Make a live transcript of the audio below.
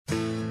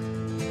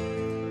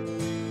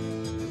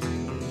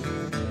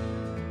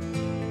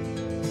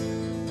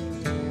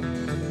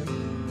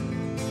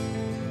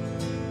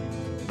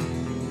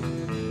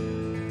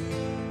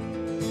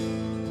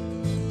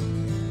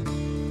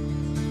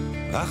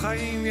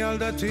החיים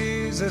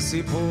ילדתי זה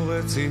סיפור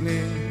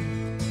רציני,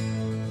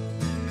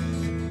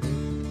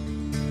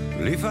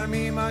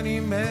 לפעמים אני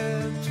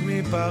מת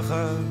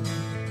מפחד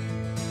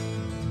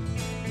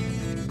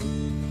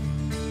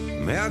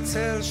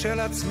מהצל של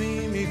עצמי,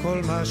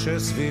 מכל מה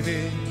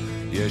שסביבי.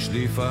 יש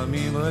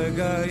לפעמים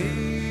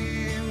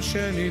רגעים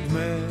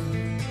שנדמה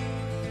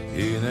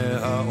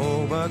הנה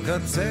האור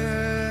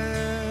בקצה,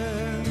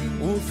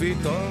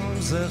 ופתאום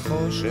זה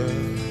חושך.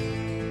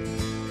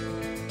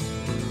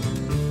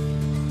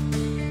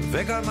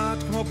 וגם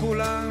את כמו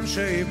כולם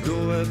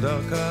שאיבדו את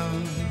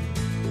דרכם,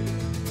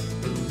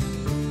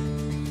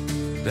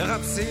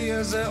 תחפשי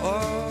איזה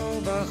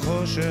אור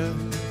בחושך,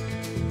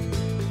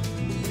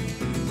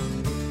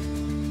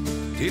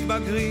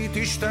 תתבגרי,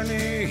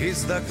 תשתני,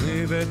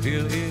 הזדקני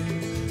ותראי.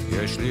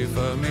 יש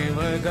לפעמים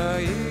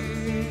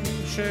רגעים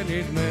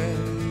שנדמה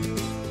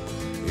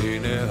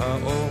הנה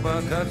האור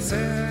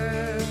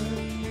בקצה,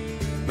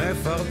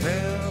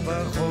 מפרפר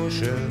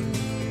בחושך.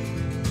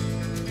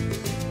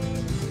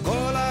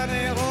 כל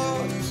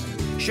הנרות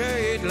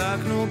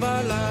שהדלקנו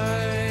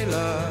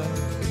בלילה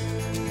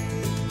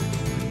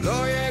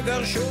לא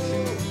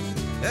יגרשו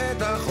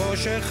את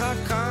החושך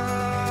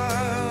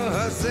הקר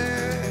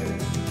הזה.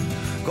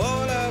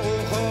 כל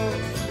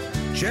הרוחות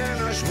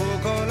שנשבו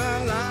כל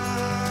הלילה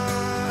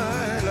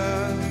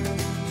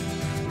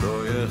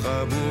לא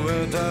יכבו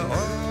את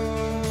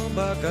האור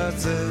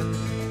בקצה,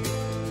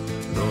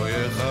 לא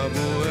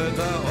יכבו את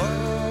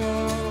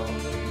האור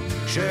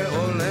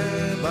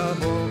שעולה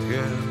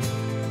בבוקר.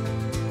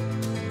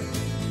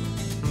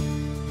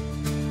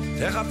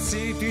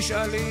 תחפשי,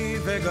 תשאלי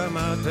וגם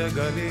את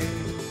תגלי,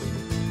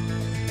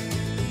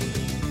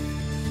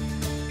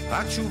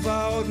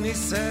 התשובה עוד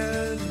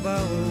ניסית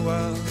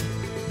ברוח.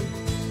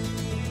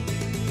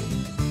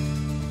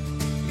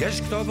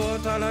 יש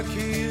כתובות על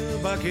הקיר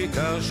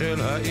בכיכר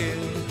של העיר,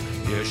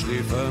 יש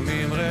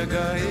לפעמים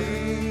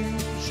רגעים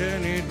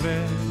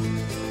שנדמה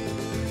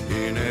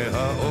הנה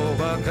האור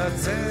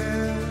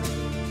בקצה,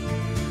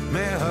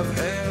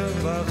 מהבהר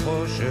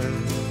בחושך.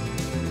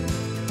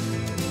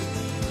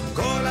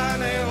 כל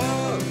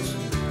הנרות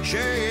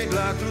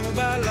שהדלקנו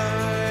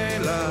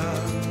בלילה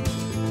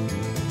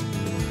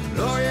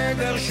לא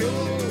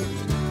יגרשו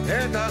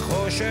את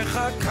החושך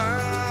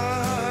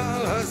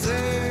הקר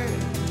הזה.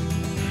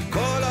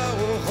 כל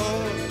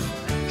הרוחות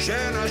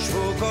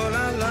שנשבו כל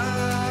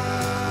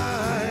הלילה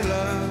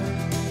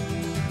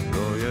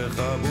לא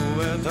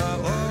יכבו את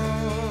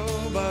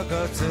האור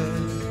בקצה,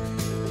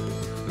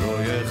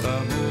 לא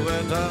יכבו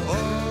את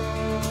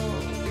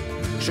האור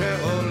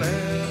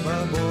שעולה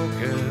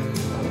בבוקר.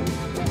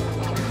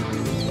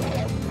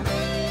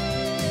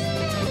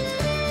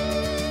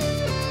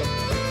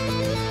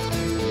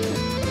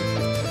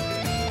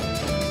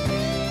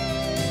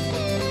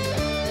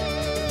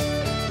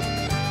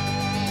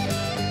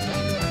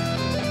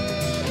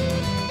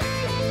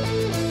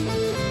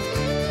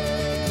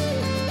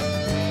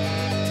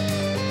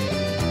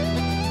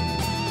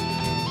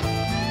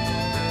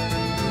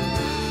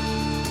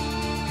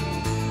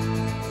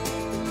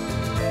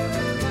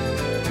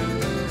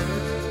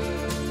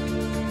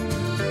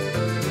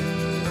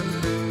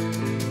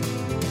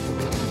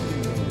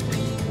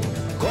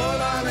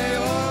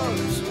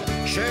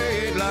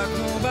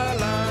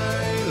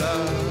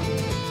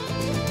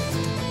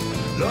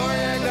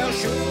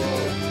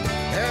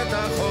 את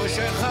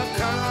החושך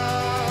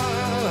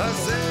הקר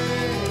הזה.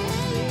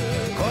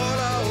 כל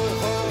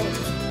הרוחות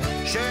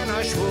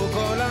שנשבו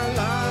כל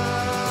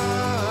הלילה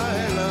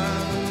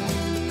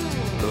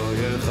לא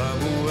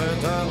יכבו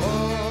את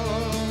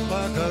האור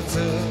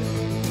בקצה,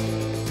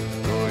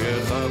 לא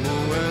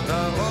יכבו את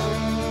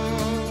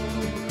האור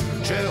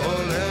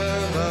שעולה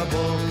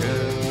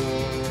בבוקר.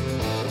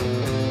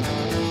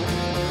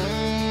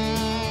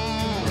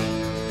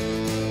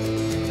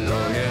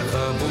 לא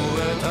יכבו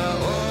את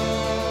האור.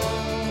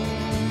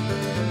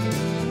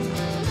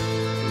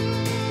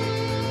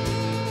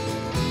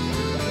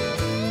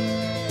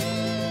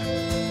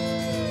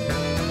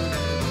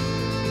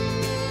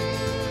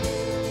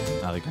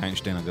 אריק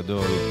איינשטיין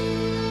הגדול,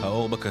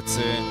 האור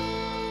בקצה,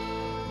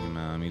 עם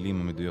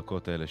המילים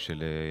המדויקות האלה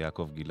של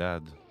יעקב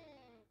גלעד,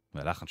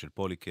 והלחן של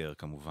פוליקר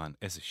כמובן.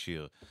 איזה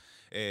שיר.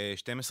 12:07,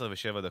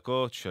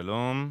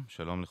 שלום,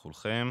 שלום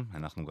לכולכם,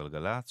 אנחנו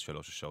גלגלץ,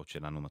 3 השעות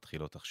שלנו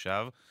מתחילות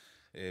עכשיו.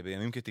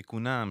 בימים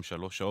כתיקונם,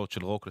 3 שעות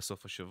של רוק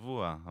לסוף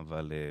השבוע,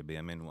 אבל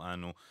בימינו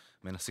אנו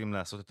מנסים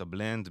לעשות את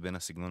הבלנד בין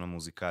הסגנון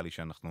המוזיקלי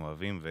שאנחנו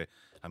אוהבים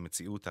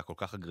והמציאות הכל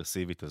כך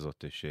אגרסיבית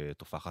הזאת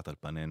שתופחת על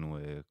פנינו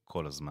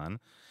כל הזמן.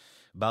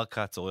 בר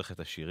קץ עורך את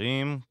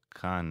השירים,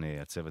 כאן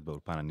הצוות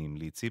באולפן, אני עם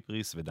לי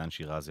ציפריס ודן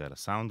שירזי על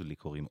הסאונד, לי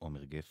קוראים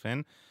עומר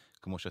גפן.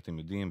 כמו שאתם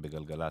יודעים,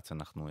 בגלגלץ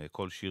אנחנו,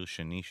 כל שיר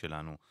שני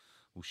שלנו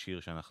הוא שיר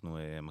שאנחנו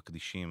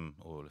מקדישים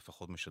או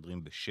לפחות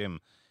משדרים בשם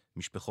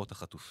משפחות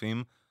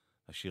החטופים.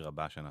 השיר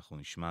הבא שאנחנו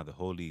נשמע, The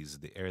Hollies,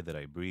 The Air That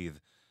I Breathe,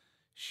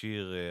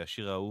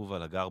 השיר האהוב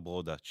על הגר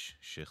ברודאץ'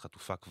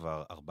 שחטופה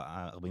כבר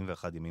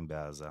 41 ימים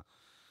בעזה,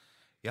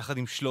 יחד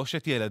עם 3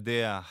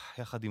 ילדיה,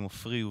 יחד עם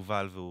אפרי,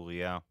 יובל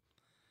ואוריה.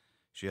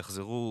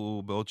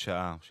 שיחזרו בעוד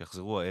שעה,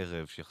 שיחזרו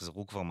הערב,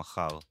 שיחזרו כבר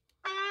מחר.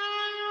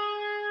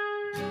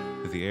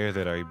 The air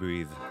that I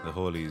breathe, the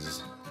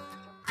Hollies.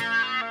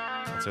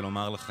 אני רוצה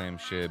לומר לכם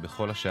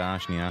שבכל השעה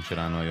השנייה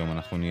שלנו היום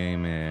אנחנו נהיה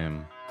עם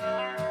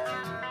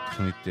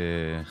תוכנית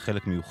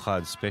חלק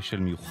מיוחד, ספיישל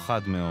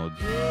מיוחד מאוד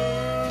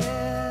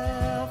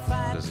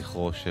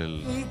לזכרו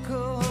של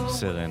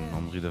סרן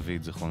עמרי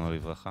דוד, זכרונו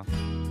לברכה.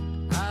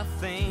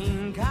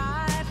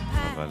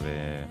 אבל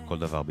כל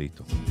דבר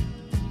בעיתו.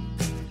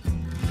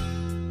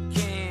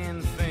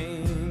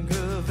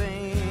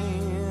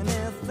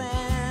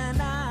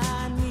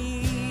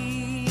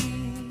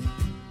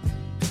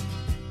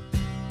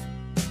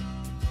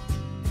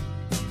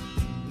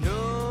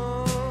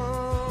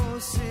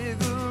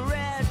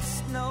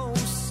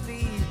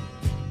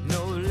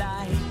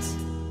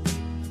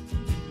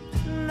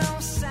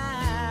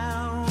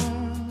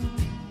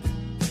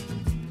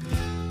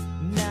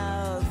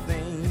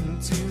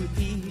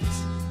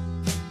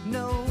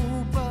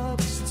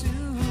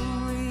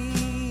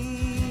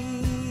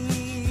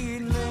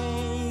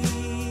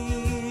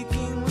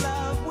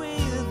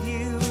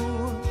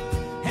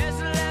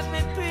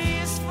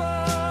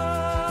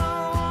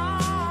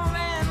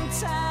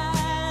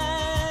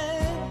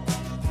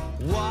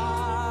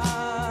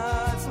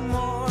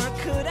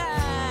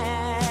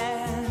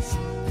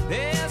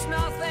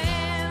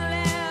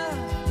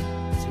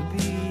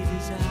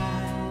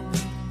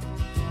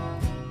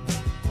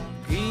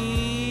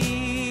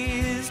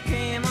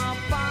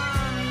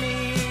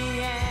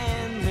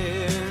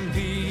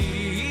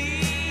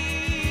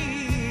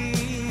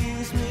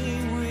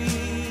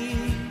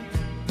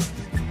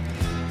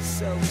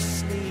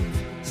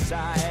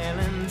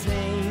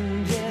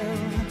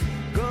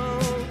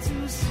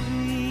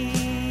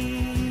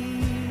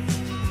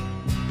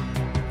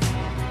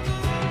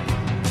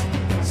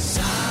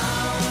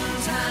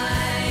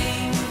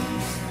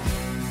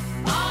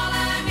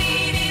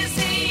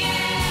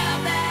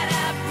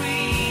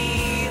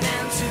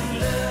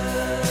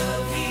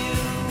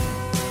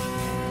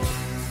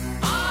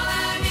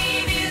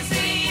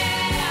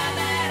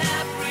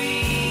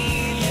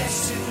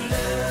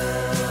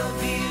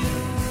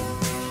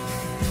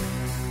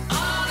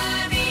 Oh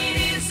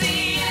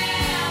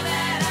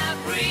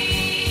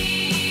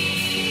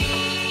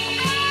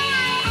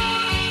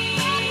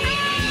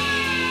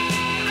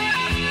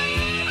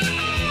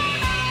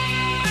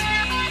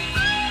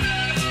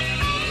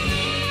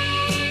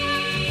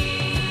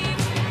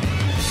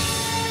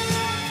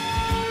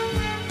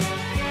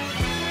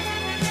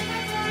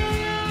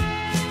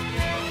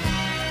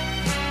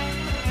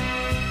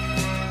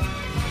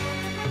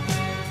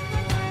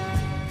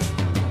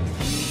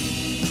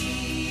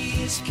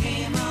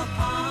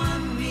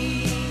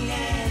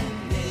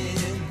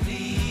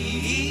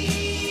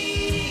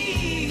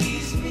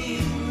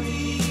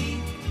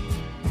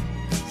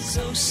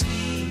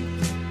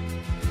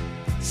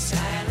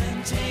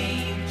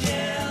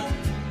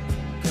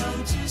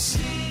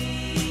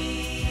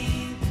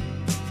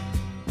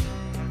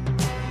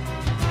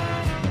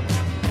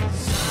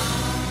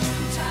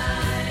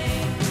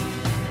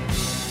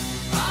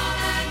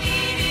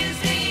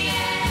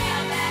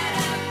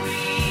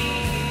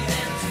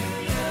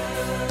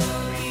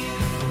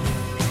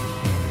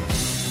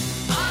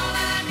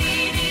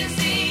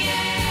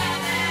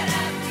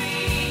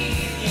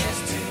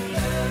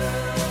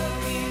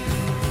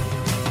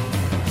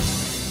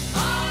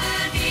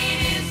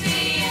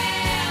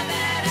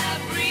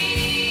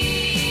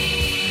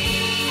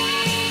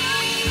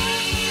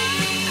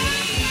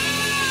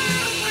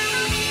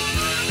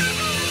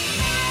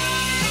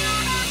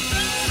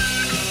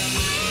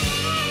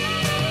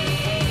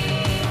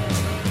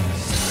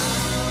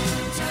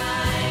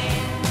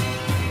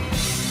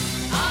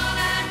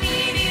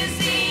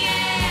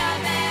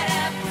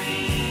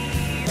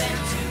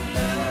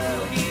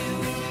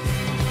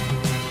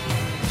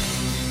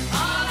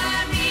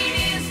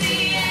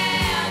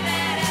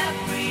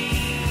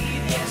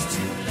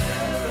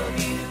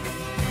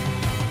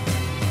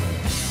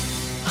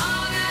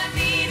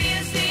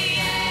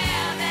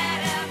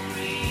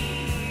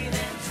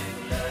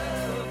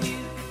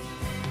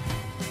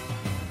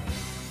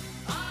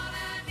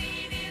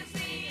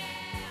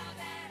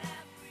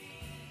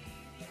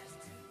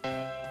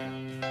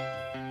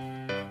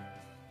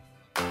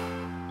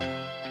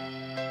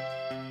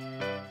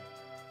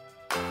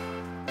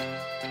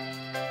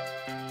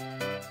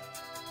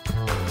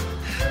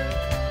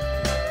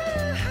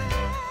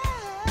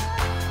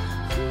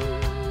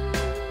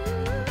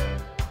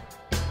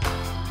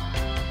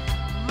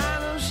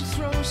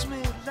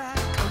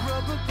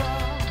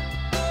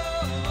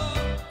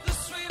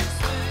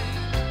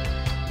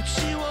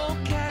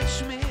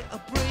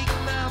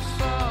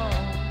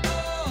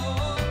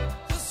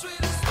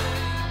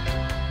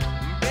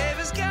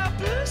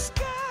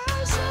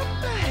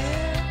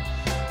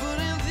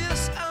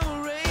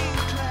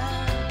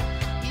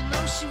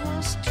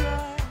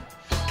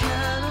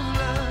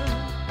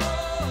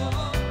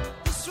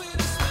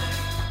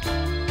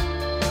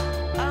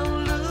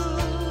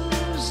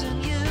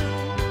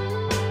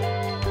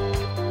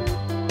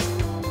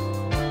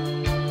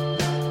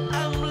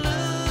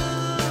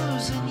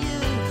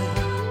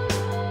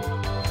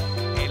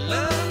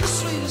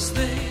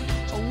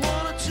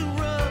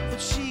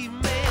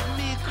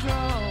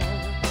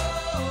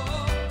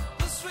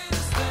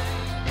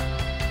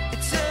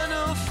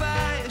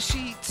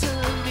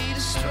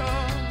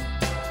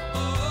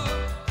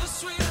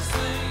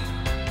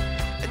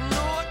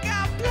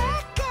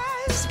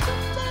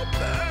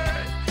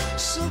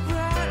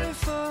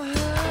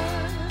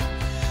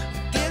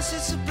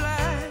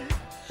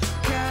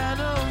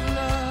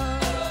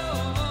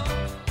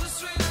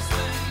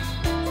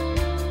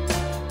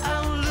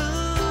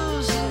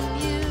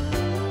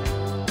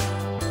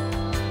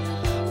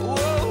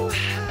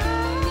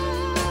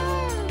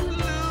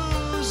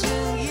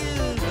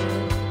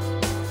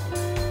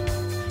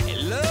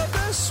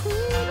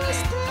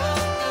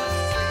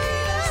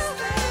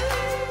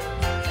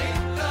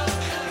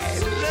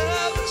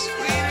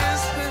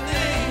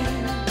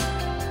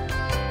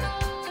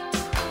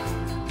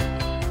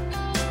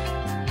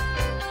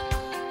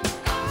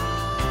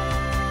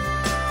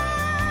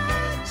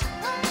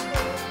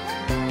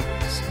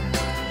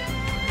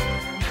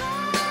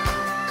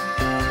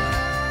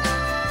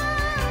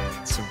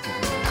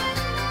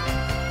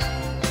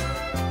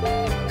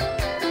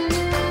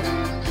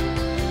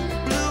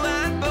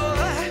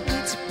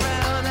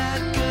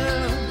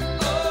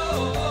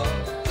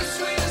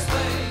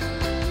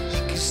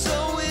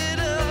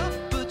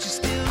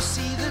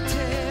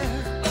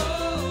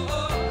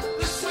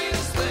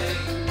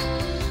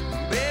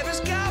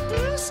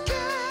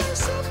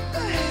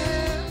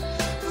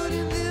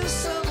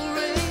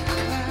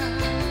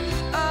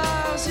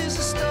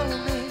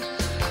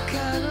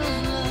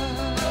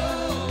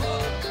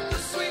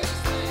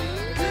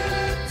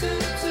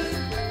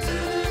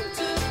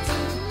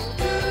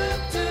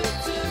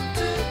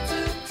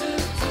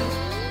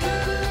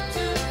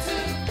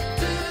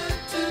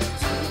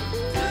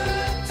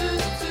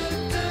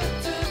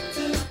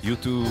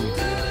to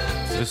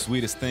The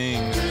Sweetest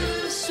Thing,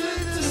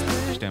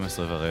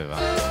 12:15.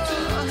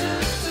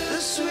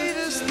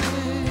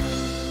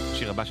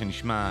 השיר הבא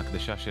שנשמע,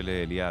 הקדשה של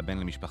ליה בן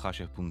למשפחה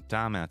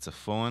שפונתה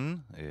מהצפון,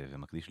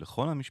 ומקדיש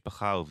לכל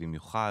המשפחה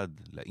ובמיוחד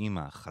לאמא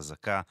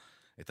החזקה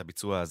את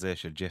הביצוע הזה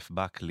של ג'ף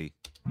בקלי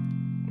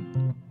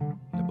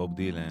לבוב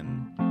דילן,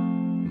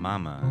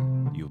 Mama,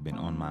 You've been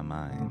on my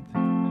mind.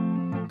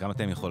 גם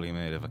אתם יכולים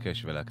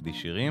לבקש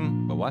ולהקדיש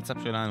שירים בוואטסאפ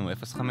שלנו 052-90-2002.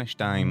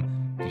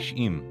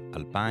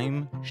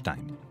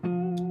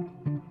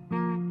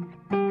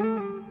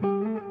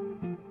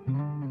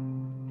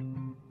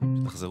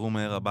 שתחזרו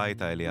מהר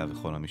הביתה אליה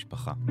וכל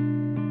המשפחה.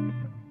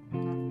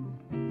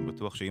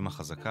 בטוח שאמא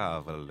חזקה,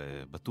 אבל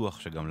בטוח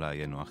שגם לה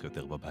יהיה נוח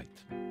יותר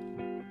בבית.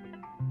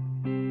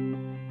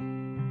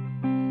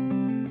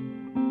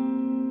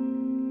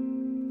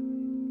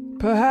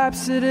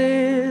 Perhaps it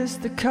is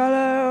the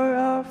color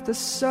of the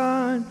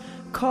sun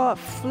caught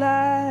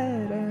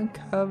flat and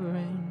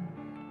covering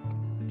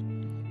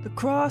the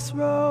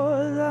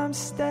crossroads I'm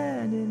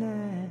standing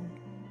at.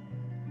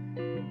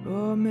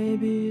 Or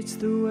maybe it's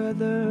the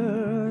weather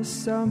or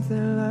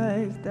something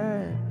like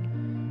that.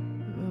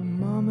 But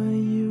Mama,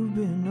 you've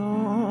been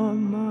on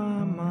my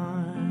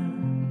mind.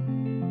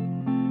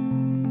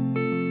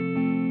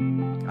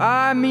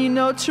 I mean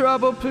no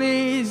trouble,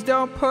 please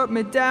don't put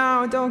me down,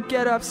 don't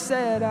get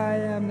upset, I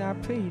am not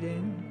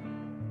pleading.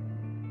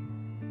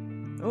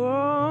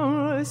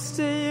 Oh,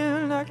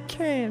 saying I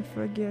can't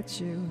forget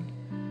you.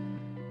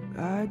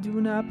 I do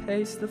not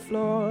pace the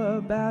floor,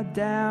 bow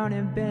down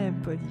and bend,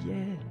 but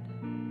yet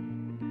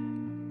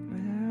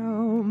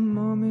well,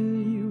 Mama,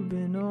 you've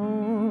been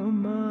on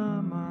my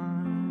mind.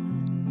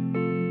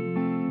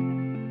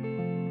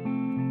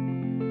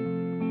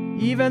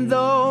 Even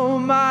though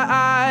my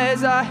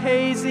eyes are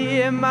hazy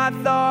and my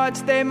thoughts,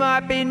 they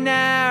might be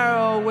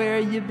narrow, where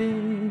you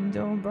been,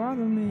 don't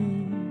bother me.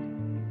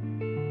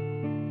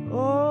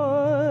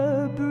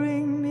 Or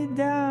bring me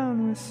down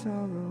with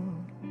sorrow.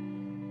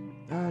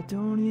 I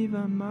don't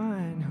even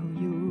mind who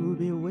you'll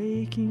be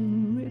waking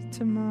with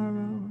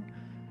tomorrow.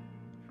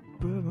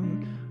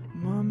 But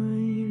Mama,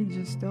 you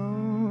just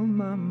on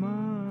my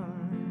mind.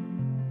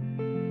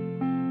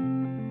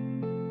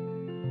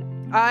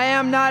 I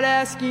am not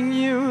asking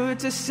you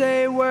to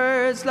say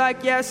words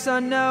like yes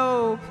or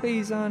no,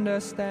 please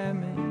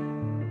understand me.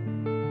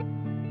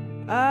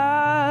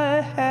 I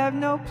have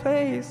no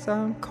place,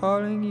 I'm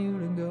calling you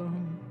to go.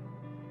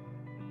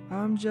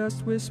 I'm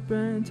just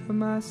whispering to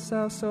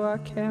myself so I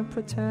can't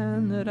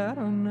pretend that I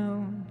don't know.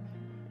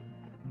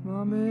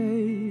 Mama,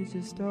 you're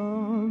just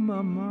on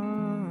my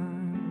mind.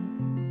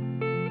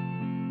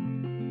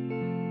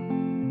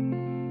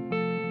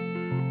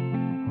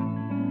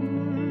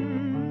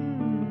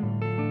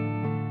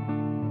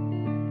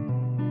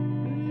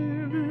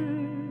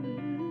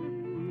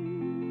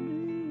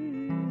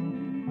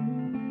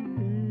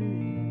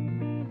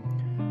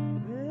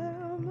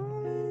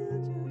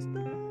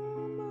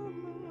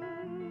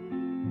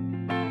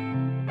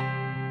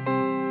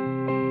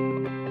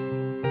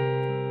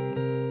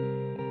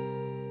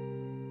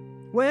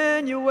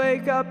 When you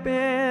wake up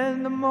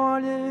in the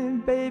morning,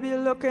 baby,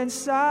 look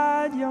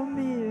inside your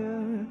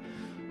mirror.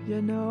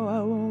 You know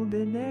I won't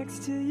be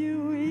next to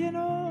you, you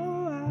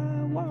know I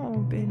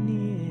won't be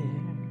near.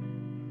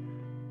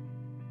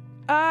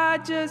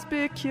 I'd just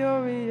be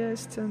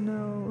curious to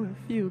know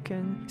if you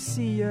can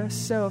see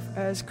yourself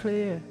as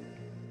clear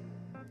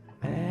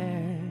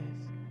as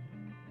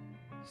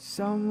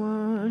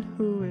someone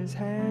who has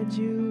had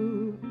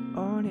you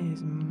on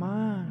his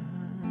mind.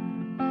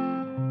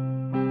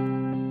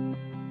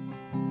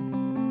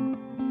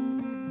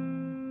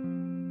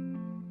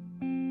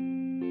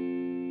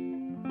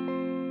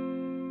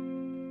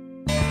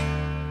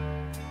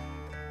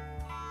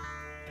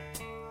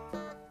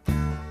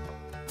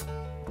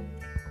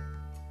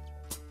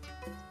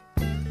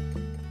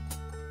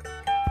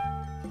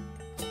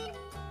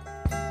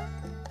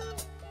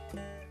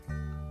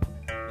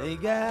 May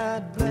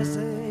God bless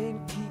and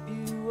keep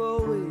you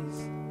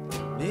always.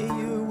 May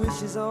your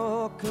wishes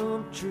all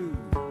come true.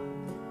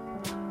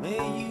 May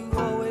you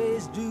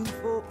always do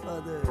for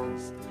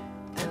others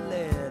and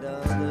let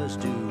others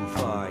do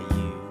for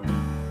you.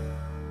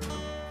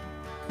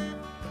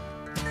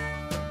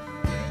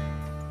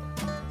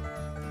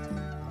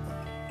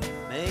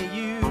 May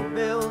you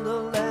build a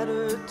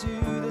ladder to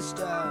the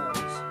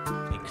stars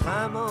and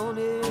climb on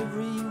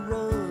every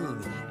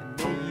rung, and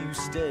may you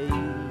stay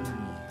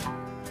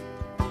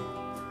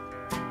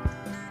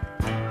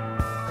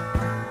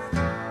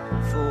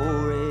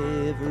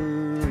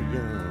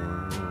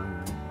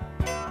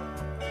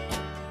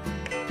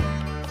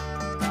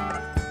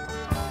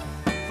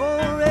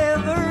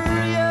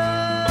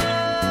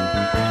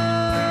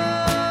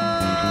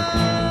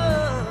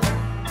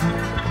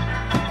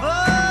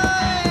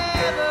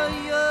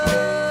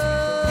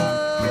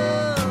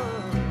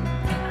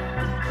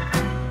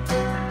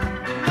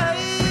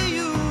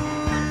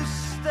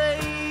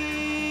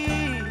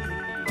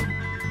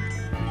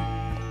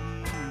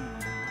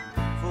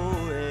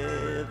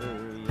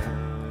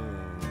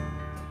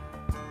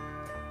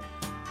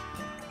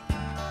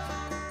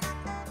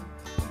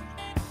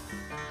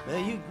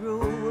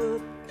grow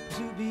up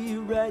to be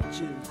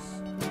righteous.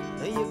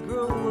 May you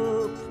grow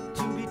up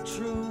to be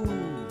true.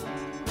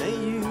 May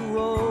you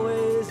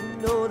always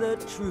know the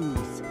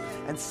truth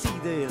and see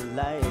the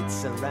light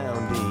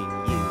surrounding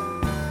you.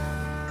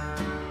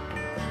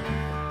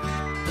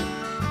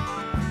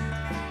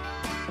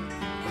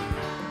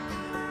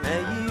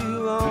 May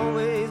you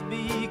always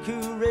be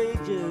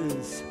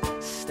courageous,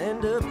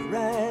 stand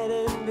upright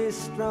and be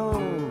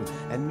strong,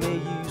 and may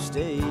you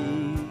stay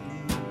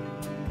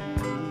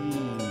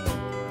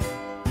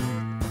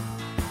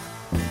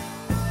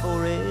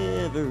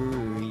forever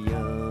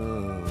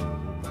young.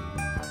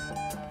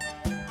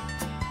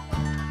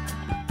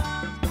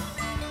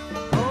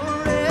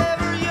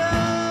 Forever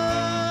young.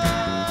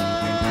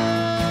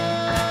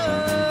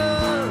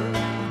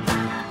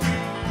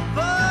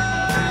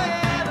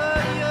 Forever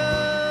young.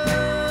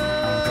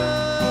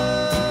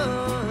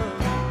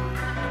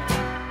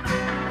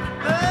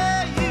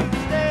 May you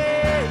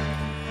stay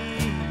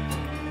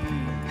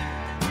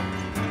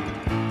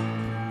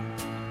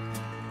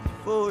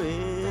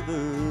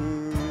forever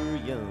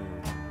young.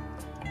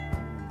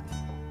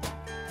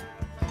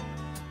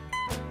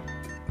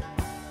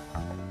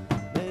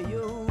 May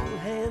your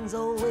hands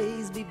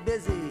always be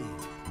busy.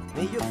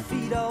 May your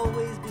feet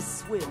always be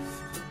swift.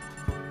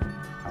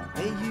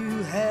 May you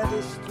have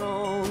a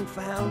strong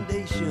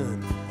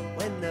foundation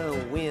when the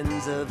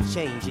winds of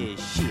change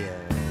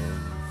shift.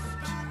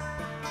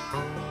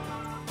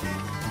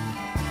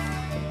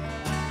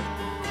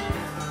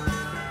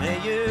 May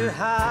your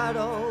heart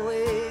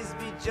always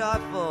be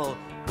joyful.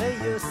 May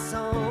your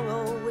song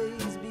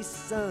always be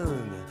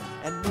sung,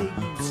 and may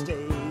you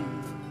stay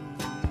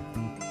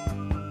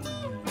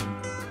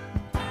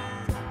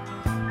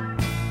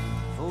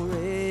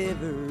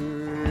forever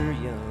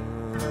young.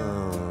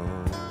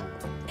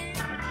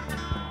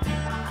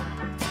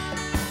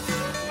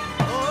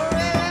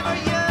 Forever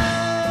young. Forever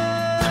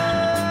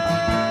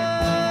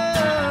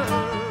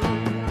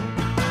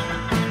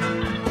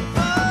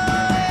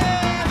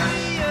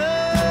young.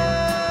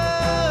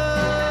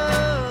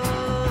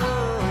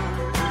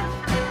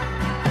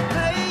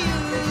 May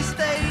you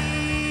stay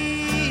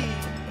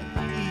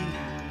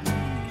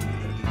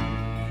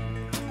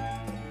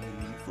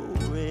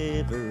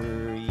forever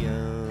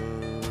young.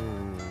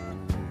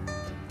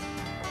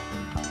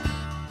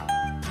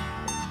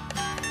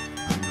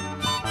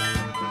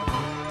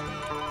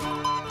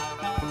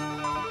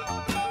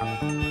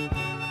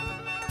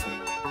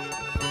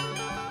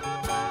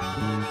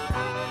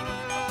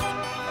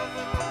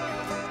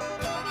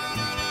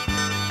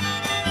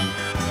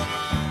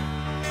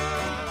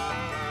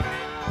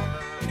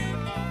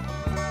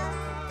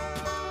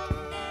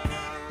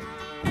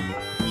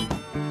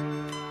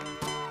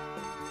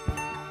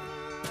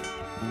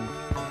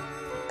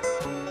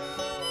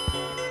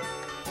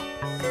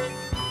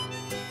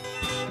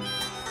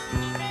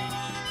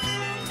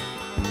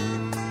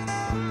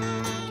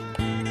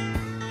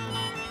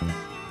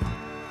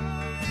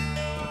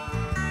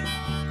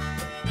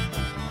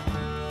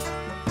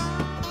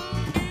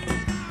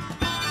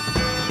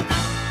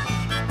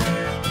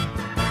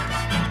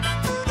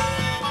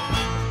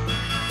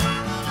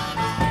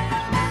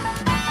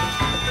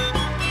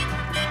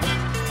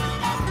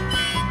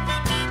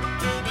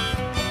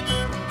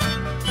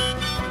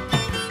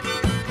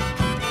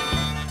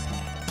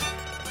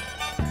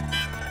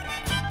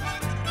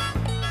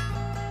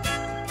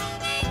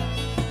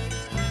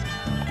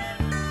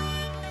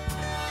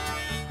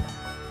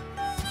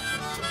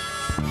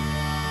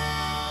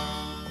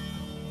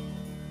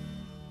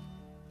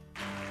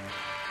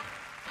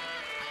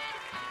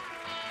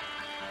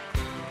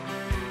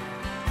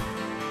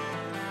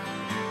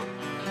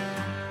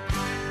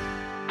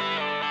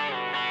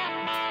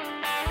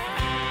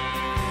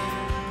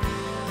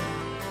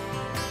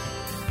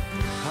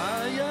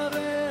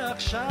 הירח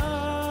שט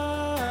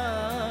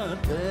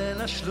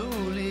בין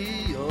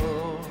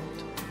השלוליות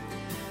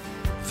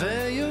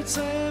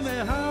ויוצא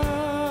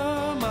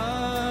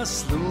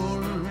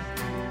מהמסלול,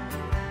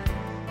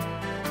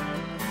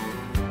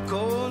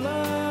 כל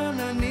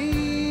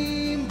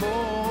העננים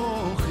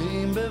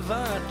בורחים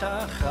בבת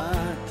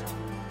אחת,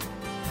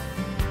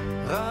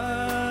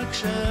 רק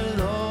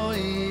שלא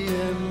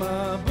יהיה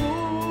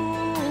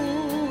מבול.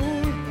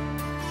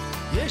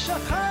 יש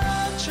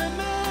אחת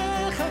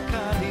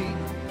שמחכה לי,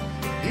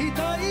 היא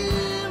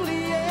תאיר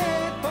לי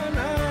את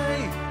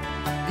פניי,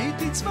 היא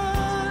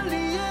תצבע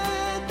לי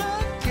את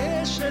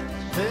הקשת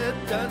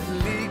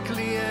ותדליק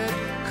לי את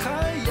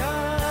חיי.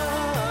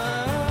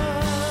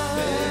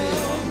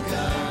 ביום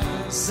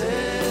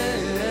כזה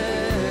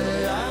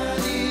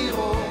אני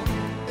רואה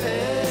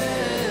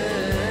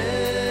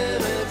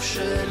ערב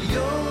של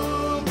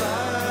יום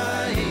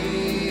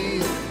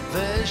בהיר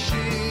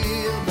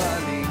ושיר בא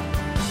לי.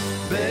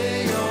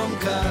 ביום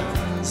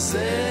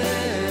כזה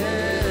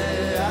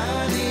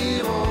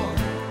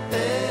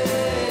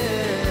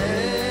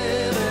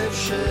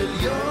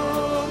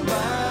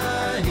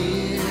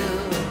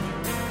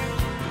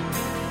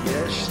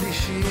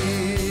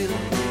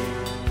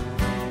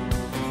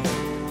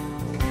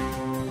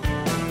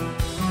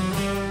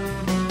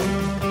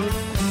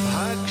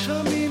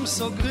הגשמים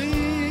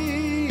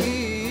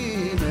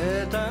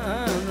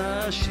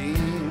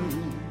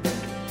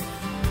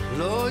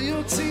לא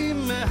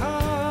יוצאים מהבתים,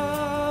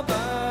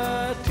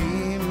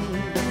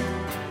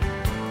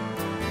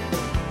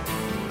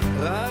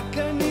 רק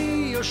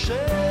אני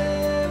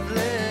יושב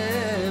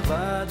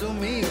לבד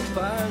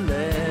ומתפלל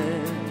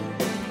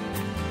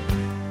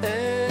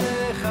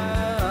איך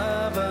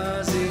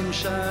האווזים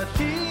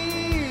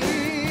שתים.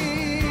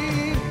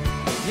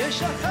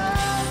 יש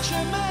אחת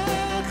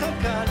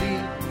שמחכה לי,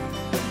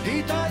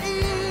 היא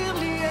תאיר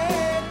לי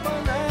את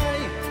פניי,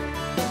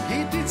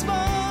 היא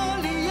תצבע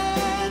לי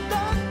את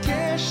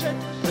הקשת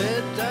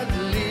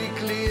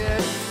ותדליק לי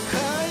את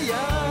חיי.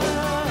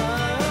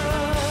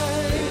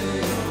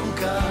 יום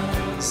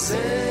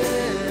כזה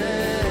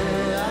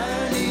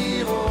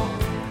אני רואה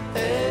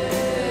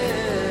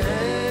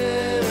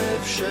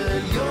ערב של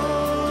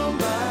יום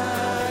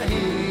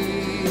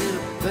בהיר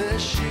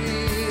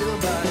ושיר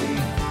בלי.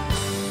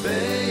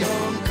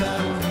 ביום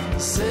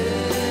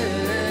כזה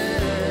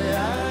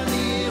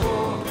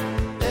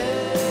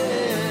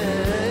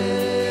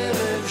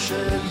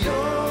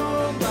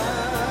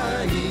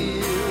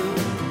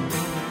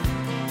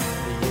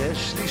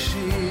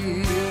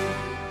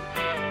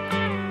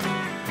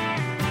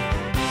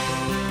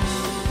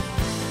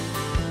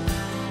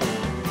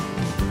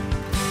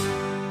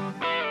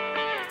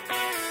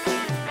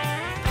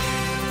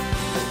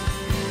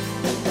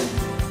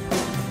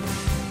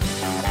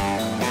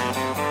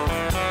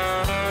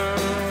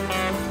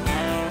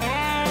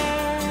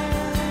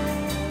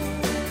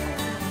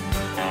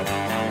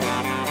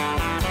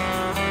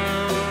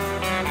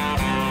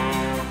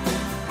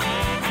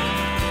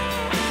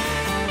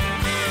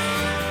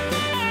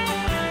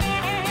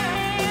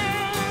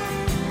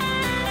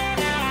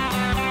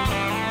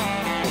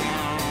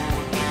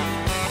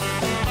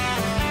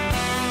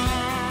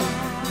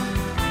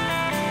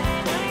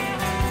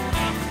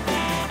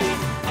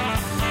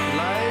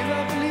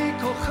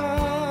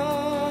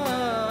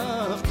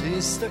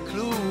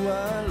תסתכלו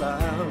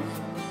עליו,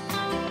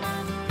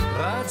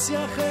 רץ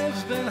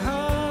יחף בין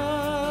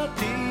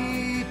הטיפות,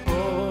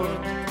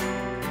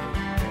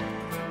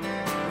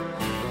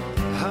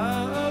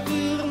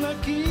 האוויר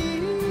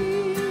נקי,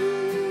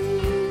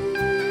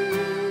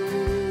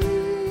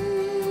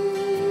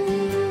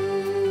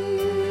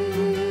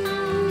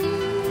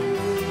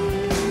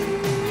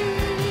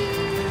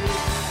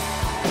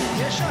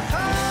 יש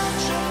אחת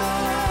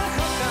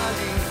שמחכה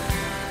לי,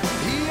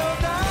 היא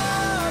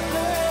יודעת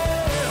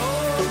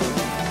לאהוב,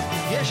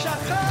 יש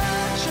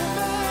אחת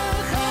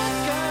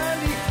שמחכה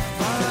לי,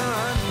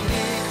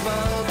 ואני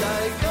כבר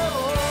די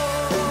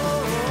קרוב.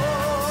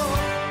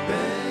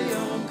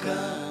 ביום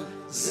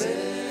כזה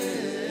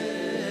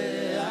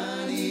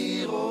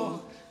אני רואה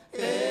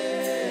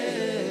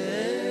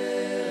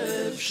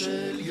ערב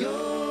של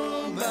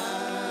יום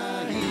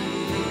בהיר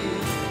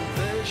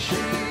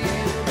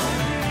ושיר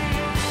בלי.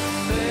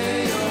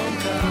 ביום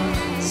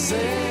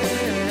כזה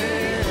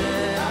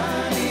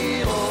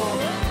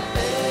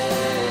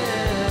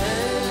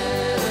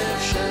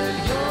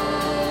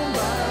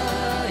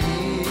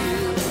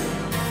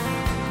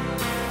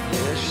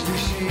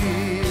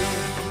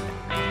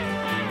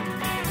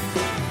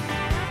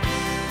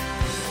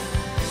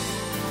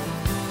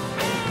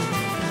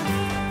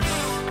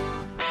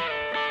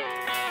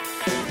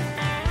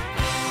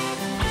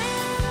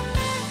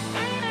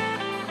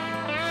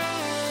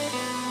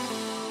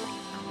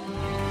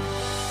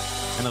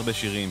אין הרבה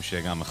שירים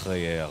שגם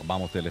אחרי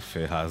 400,000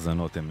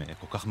 האזנות הם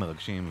כל כך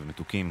מרגשים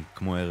ומתוקים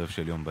כמו ערב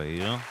של יום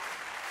בהיר.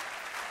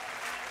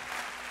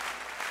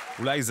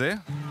 אולי זה?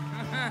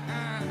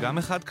 גם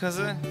אחד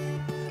כזה?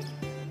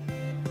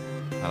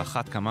 על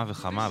אחת כמה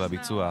וכמה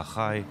בביצוע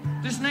החי.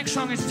 This next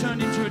song is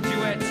turned into a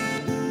duet.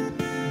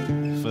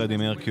 פרדי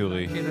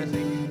מרקיורי.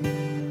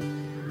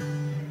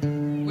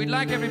 We'd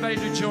like everybody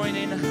to join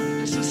in.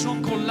 This is a song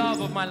called Love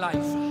of My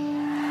Life.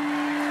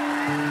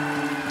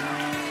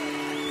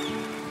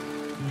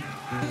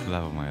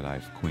 Love of My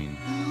Life, Queen.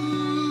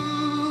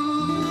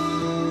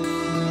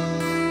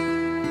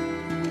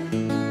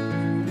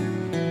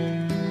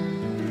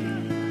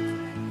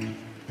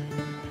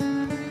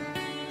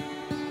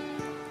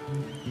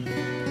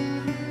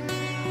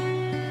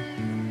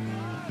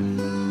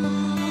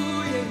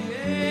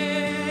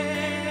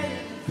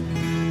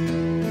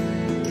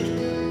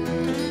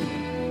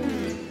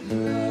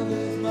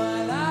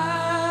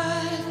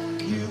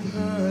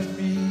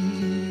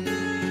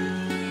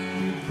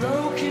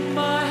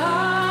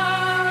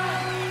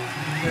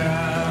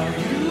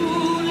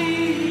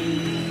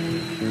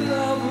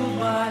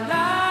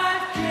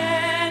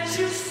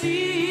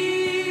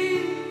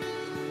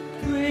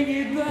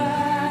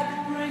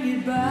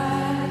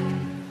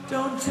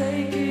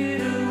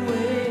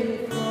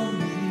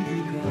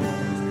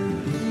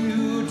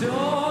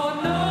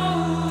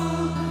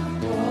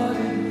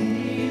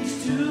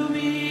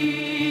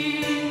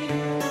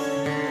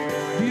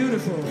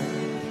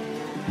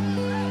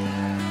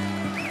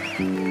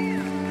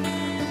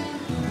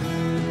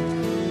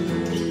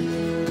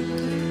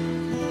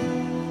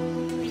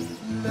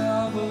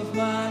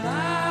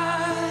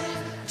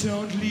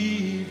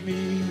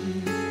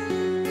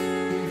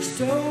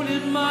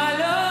 Stolen my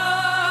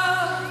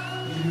love,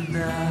 you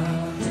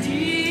now steal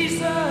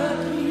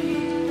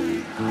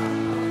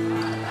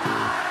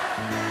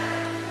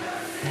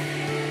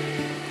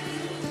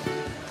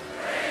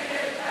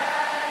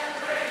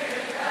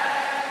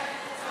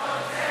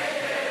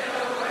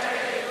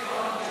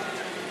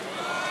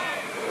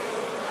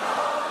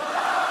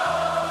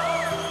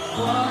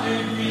what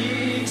it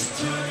means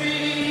to me.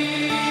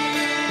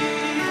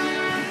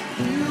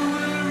 You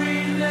will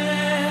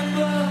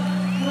remember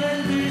when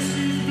this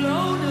is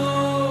blown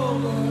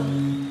over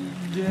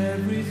and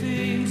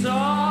everything's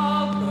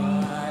all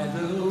by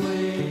the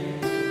way.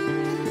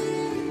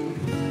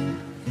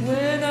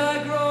 When I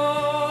grow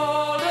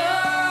older,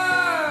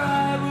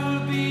 I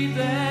will be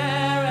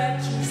there at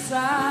your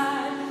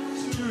side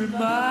to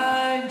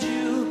remind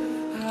you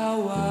how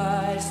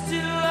I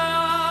still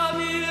love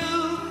you.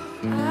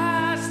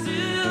 I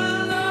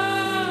still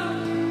love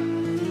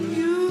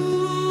you.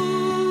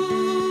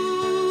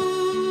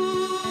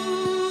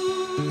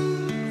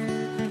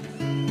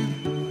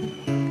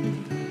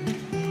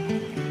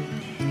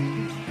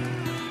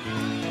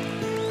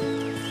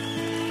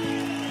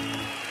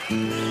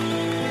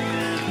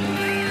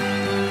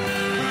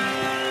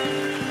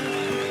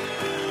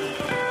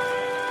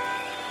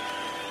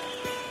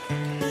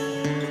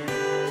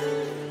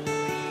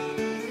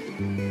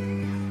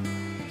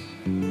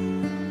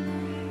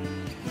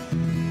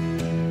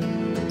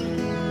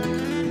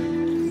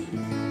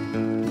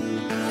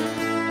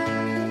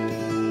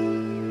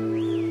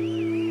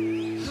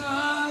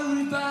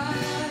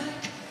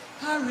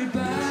 Hurry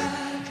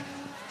back,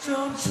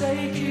 don't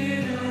take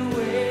it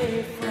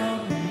away from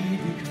me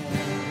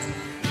because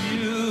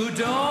you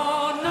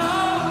don't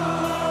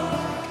know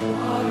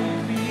what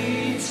it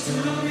means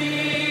to me.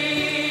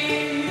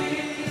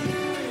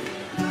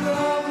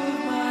 Love of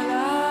my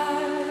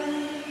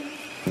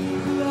life,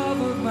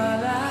 love of my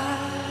life.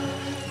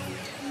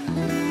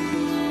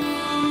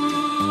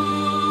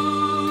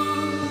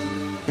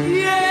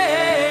 Yeah.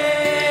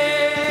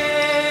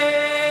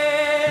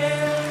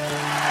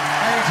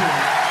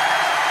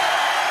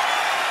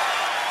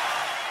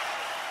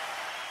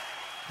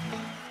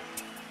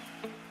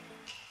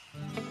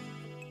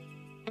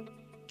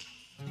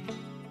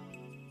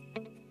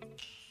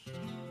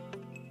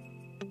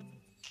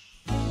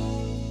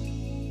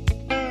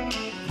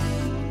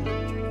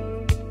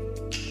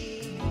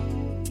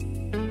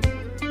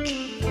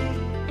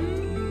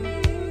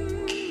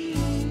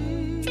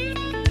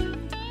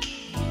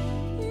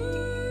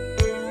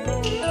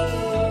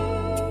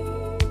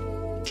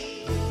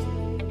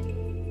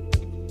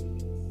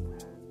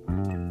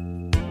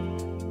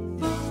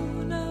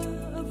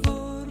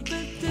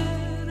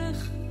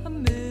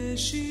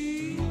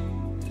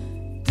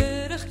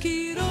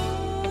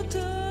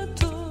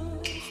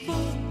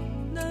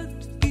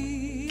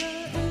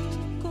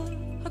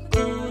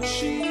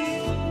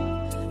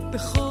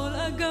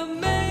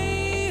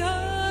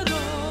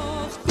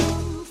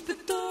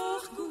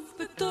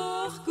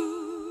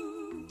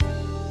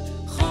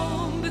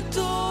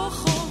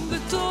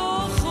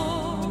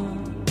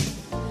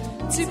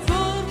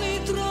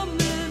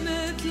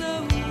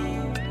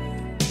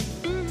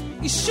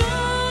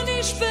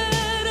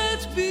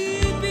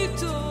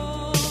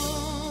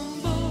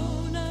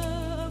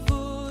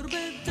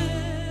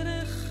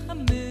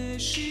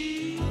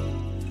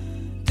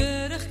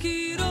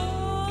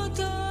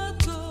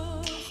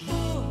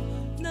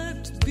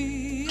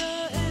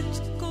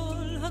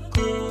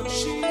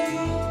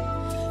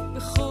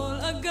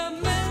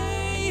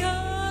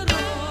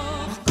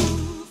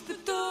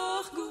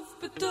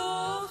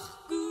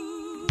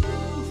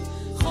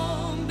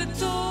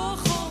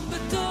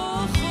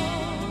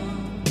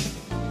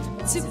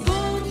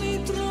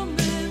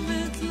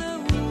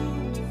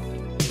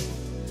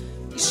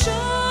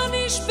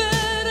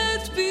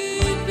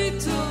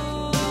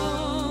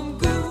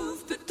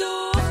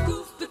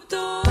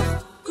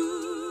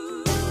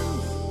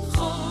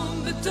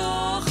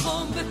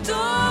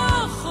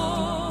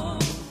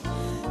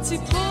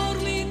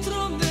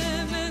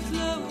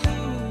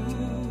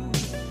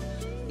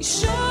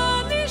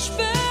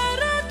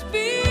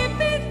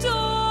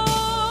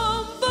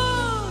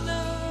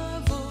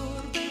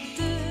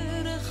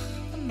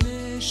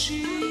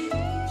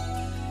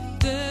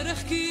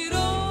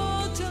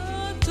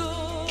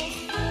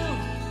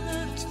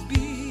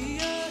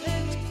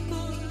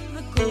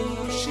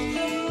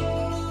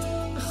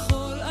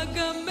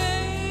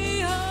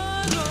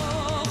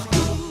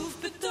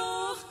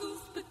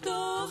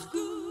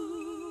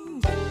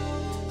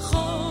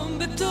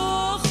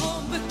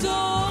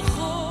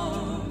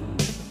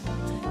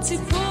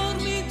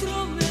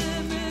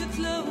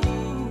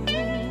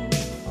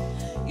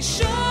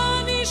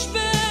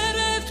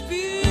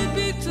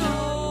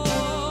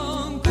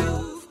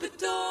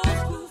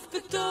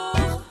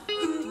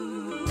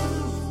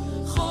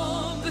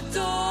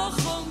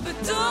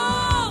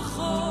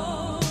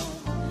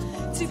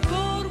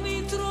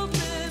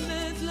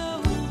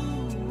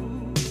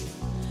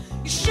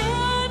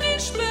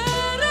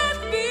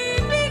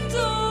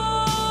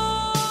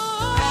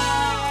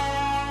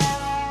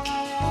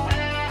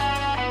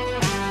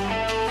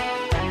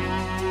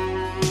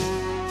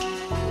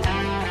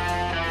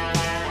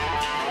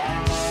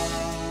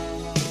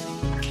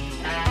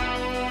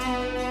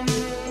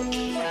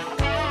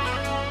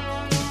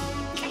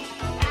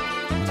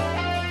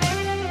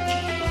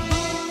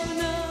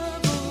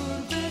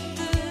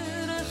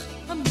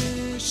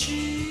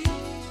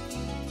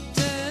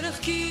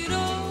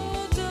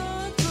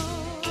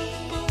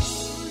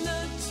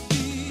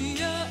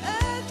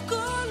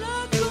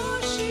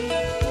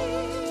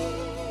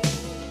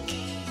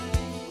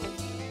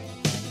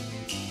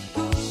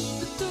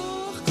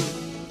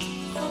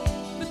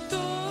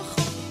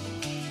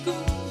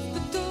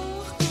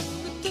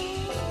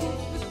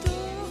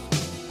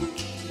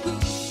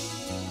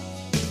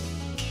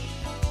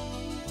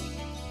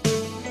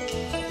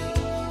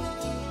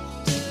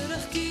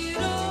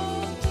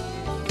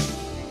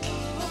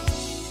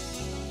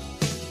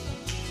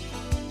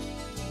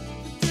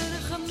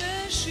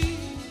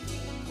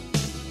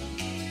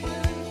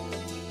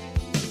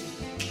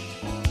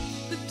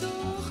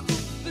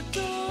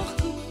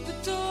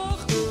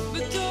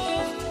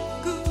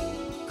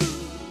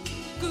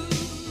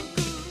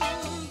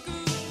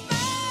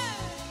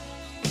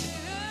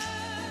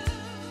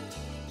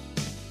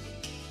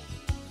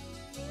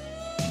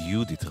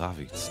 יהודית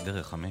רביץ,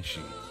 דרך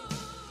המשי.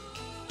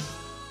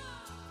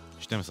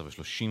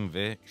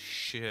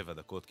 12:37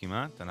 דקות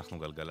כמעט, אנחנו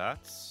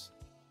גלגלץ.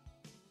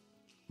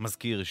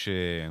 מזכיר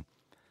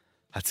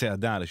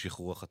שהצעדה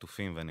לשחרור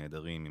החטופים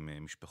והנעדרים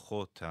עם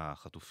משפחות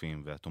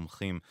החטופים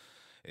והתומכים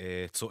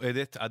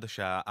צועדת עד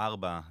השעה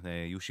 4,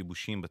 יהיו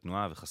שיבושים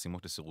בתנועה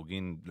וחסימות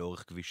לסירוגין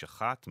לאורך כביש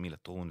 1,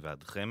 מלטרון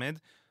ועד חמד.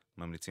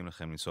 ממליצים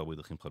לכם לנסוע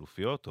בדרכים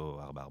חלופיות,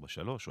 או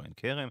 443, או אין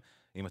קרם.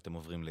 אם אתם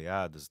עוברים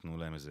ליד, אז תנו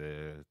להם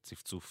איזה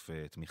צפצוף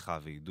תמיכה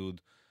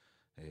ועידוד.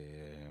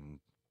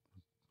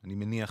 אני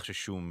מניח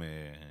ששום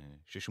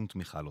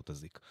תמיכה לא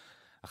תזיק.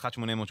 1-800-891-8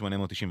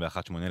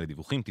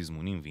 לדיווחים,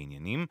 תזמונים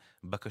ועניינים,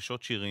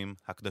 בקשות שירים,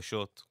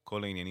 הקדשות,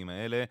 כל העניינים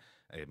האלה,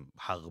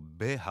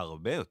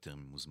 הרבה יותר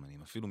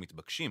מוזמנים, אפילו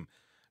מתבקשים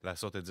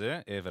לעשות את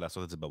זה,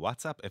 ולעשות את זה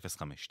בוואטסאפ, 052-90-2002.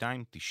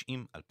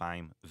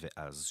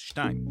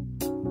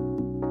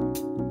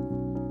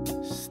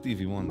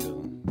 סטיבי וונדר.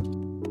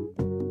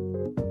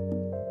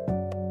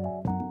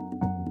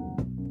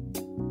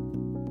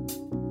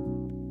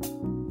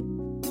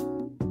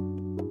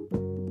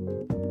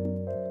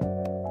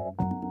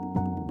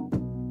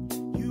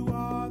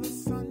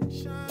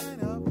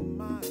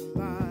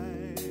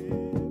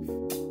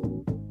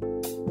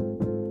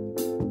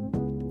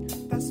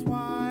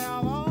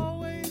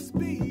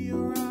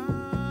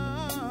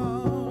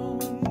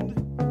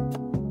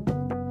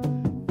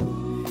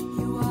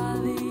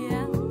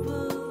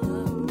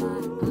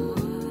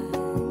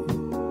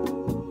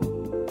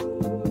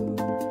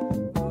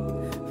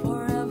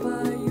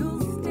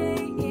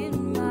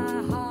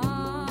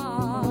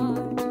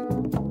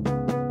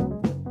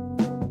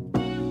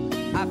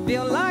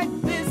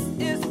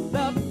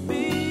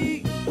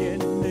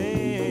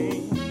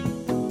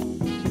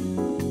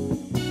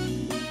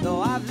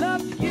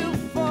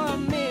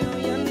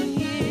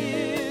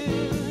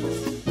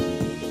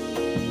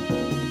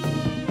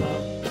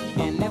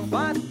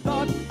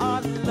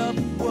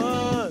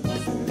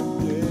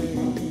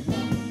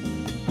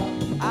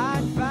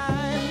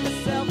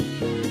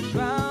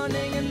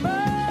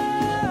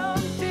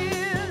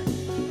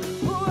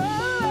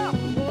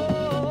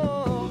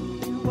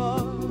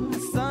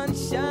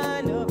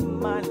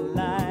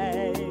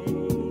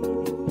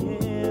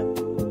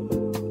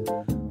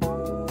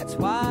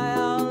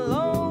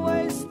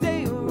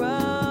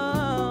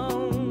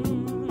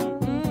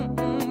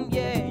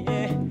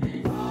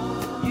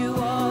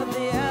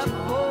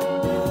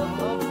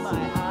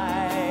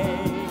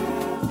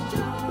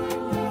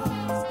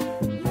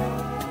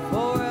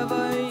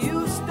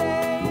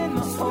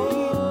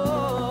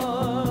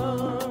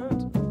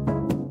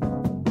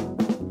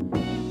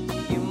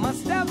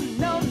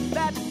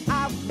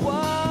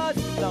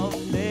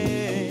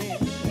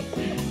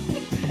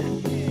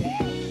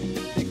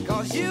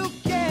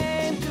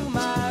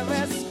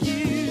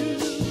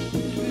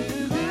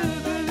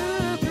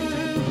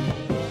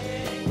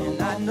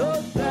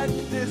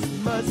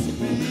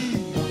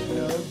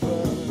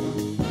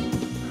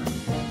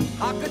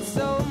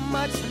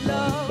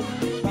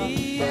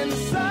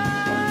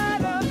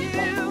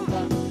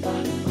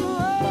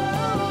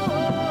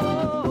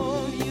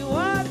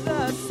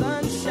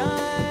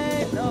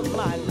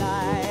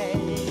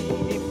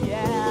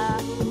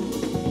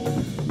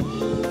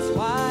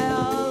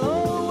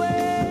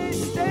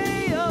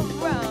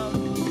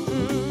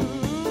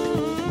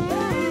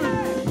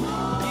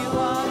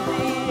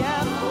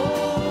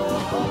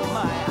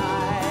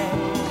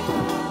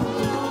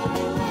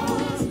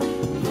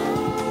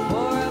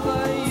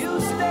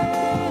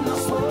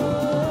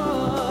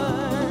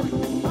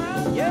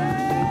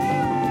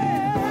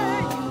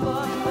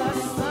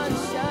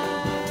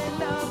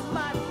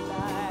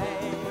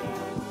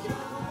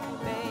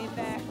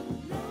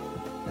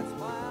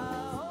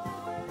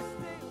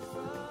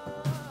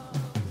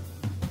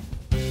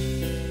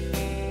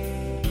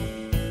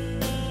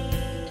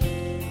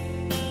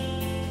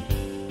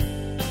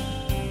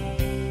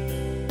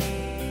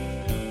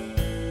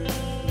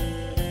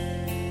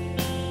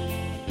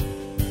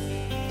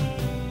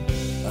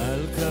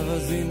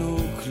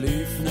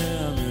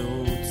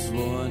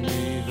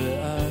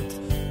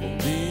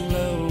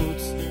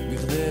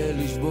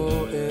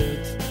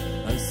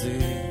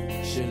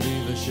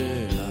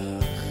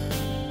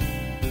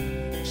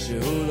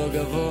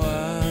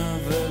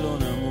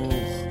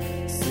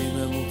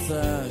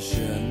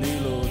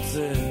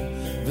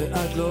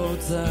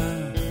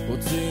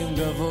 רוצים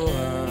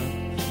גבוה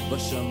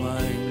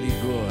בשמיים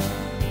לגוע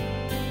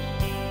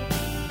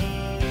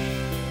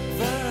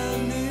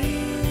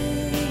ואני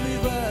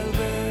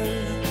מבלבל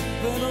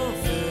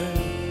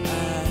ונופל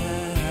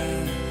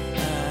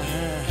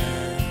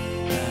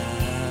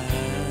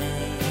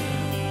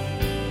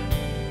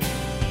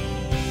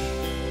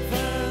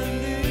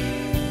ואני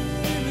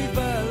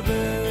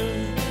מבלבל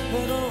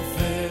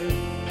ונופל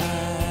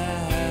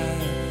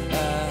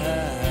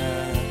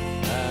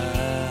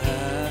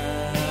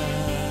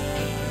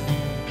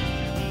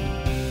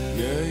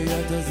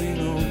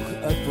הזינוק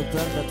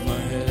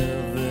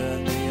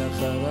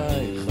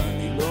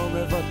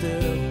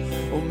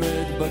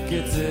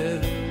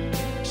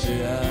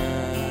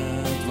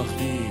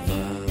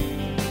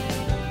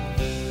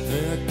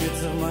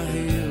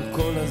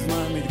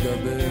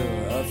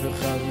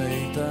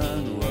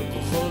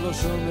לא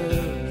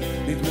שומר,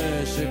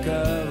 נדמה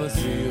שקו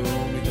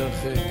הסיום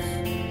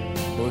מתרחק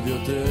עוד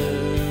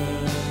יותר.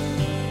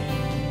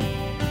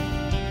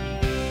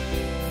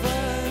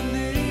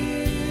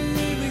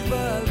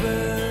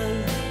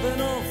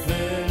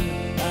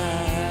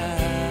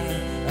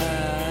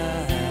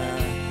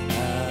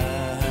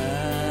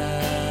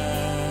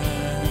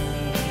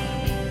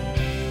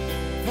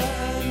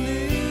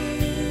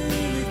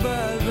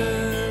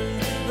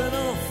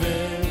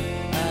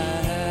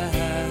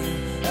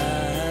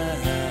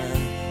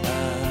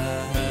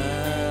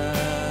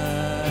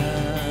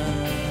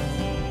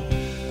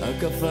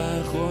 הקפה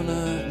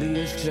האחרונה, לי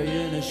יש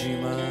קשיי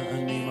נשימה,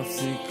 אני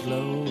מפסיק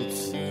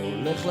לרוץ,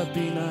 והולך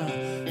לפינה,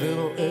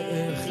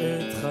 ורואה איך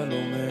את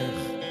חלומך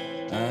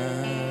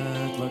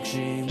את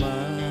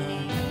מגשימה.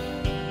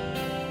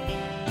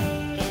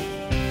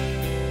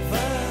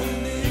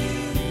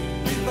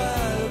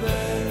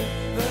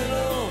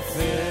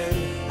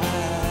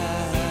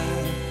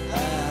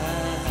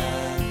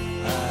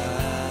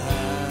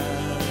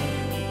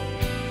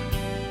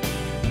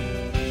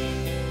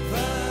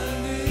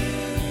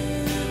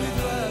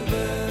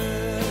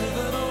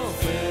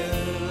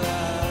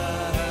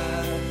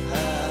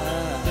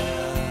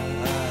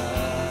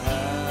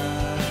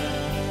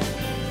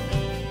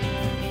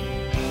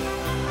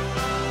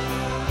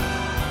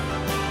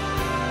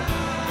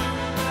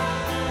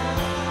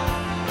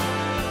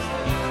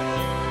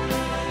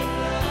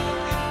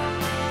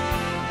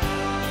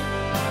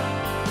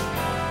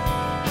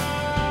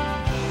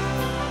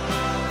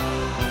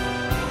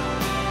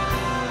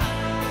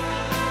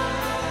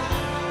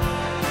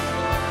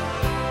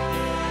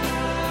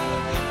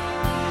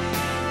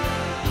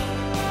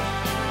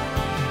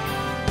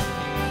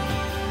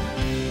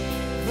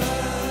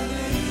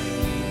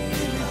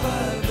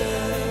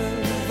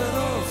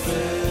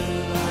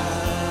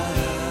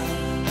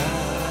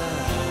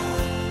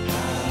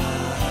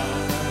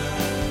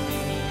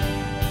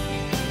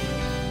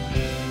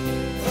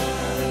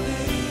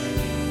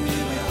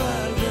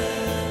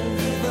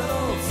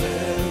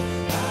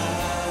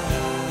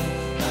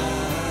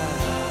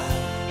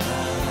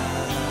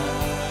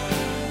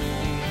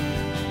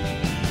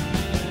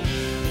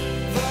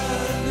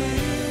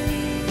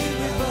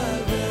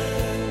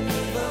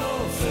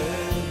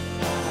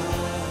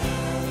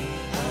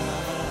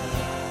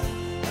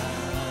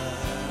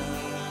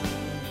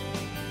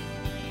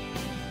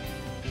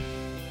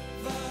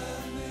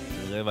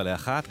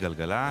 לאחת,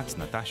 גלגלת,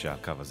 נטשה,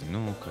 קו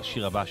הזינוק.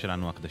 השיר הבא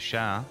שלנו,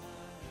 הקדשה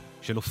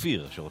של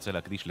אופיר, שרוצה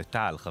להקדיש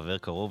לטל, חבר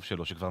קרוב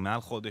שלו, שכבר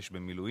מעל חודש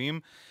במילואים,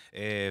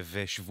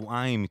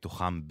 ושבועיים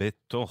מתוכם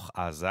בתוך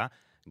עזה.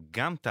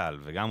 גם טל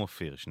וגם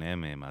אופיר,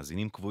 שניהם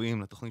מאזינים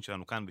קבועים לתוכנית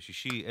שלנו כאן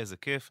בשישי, איזה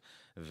כיף,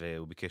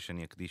 והוא ביקש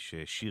שאני אקדיש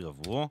שיר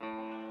עבורו.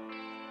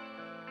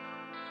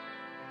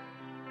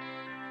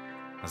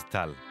 אז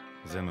טל,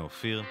 זה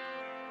מאופיר,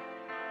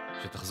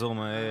 שתחזור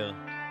מהר,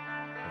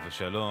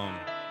 ובשלום.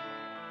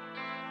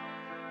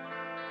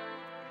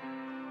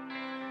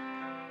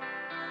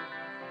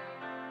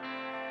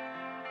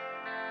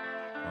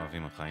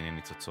 אוהבים אותך, הנה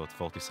ניצוצות,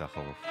 פורטי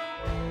סחרוף.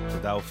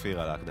 תודה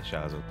אופיר על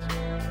ההקדשה הזאת.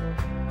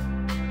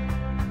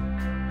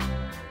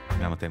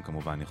 גם אתם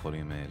כמובן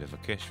יכולים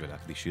לבקש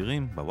ולהקדיש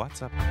שירים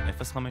בוואטסאפ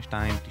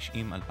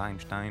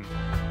 052-90-2002.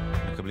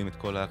 מקבלים את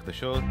כל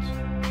ההקדשות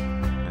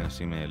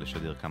ומנסים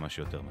לשדר כמה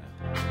שיותר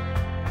מהר.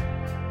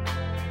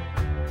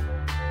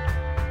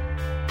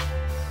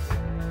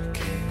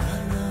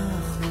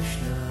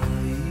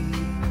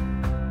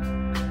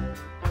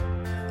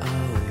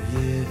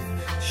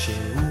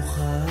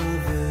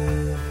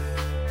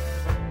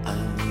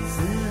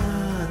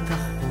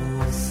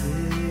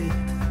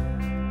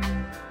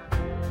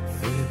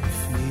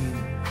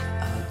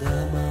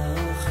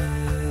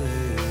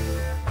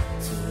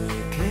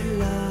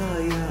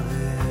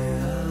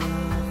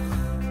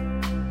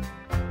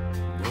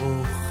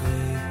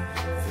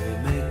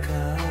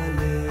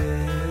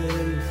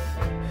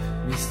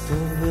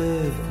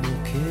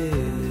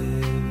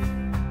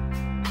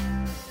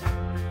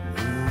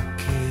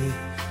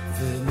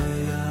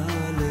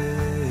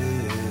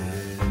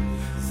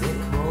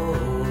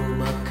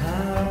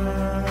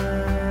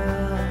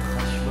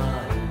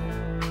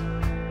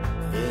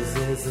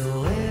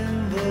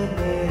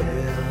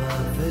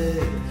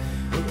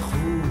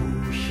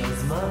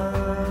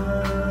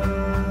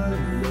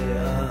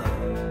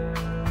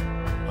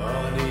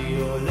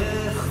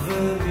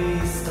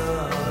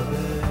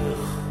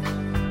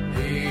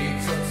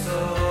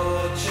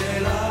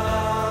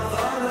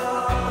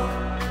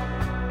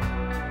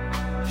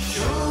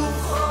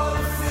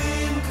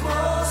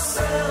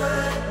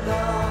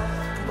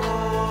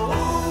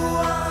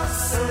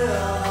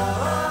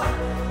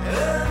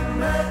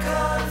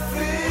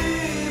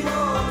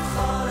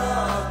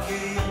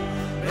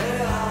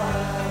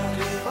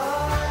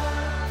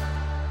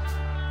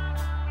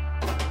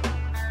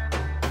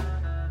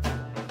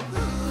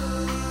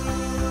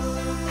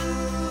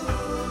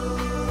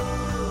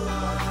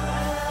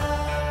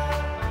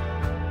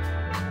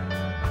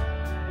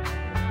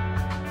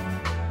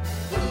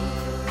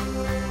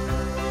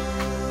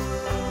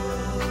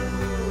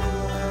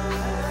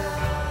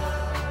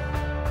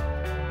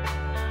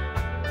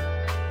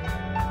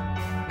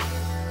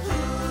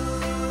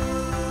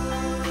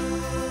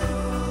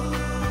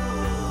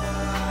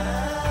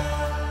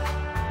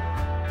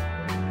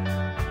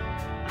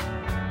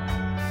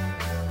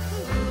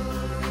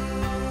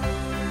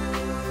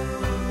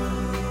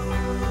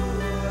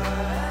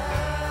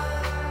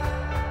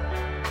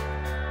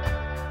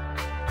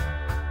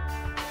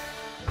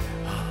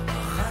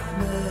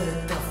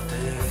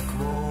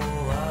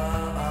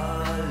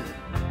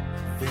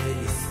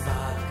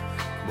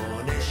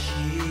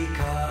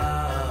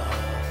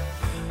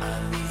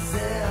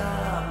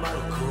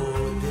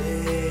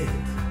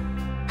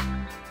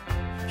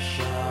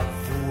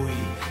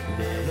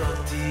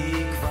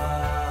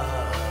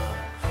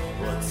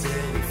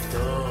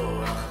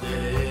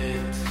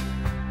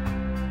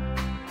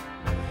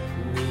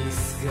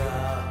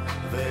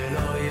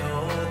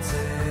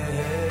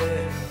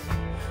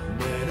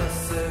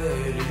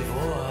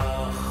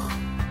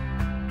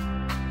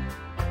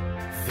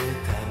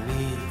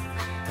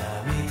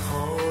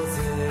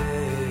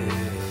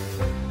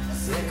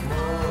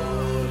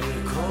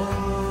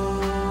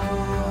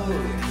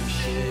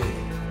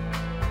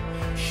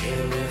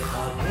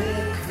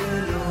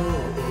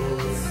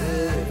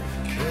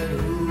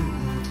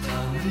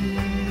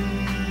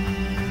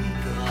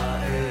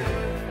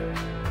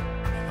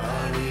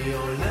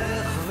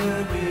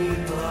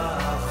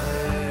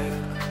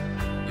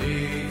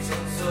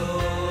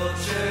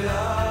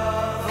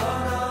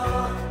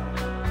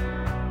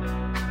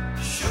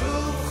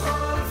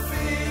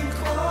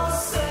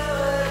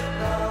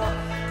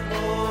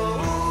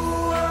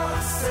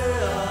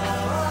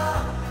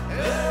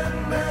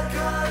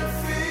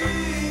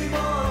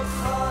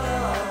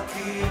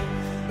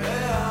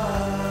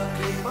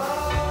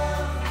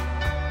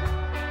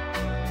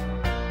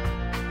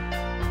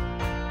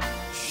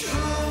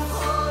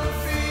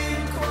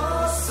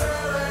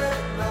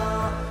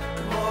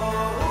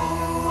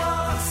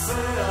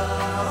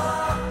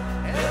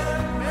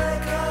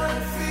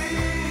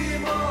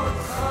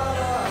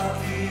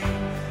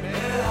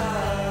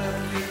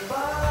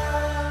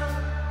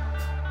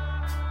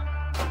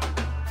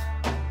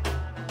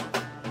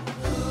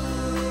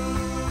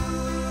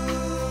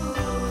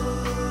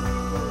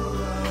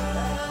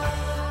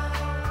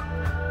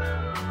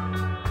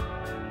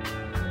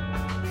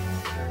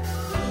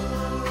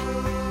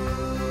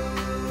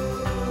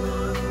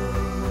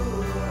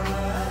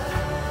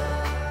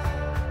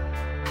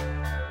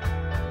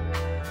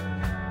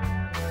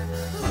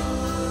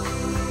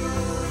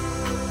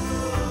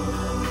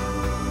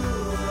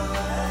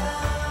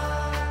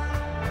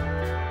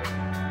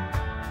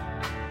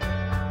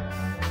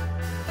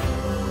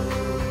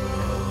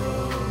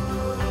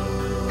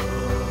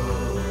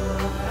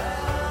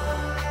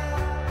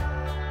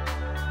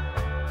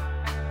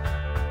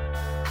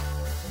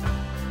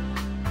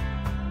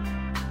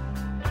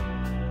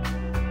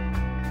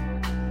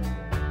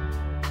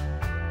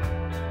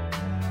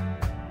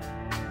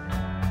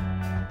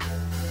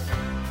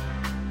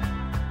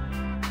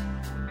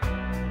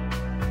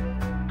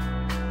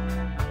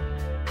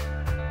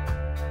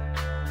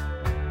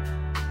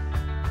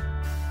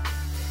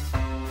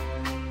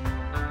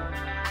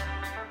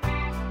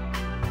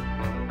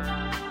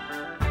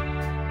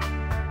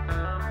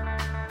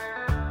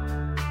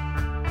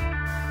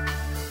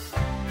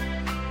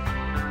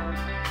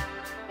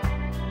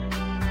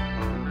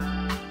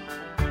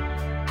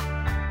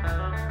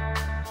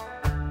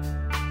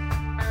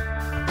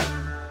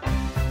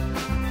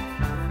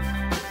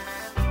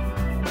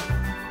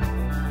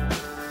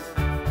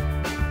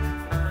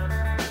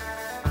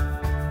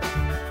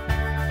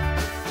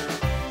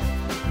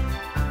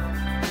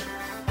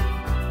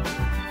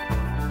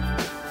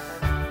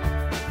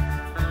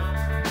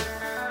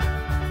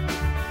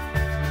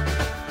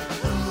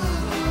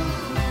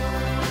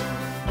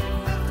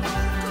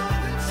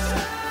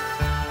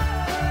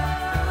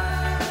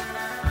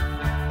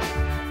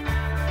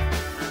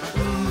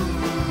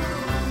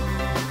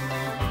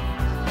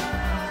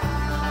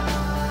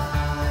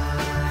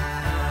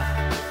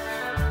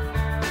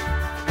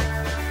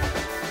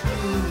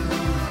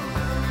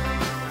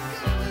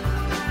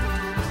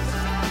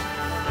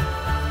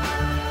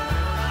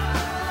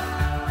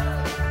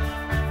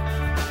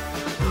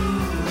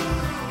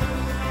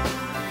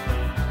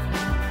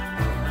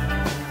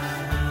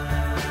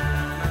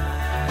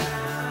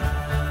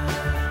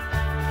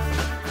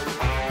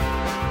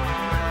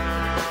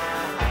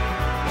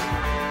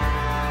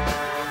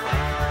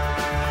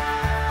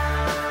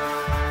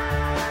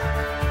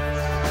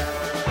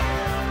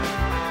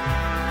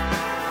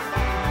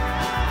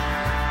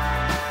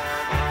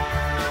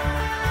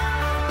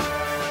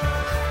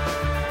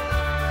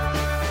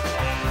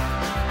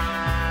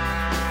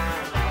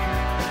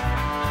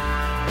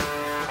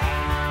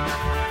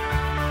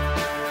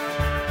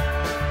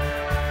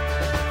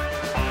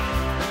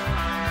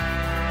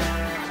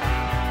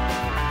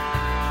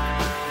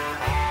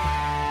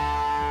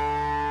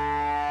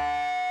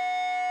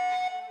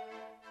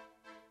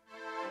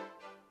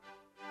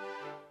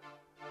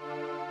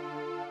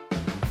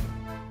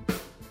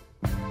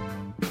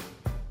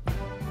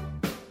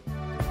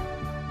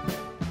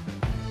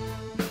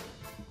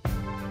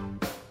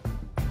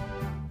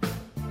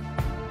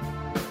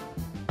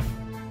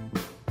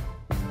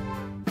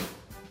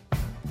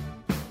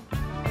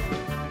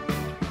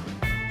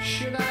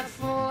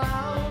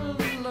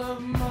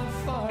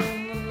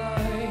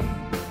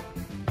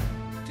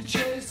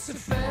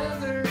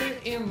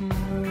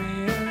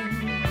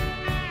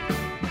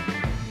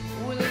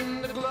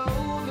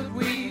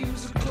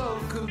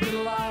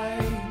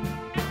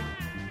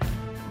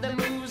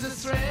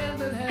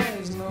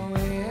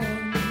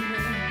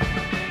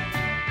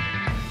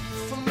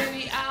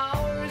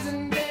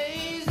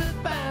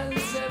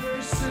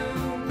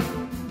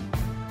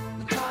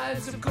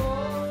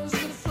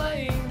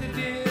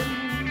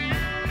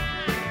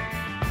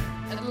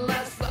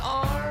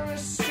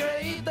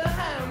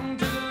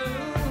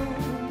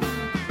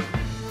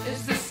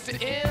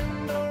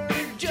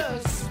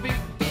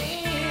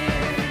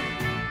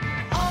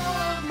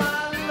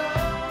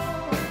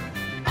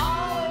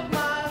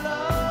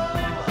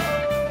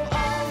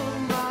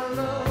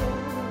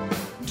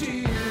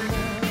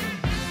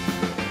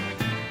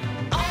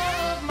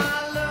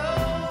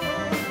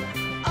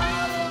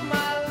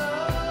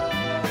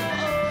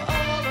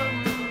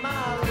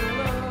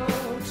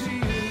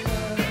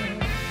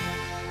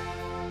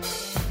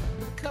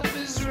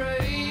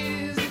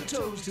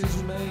 closed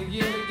his mail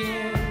yet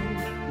again.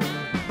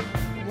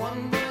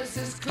 One voice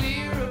is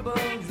clear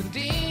above the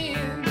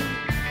din.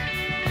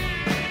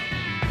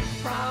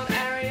 Proud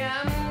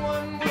R.E.M,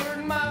 one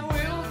word, my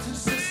will to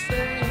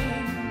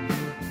sustain.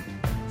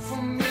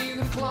 For me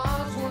the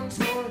cloth once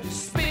more to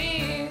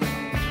spin.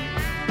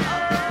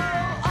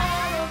 Oh,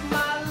 all of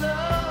my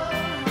love,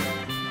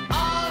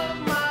 all of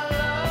my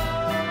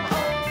love,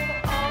 oh,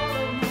 all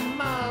of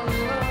my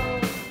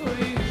love for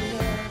you.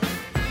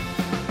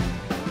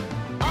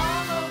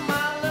 All of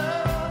my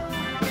love,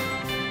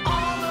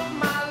 all of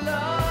my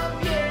love,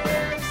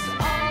 yes,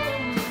 all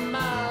of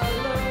my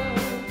love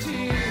to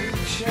you,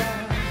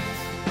 child.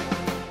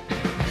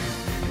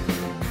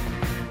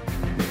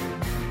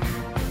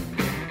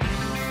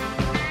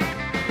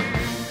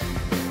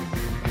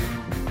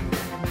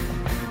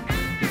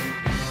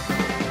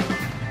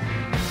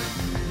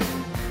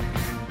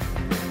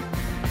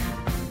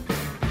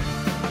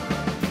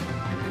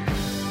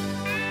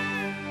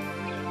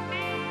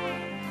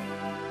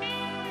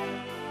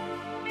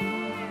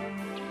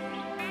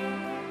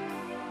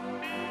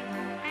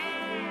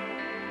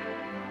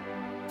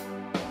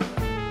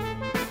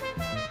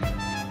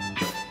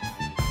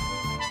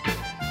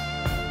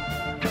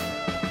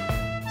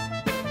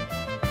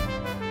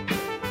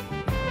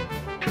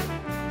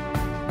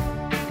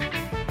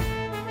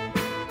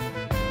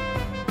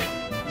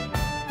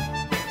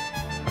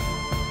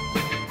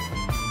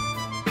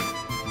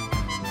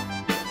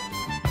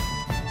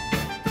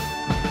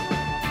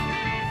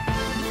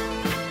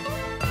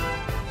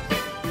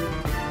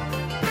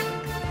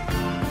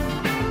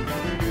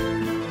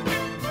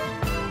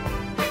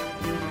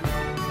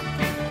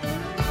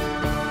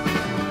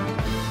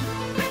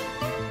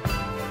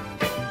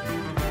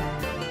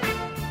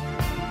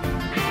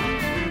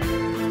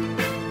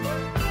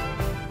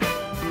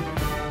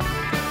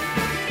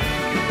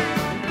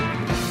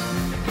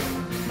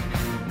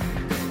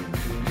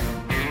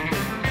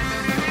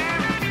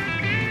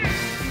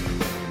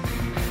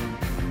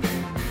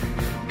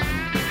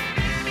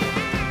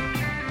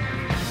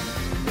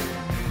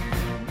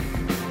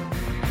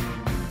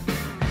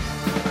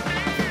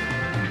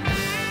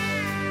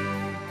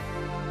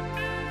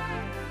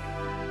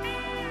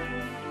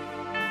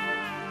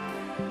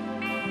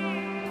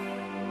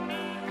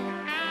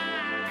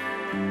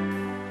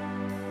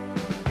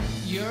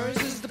 Yours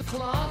is the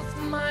cloth,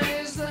 mine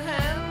is the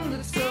hand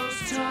that sews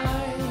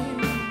time.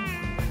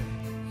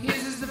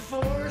 His is the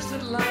force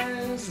that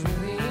lies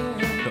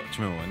within. לא,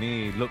 תשמעו,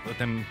 אני לא,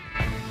 אתם...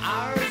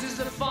 Ours is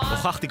the fire.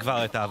 הוכחתי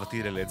כבר את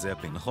אהבתי ללד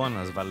זפלין, נכון?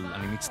 אבל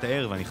אני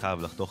מצטער ואני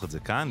חייב לחתוך את זה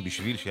כאן,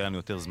 בשביל שיהיה לנו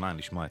יותר זמן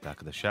לשמוע את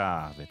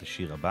ההקדשה ואת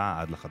השיר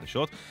הבא עד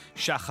לחדשות.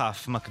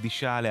 שחף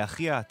מקדישה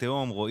לאחיה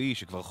התאום רועי,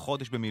 שכבר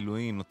חודש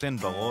במילואים, נותן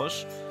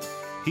בראש.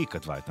 היא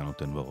כתבה את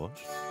הנותן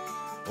בראש.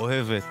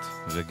 אוהבת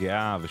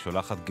וגאה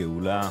ושולחת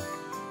גאולה,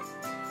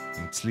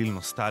 עם צליל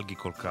נוסטלגי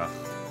כל כך.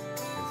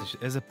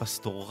 איזה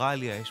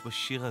פסטורליה יש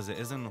בשיר הזה,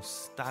 איזה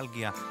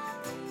נוסטלגיה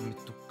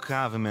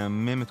מתוקה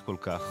ומהממת כל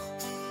כך.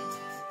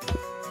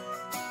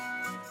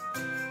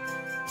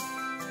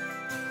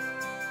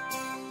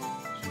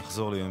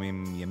 שנחזור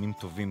לימים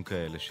טובים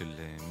כאלה של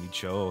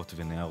מדשאות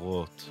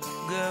ונערות.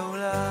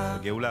 גאולה,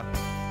 גאולה.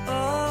 או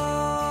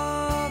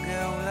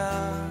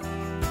גאולה,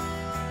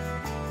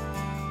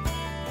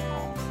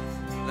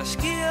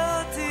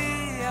 להשקיע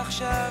אותי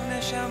עכשיו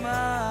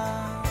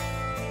נשמה,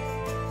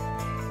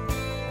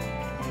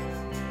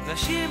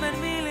 לשיר בין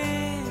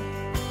מילים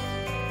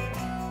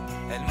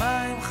אל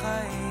מים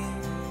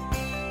חיים.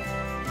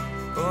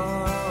 או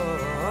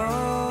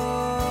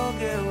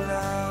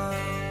גאולה,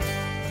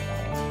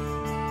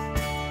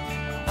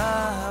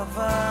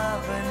 אהבה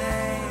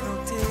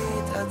בינינו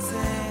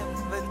תתעצם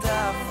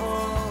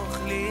ותהפוך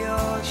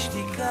להיות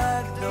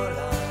שתיקה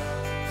גדולה.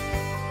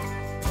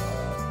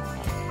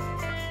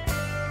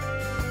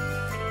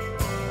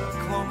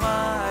 כמו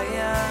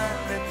מעיין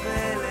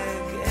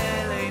בפלג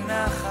אלי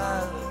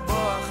נחל,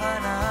 בוח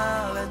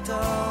הנהר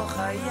לתוך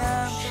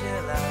הים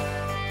שלה,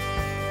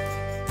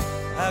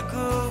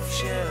 הגוף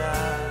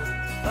שלה.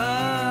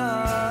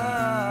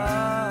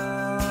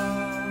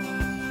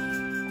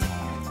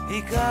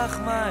 ייקח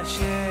מה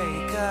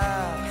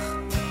שיקח,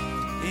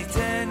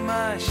 ייתן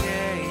מה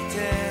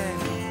שייתן.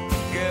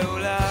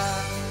 גאולה,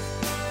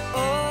 או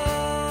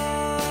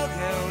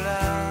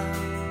גאולה,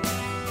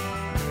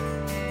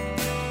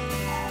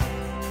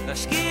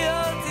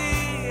 תשקיע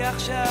אותי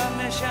עכשיו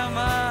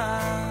נשמה,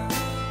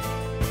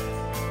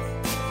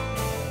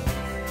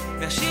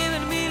 ישיר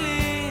אל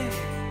מילים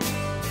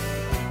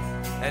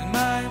אל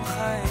מים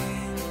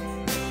חיים.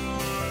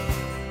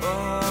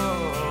 או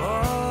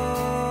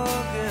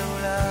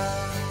גאולה,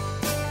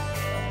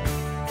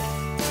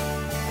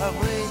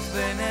 הברית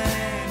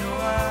בינינו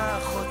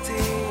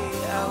אחותי,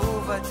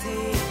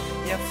 אהובתי,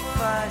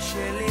 יפה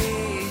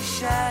שלי,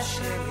 אישה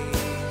שלי.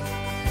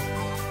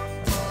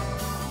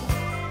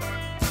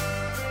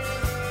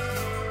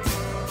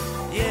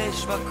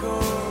 יש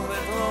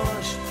בכובד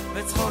ראש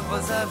וצחוק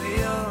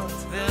בזוויות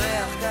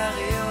וריח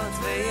קריות,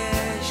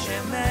 ויש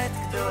אמת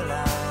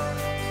גדולה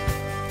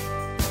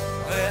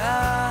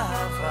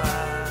ואהבה.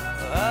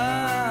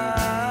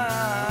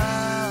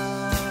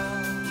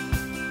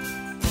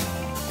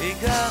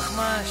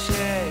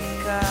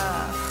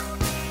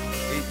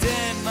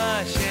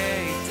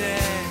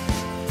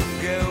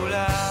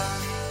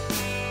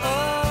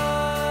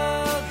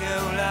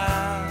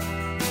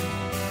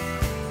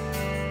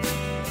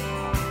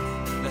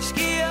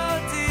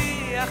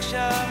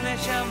 עכשיו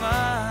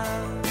נשמה,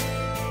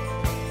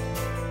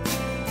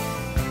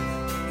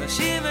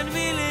 נשים אין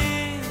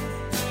מילים,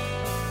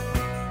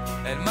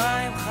 אין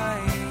מים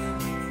חיים,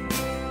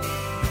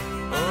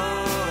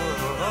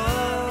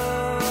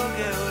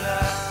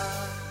 גאולה.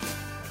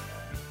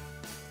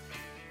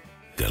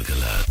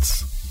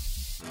 גלגלצ.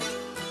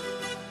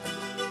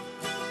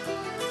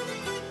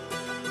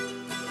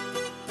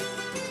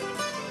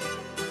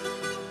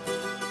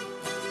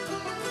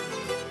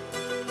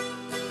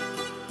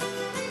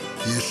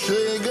 יש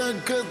רגע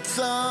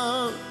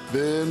קצר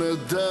בין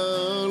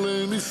אדר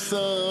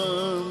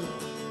לניסן,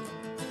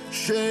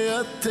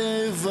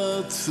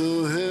 שהטבע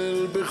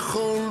צוהל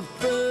בכל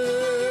פה,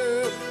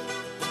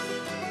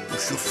 הוא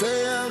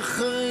שופע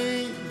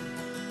חיים,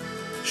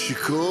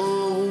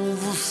 שיקור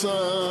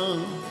ובוסר,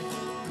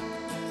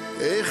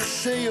 איך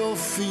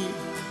שיופי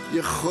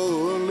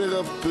יכול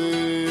לרפא.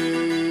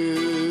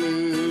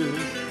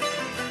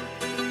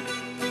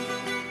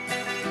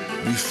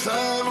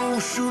 ניסר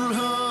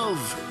ושולהב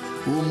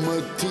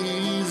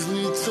ומתיז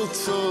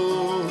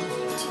ניצוצות,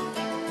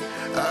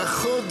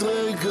 אך עוד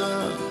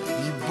רגע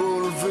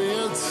ייבול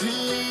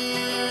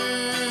ויציב,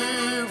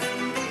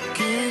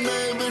 כי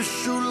הנה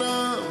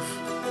בשולב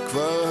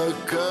כבר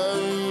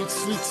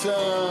הקיץ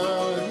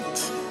ניצת,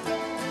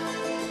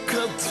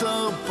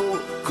 קצר פה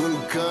כל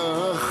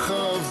כך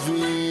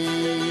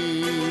אביב,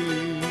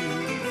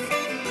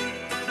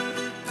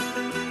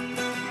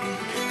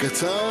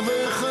 קצר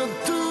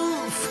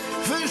וחטוף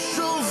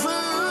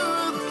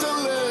ושובר את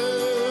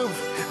הלב,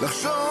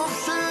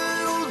 לחשוב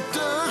שהוא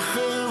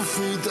תכף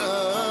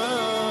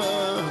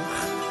ידעך,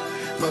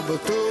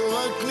 מבטו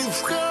רק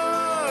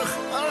נפקח,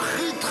 אך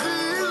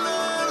התחיל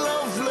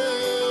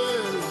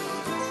ללבלב,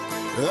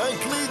 רק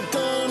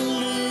ניתן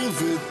לי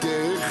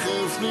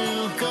ותכף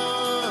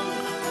נלקח,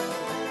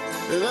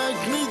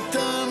 רק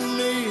ניתן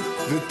לי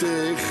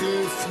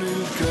ותכף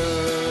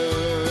נלקח.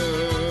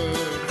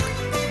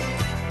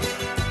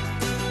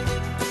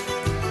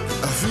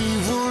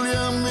 אביב מול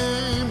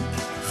ימים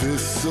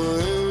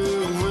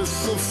וסוער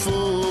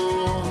וסופו,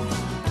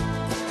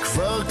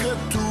 כבר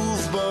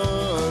כתוב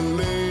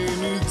בעלי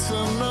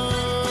ניצניו,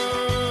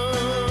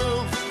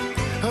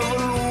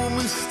 אבל הוא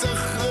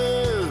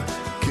מסתחרר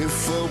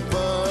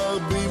כפרפר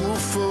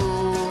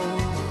במופו,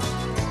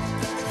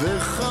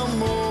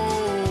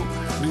 וחמור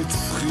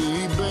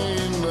נצחי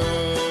בעיניו.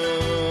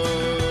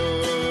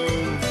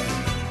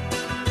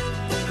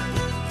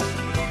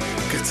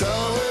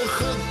 קצר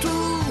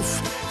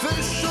וחטוף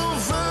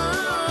ושובר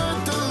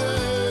את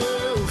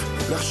הלב,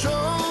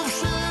 לחשוב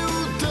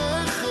שהוא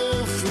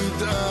תכף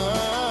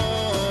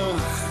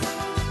ידעך,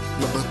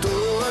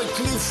 מבטו רק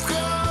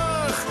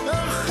נפקח,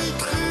 אך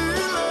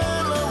התחיל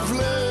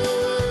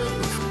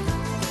ללבלב,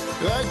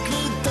 רק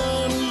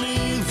ניתן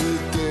לי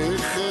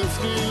ותכף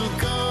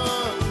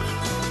נלקח,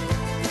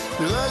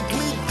 רק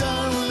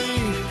ניתן לי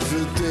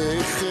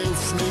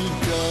ותכף נלקח.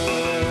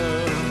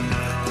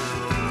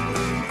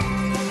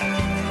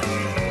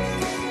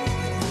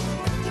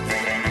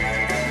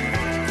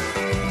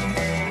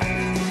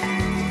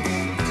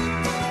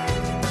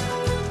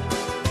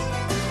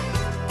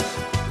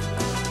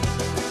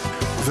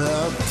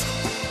 ואת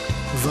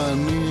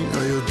ואני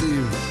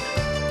היודעים,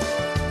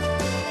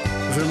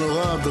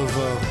 ונורא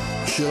הדבר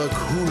שרק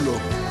הוא לא,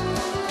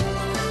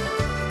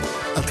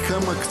 עד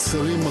כמה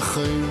קצרים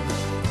החיים,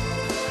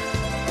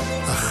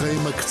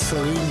 החיים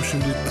הקצרים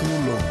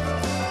שניתנו לו,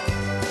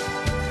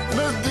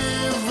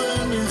 נדיב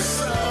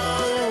ונישא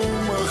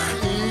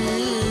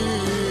ומכאיב,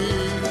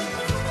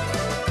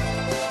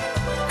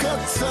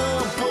 קצר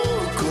פה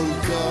כל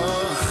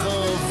כך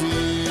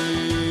אביב,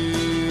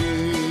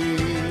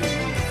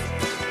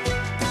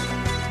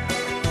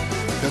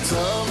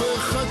 קצר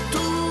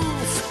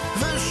וחטוף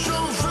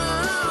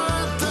ושובר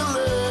את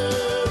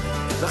הלב,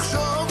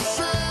 לחשוב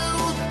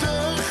שהוא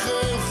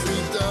תכף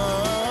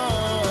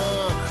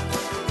ידעך,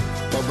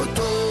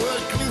 מבטו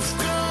רק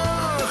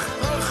נפקח,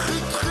 אך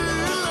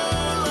התחיל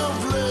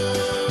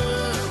ללבלב,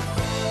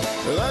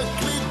 רק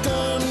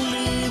ניתן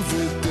לי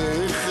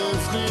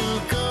ותכף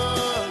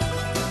נלקח,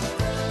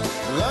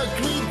 רק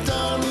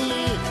ניתן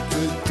לי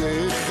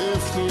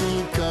ותכף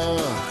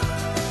נלקח,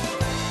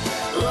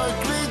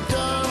 רק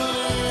ניתן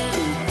לי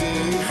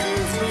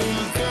ותכף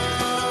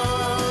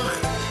נלקח,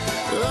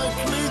 רק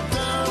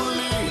ניתן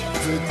לי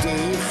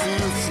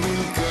ותכף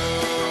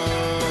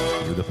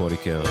נלקח. יהודה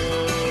פוליקר,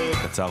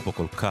 קצר פה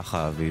כל כך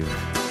האביב.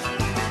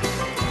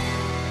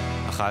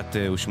 1:08,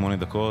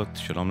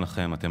 שלום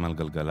לכם, אתם על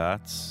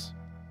גלגלץ.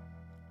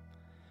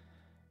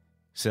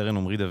 סרן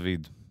עמרי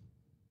דוד,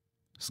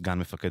 סגן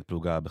מפקד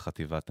פלוגה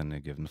בחטיבת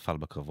הנגב, נפל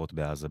בקרבות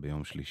בעזה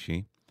ביום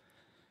שלישי.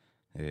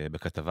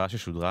 בכתבה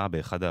ששודרה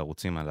באחד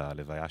הערוצים על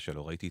הלוויה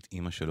שלו, ראיתי את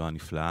אמא שלו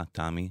הנפלאה,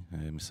 תמי,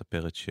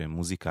 מספרת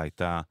שמוזיקה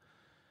הייתה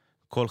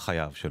כל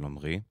חייו של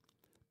עמרי.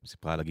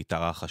 סיפרה על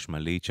הגיטרה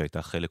החשמלית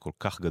שהייתה חלק כל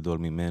כך גדול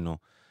ממנו,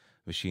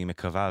 ושהיא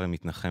מקווה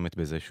ומתנחמת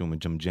בזה שהוא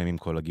מג'מג'ם עם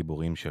כל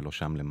הגיבורים שלו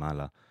שם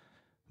למעלה,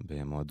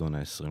 במועדון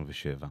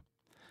ה-27.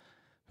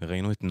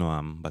 וראינו את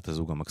נועם, בת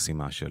הזוג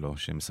המקסימה שלו,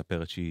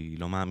 שמספרת שהיא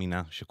לא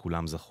מאמינה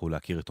שכולם זכו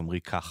להכיר את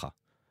עמרי ככה,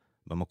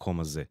 במקום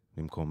הזה,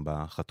 במקום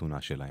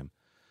בחתונה שלהם.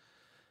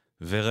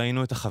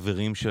 וראינו את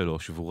החברים שלו,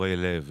 שבורי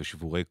לב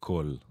ושבורי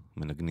קול,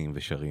 מנגנים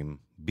ושרים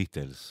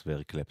ביטלס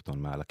ואריק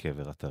קלפטון מעל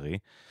הקבר הטרי.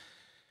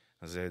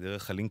 אז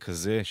דרך הלינק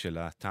הזה של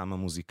הטעם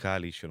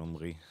המוזיקלי של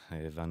עמרי,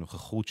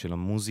 והנוכחות של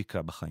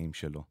המוזיקה בחיים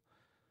שלו.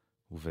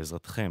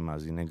 ובעזרתכם,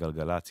 מאזיני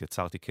גלגלץ,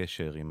 יצרתי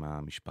קשר עם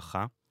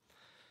המשפחה.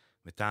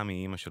 ותמי,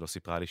 אימא שלו,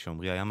 סיפרה לי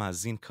שעמרי היה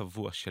מאזין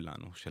קבוע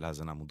שלנו, של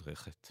האזנה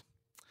מודרכת.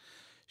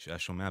 שהיה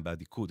שומע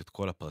באדיקות את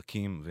כל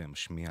הפרקים,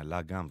 ומשמיע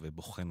לה גם,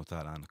 ובוחן אותה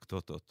על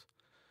האנקדוטות.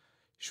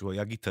 שהוא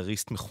היה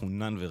גיטריסט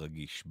מחונן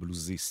ורגיש,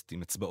 בלוזיסט,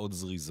 עם אצבעות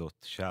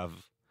זריזות, שאהב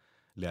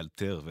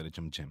לאלתר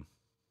ולג'מג'ם.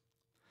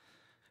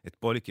 את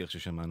פוליקר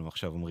ששמענו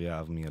עכשיו עמרי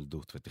אהב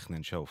מילדות,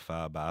 ותכנן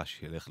שההופעה הבאה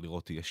שילך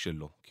לראות תהיה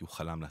שלו, כי הוא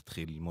חלם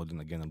להתחיל ללמוד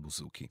לנגן על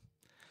בוזוקי.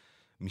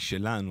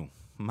 משלנו,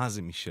 מה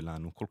זה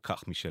משלנו? כל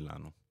כך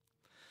משלנו.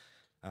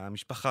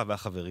 המשפחה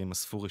והחברים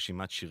אספו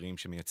רשימת שירים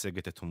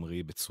שמייצגת את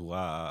עמרי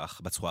בצורה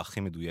הכי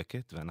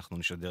מדויקת, ואנחנו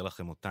נשדר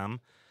לכם אותם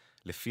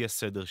לפי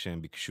הסדר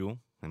שהם ביקשו.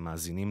 הם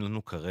מאזינים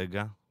לנו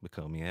כרגע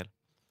בקרמיאל.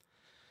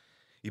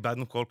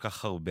 איבדנו כל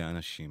כך הרבה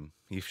אנשים,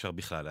 אי אפשר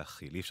בכלל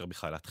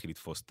להתחיל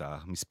לתפוס את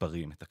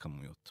המספרים, את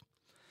הכמויות.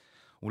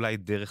 אולי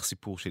דרך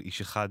סיפור של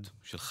איש אחד,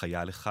 של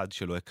חייל אחד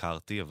שלא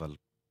הכרתי, אבל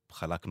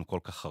חלקנו כל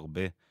כך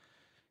הרבה,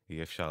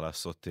 אי אפשר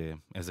לעשות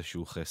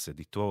איזשהו חסד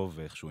איתו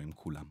ואיכשהו עם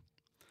כולם.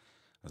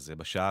 אז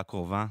בשעה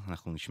הקרובה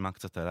אנחנו נשמע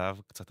קצת עליו,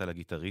 קצת על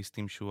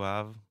הגיטריסטים שהוא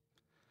אהב,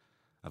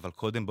 אבל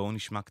קודם בואו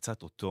נשמע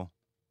קצת אותו,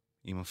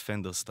 עם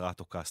הפנדר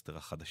סטרטוקסטר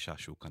החדשה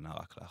שהוא קנה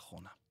רק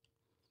לאחרונה.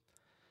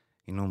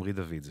 הנה עמרי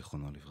דוד,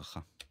 זיכרונו לברכה.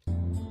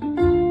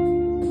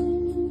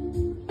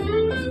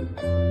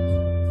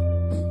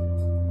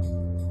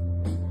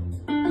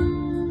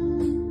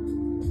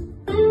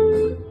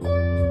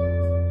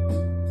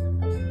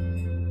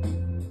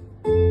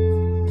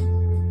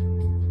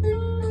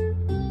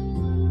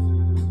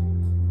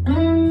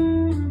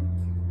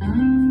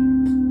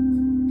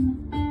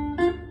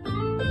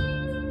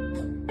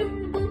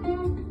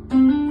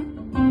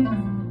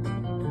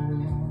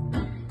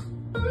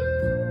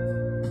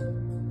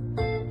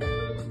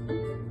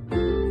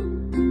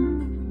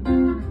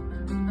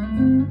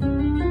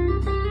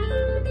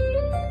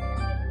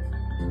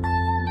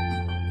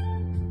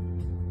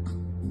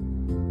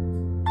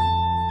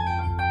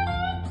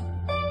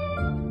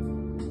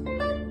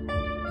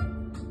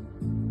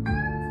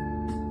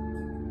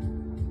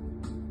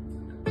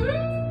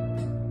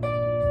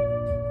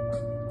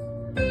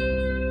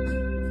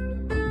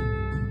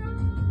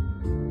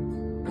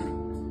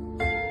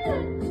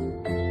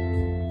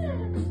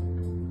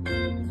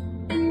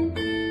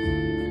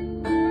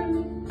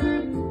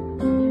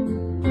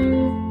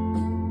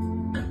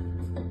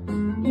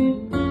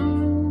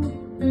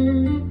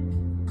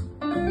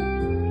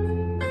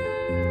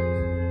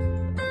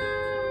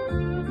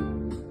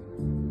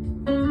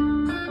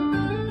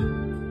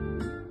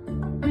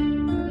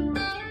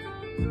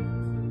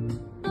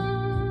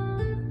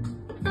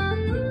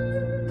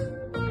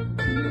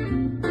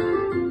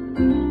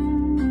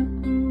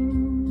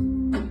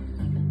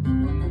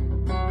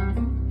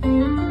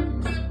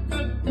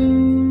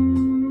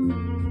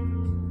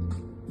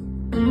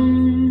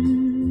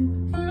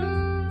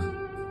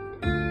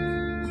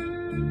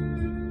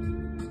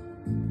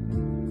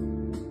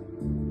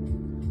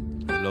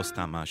 לא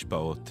סתם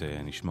ההשפעות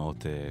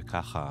נשמעות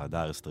ככה,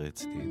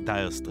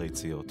 דייר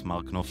סטרייטסיות.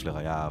 מרק נופלר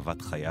היה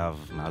אהבת חייו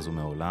מאז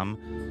ומעולם.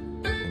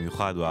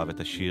 במיוחד הוא אהב את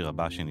השיר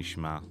הבא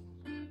שנשמע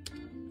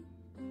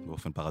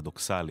באופן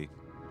פרדוקסלי,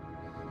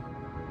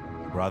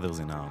 Brothers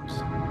in Arms.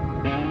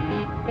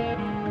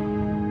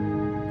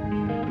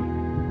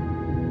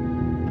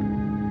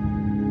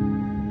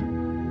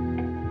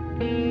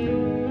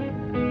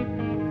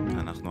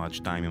 אנחנו עד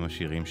 2 עם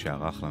השירים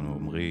שערך לנו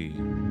עמרי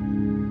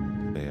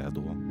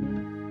בהיעדרו.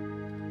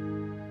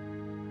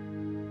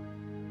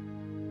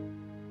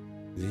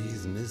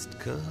 These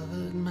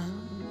mist-covered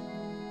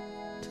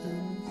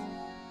mountains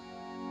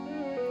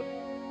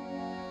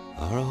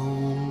are a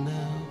home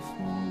now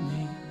for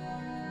me,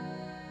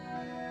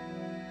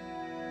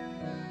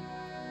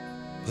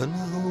 but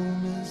my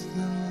home is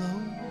the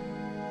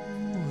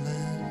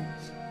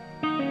lowlands,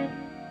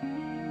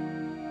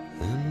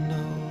 and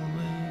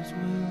always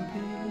will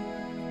be.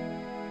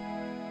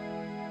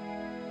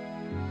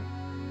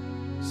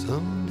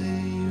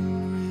 Someday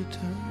you'll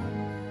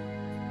return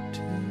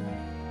to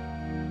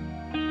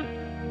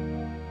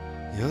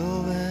your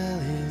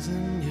valleys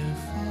and your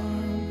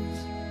farms,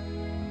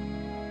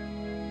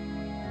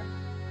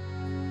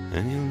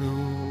 and you'll no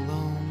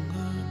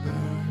longer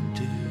burn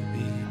to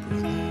be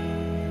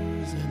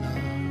brothers in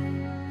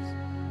arms.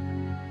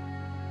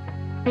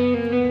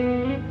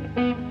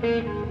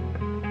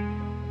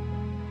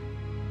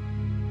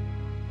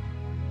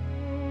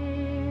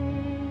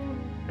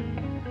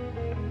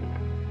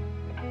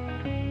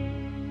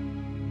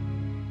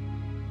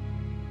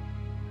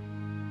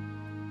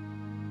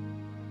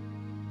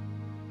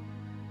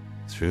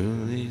 Through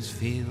these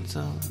fields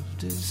of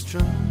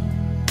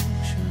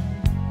destruction,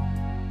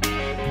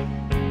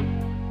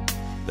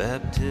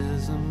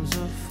 baptisms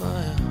of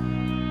fire,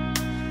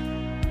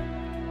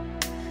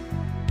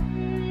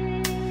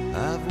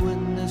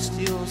 lost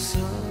your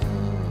suffering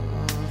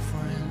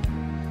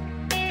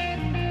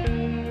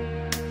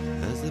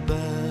as the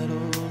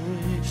battle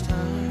reached high.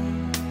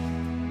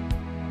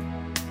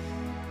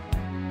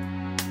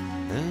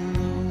 And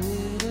though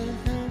it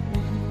hurt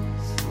me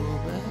so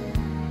bad,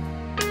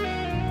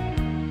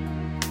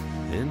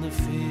 in the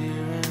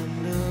fear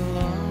and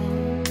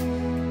alarm,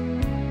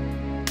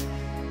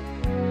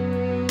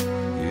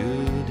 you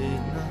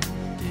did not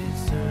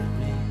desert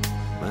me,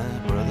 my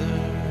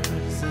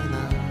brothers in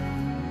arms.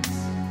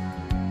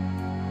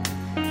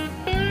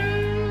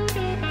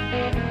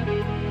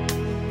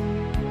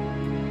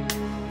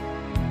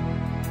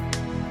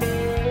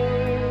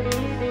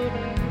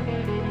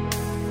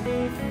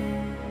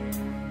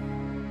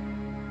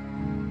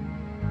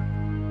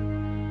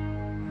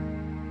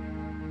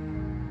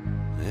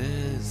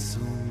 There's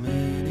so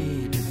many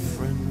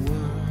different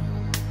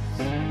worlds,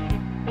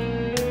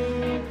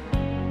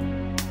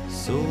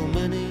 so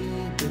many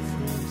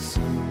different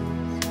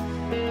suns,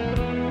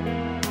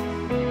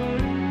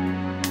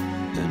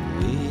 and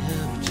we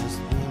have just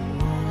one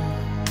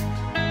world,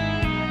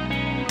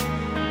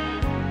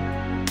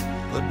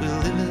 but we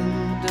live in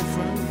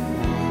different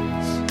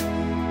ones.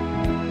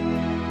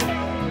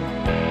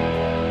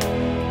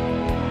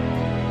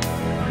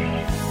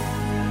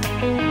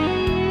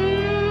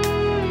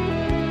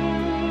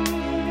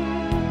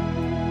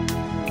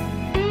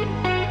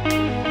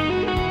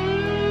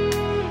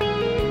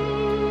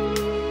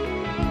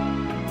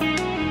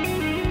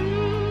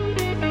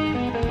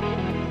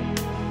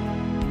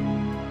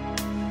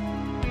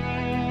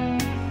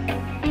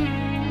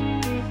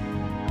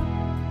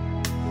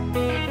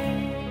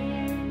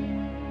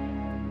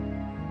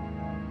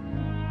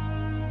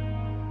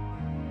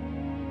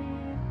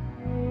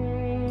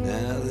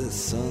 Now the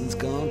sun's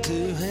gone to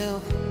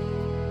hell,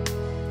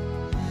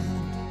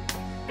 and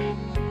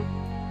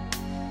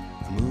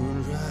the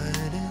moon's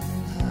riding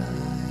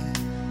high.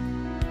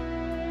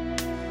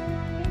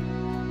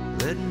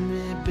 Let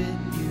me bid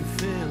you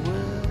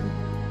farewell.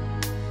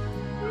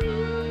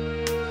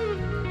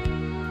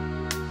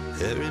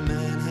 Every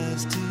man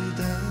has to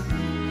die,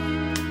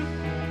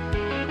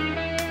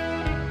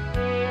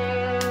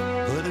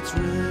 but it's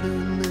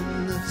written in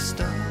the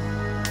starlight,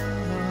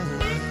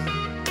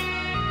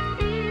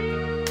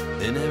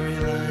 in every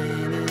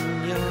line in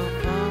your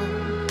palm.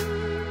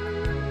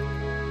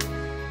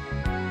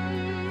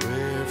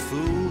 We're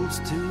fools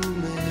to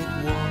make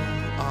war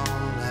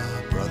on our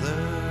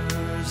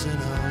brothers in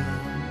arms.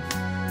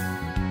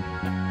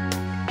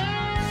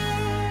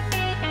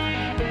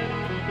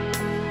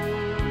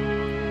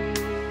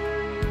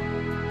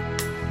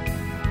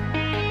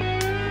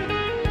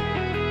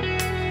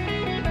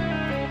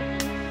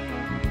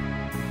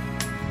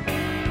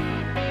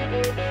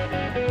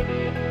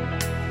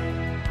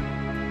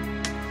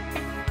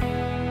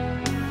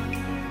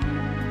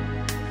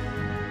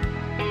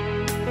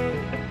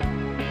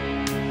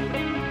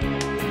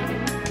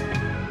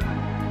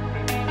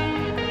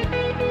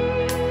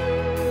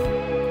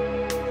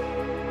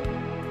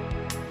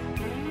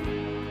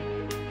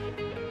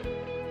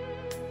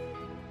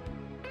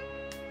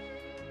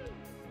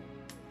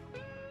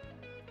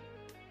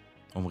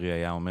 עמרי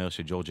היה אומר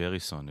שג'ורג'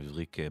 הריסון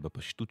הבריק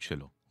בפשטות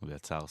שלו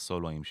ויצר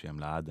סולואים שהם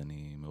לעד,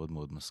 אני מאוד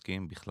מאוד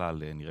מסכים.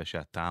 בכלל נראה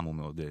שהטעם הוא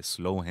מאוד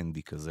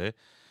סלואו-הנדי כזה,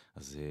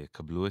 אז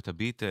קבלו את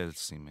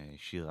הביטלס עם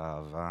שיר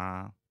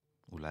האהבה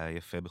אולי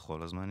היפה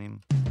בכל הזמנים.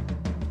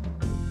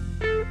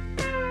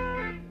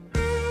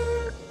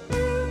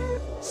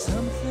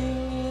 Something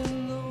in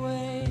the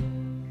way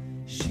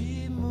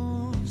she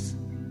moves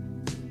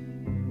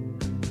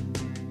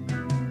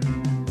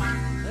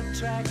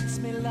attracts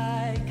me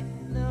like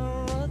no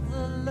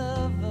other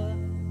lover.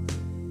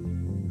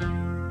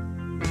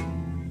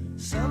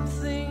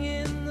 Something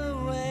in the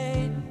way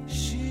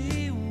she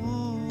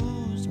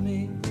woos me.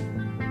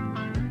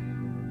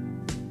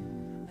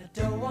 I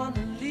don't want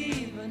to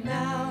leave her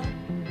now.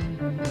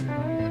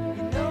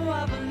 You know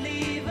I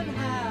believe in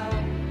how.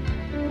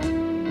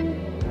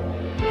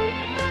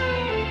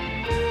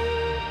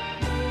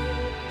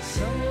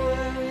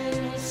 Somewhere in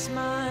her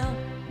smile,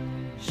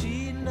 she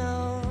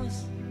knows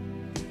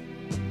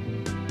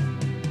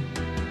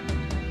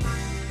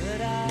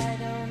that I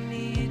don't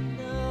need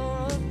no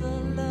other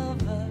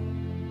lover.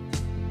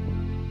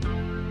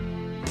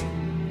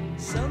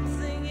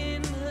 Something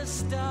in her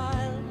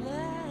style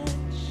that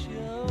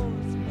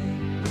shows me.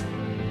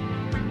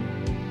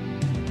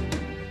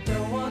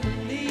 Don't want to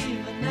leave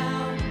her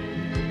now.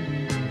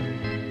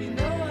 You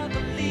know I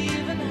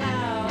believe in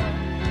how.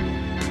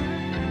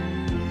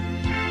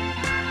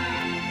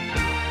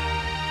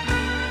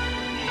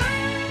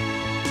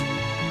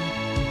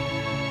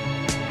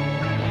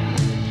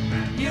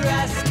 You're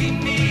asking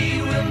me,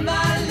 will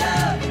my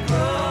love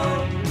grow?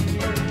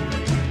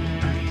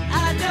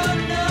 I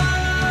don't know,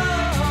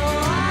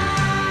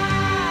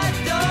 I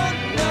don't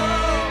know.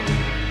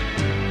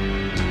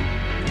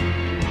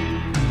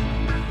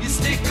 You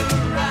stick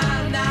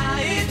around now,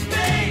 it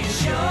may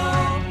show.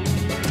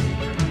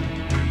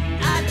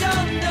 I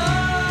don't know,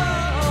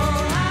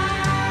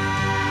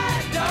 I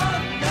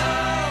don't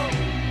know.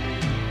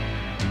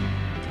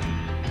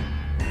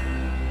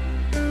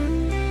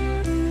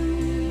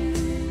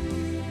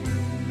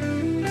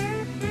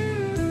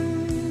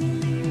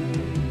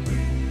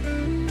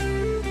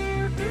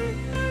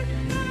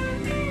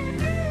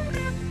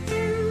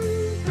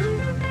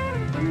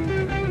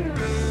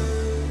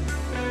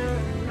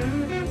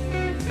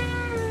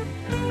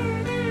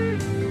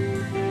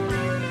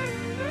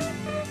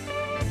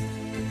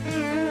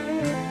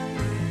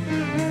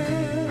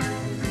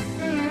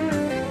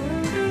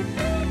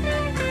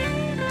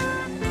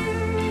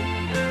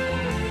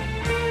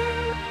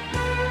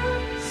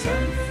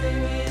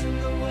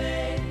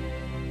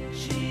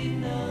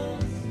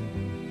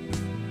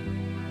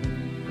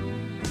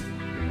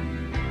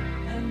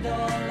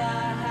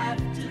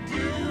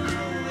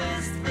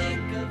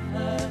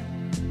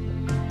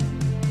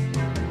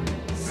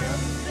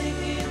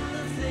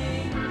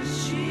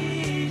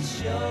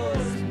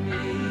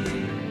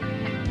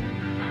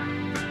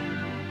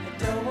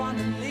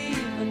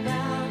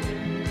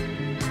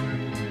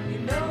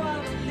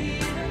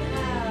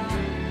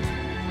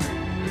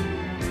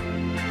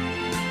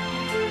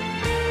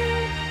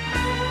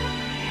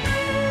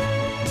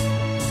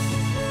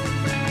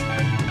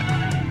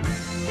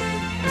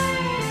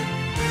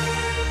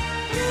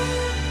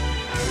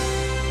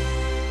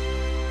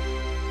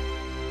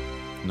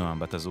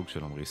 בת הזוג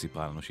של עמרי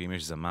סיפרה לנו שאם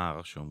יש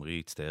זמר שעמרי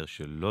הצטער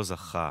שלא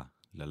זכה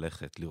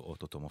ללכת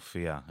לראות אותו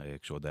מופיע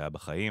כשעוד היה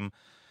בחיים,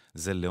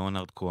 זה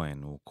ליאונרד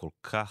כהן. הוא כל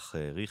כך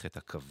העריך את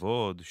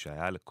הכבוד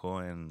שהיה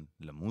לכהן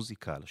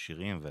למוזיקה,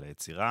 לשירים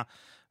וליצירה,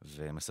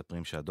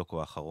 ומספרים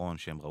שהדוקו האחרון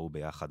שהם ראו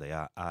ביחד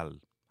היה על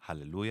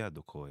הללויה,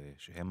 דוקו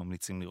שהם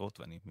ממליצים לראות,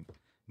 ואני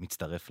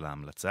מצטרף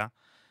להמלצה.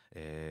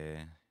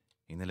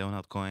 הנה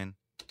ליאונרד כהן,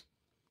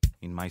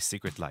 In My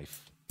Secret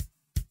Life.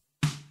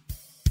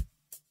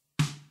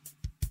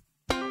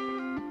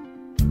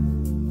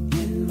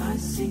 In my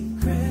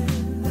secret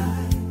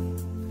life,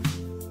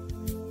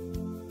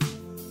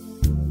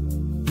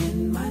 in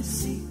my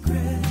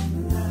secret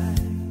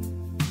life,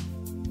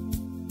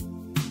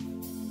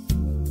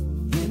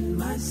 in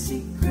my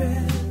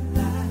secret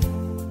life,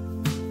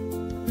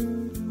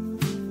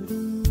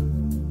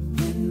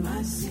 in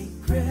my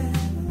secret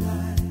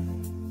life.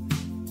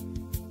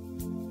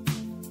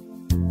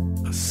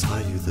 I saw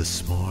you this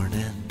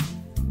morning.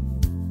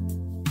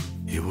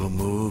 You were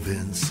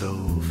moving so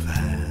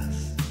fast.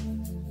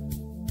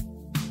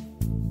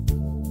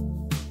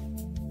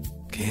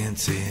 Can't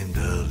seem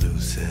to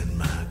loosen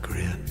my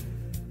grip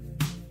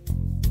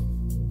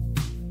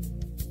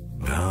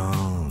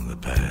on the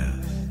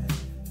past.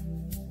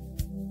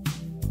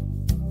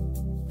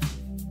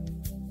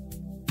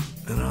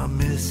 And I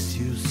miss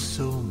you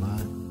so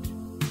much.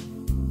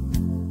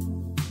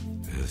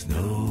 There's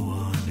no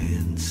one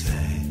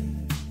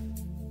insane.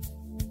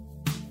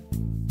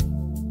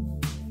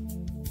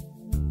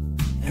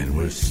 And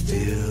we're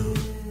still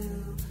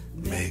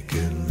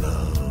making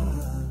love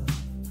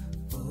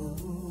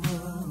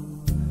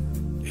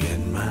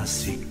in my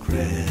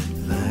secret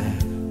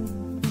life,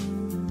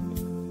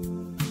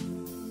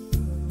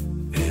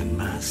 in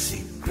my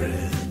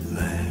secret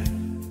life.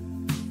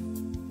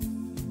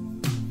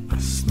 I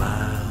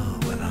smile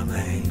when I'm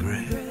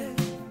angry,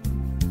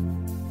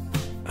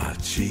 I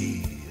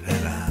cheat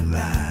and I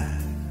lie,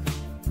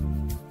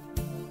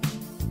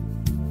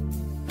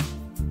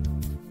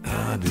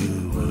 I do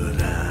what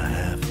I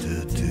have to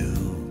do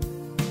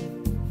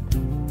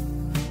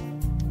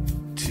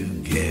to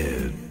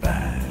get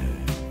by.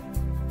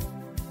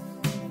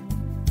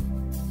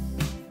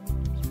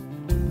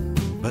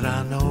 But I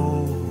know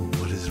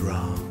what is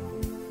wrong,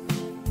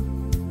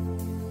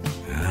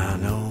 and I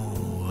know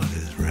what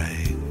is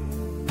right.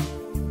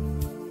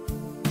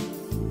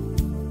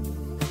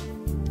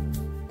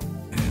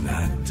 And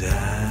I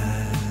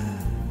die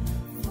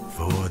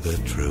for the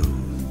truth.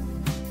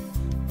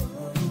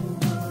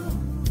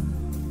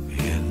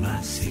 In my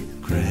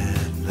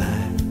secret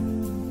life,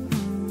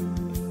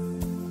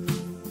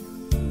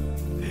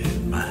 in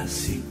my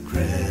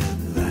secret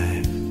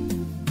life.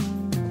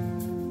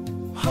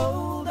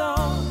 Hold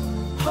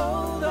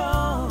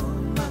on,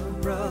 my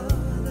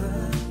brother,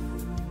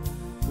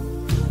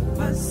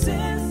 my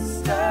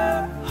sister,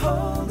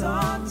 hold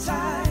on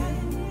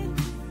tight.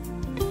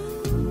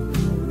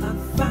 I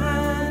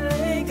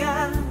finally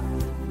got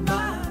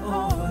my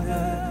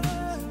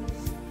orders.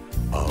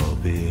 I'll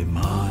be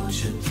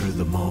marching through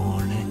the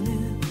morning,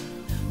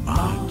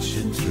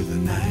 marching through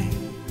the night,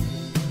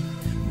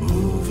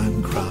 moving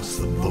across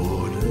the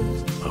borders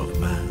of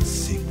my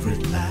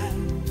secret life.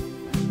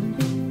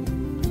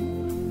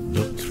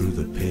 Look through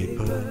the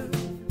paper,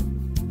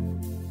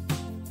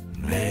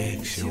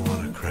 makes you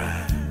wanna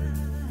cry.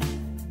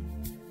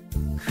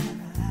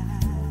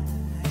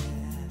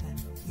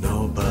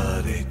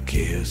 Nobody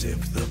cares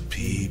if the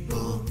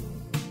people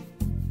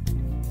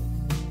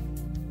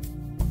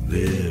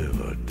live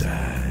or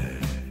die.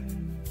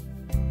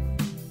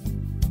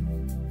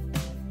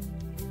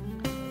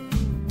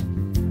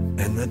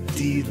 And the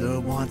dealer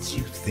wants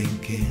you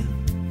thinking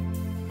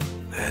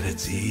that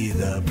it's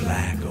either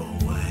black or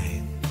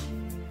white.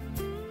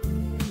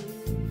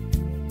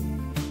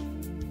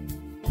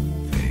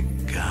 Thank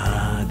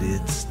God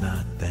it's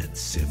not that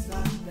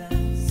simple.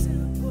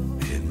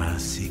 In my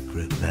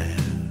secret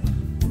land,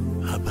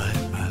 I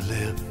bite my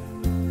lip.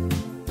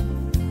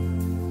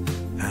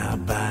 I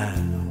buy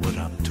what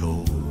I'm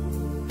told.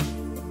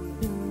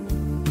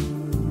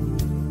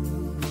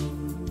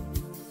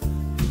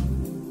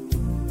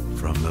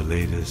 From the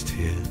latest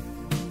hit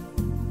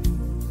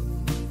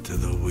to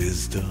the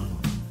wisdom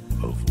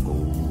of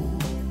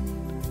old.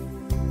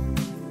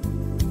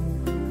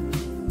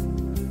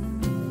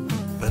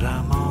 But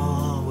I'm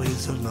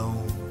always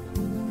alone,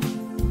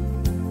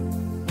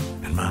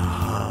 and my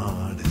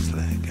heart is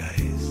like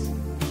ice.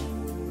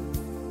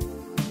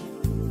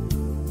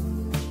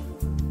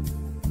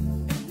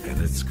 And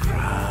it's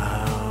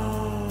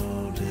crowded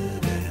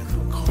and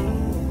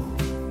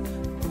cold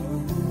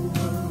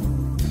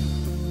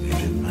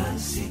in my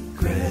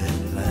secret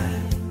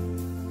life,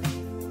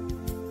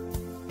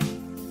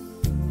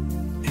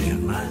 in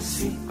my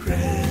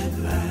secret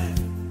life,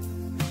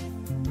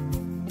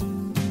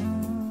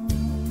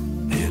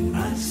 in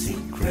my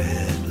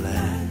secret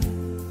life,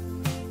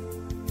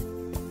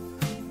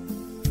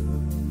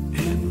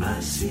 in my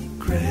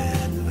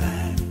secret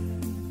life,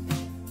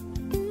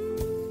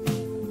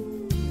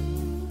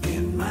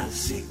 in my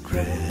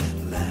secret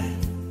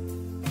life.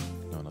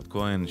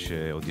 כהן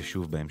שעוד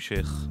ישוב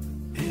בהמשך.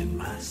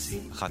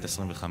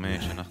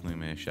 1:25, אנחנו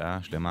עם שעה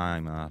שלמה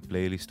עם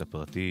הפלייליסט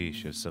הפרטי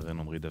של סרן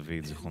עמרי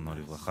דוד, זיכרונו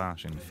לברכה,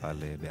 שנפעל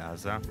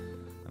בעזה.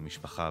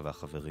 המשפחה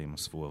והחברים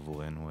אספו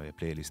עבורנו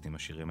פלייליסט עם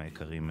השירים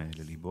היקרים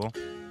לליבו.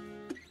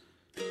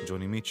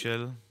 ג'וני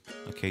מיטשל,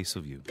 A Case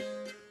of You.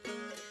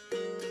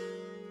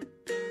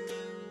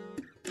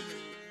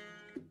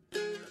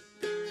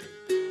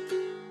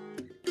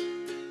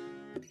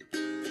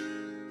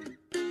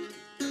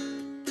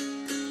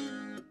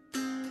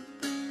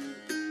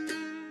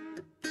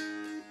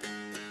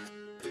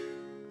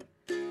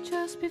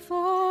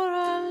 Before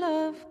our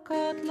love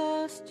got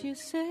lost, you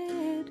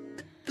said,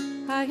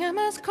 I am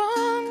as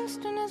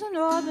constant as a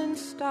northern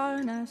star.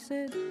 And I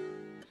said,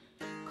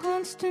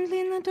 constantly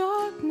in the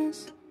darkness,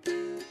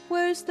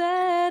 where's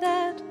that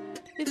at?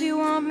 If you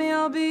want me,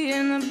 I'll be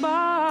in the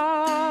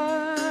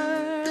bar.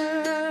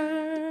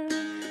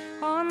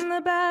 On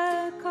the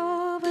back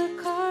of a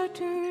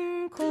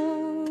cartoon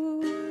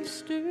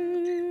coaster,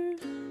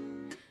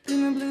 in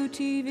the blue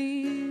TV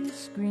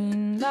screen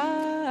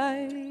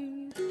light,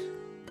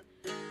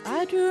 I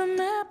drew a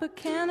map of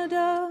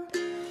Canada,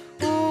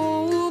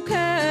 oh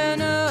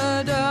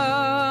Canada,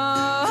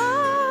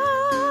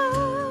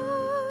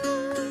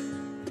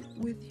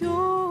 with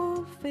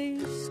your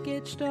face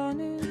sketched on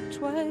it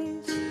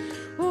twice.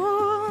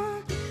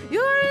 Oh,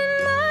 you're in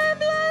my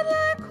blood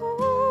like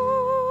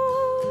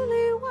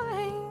holy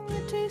wine.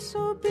 It tastes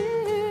so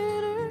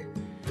bitter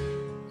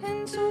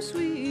and so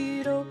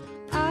sweet. Oh,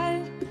 I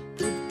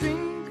could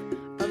drink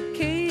a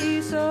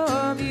case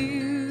of you,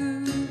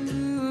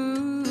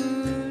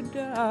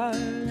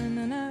 darling,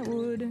 and I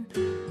would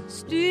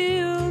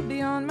still be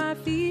on my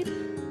feet.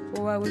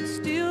 Oh, I would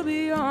still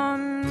be on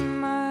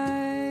my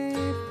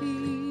feet.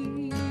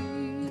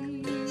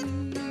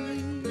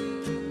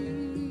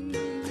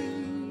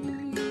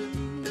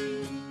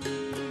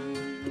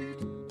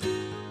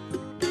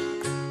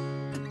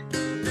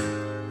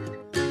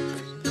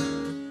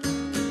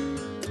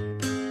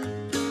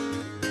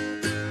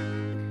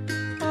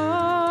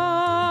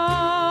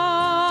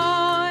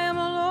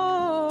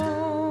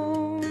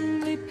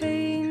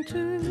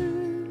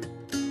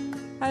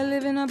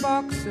 A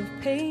box of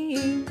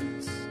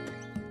paints.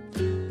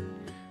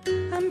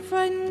 I'm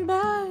frightened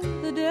by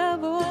the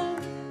devil,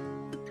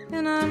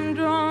 and I'm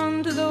drawn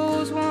to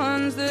those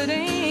ones that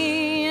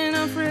ain't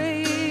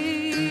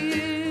afraid.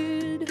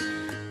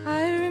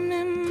 I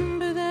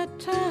remember that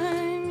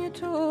time you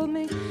told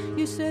me,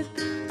 you said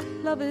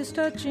love is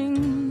touching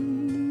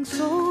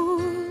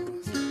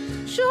souls.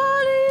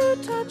 Surely you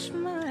touch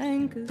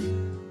mine, 'cause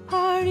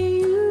part of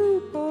you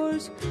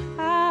pours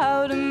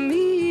out of me.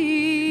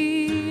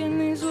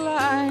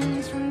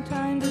 Lines from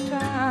time to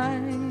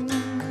time.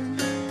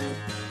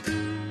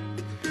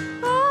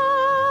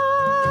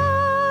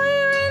 Oh,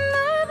 you're in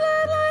my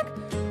blood like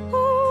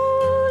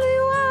holy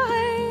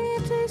wine.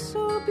 It tastes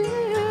so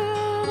bitter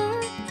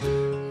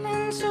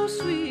and so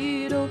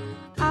sweet. Oh,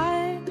 I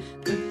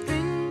could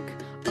drink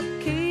a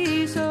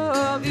case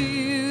of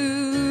you,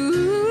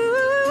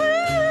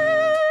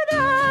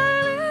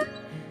 darling.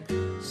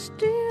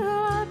 Still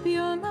I'd be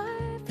on my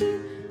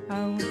feet.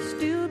 I would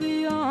still be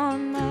on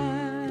my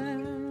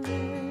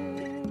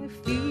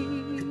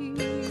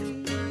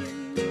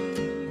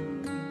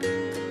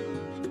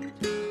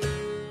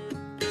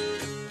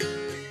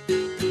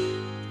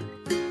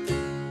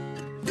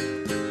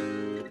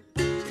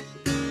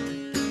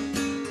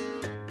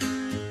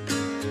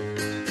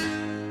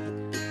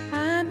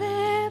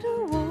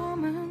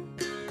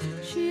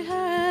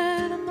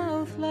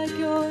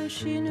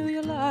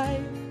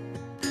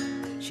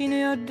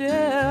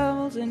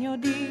devils and your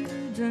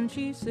deeds, and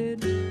she said,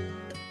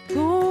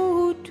 go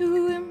to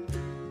him,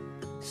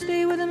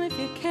 stay with him if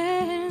you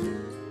can,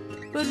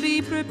 but be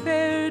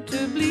prepared to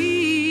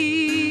bleed.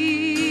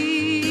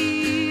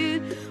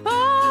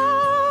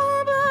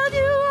 Oh, but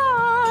you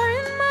are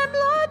in my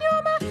blood,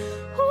 you're my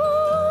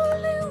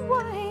holy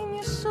wine.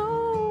 You're so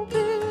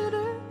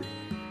bitter,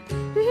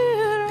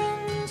 bitter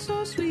and so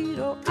sweet.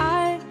 Oh,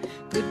 I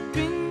could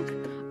drink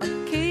a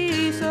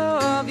case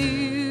of you.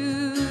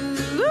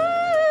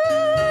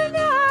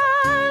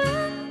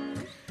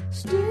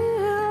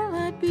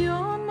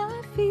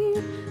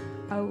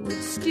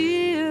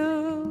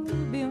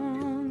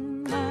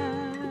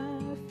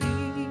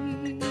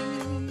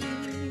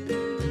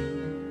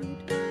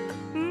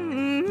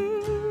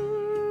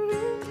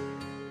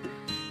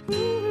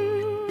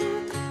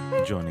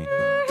 ג'וני,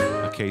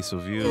 A Case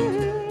of You.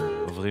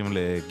 עוברים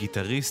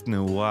לגיטריסט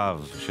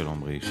נעוריו של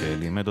עמרי,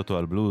 שלימד אותו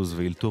על בלוז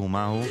ואילתור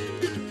מהו.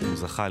 הוא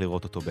זכה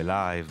לראות אותו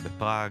בלייב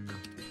בפראג.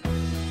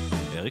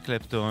 אריק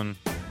קלפטון,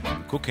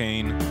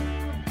 קוקיין,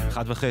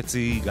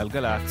 1.5,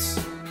 גלגלץ.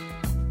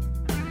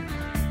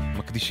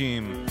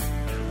 מקדישים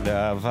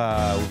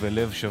באהבה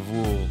ובלב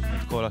שבור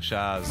את כל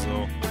השעה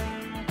הזו.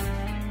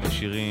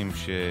 השירים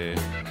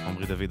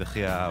שעמרי דוד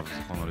הכי אהב,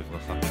 זכרונו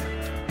לברכה.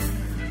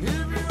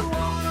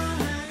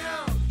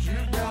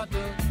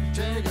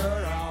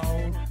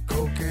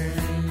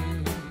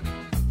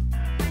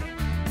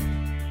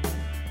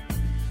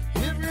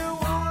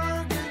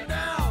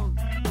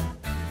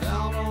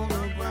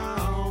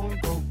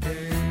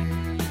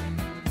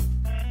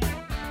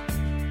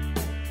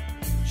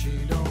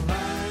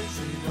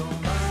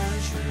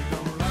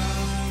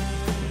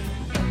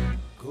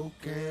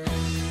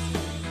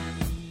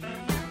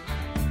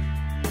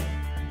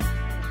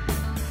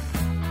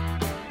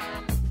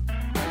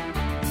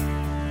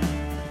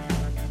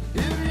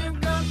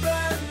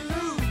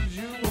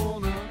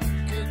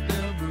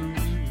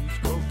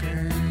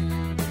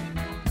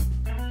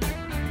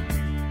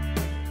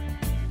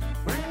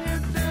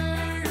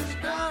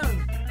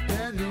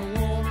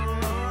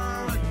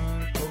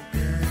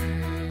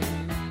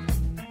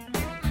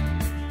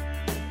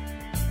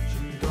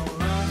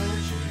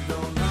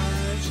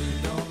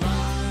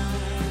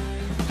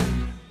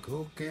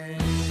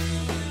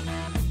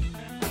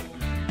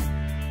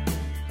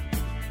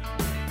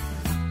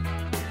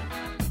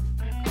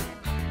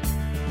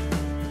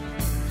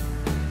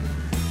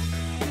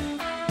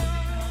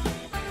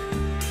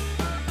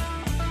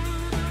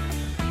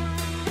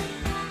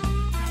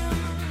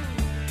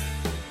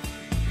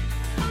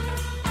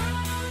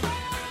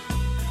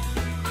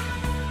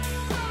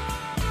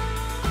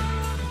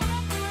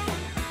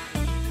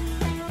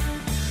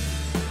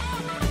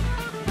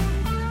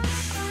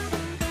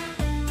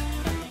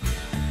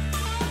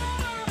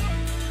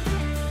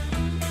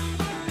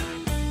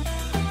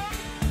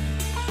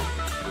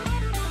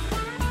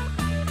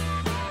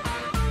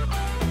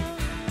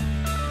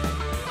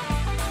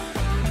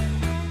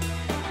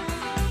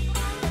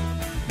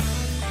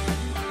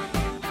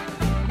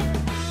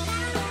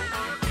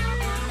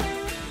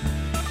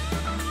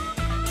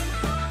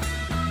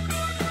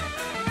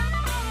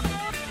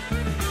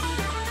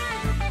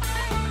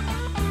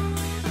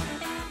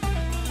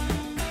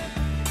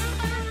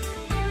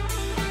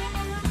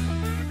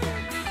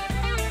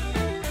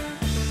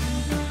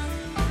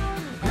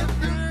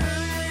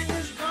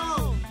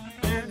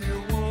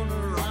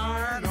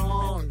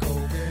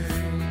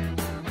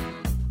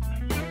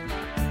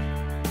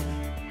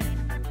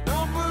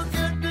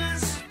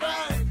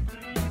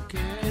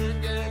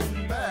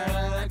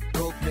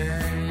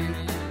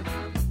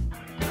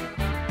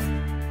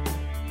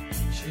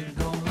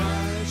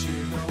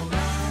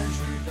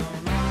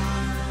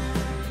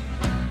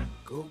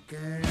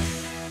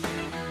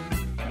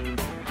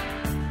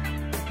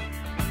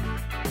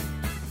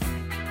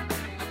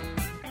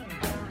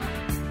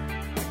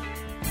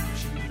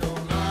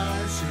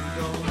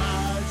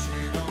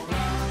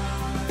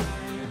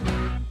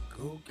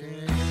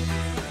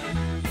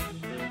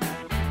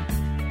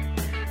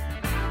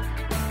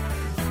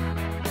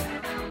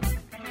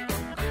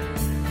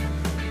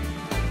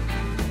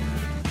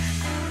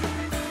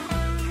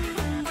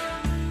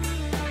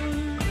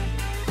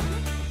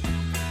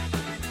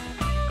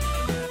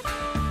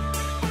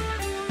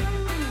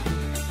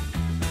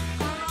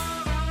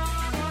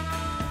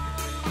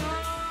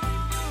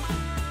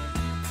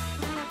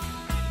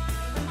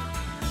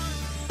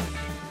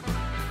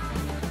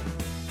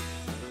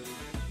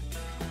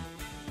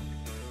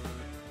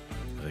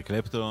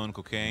 קלפטון,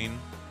 קוקיין.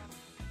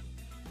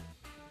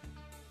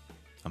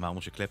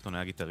 אמרנו שקלפטון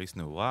היה גיטריסט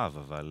נעורב,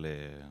 אבל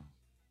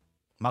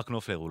מרק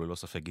נופלר הוא ללא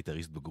ספק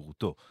גיטריסט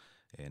בגרותו.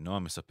 נועה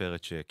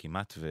מספרת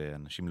שכמעט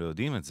ואנשים לא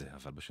יודעים את זה,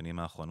 אבל בשנים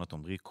האחרונות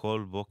עמרי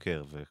כל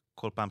בוקר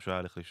וכל פעם שהוא היה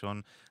הלך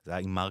לישון, זה היה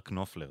עם מרק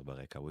נופלר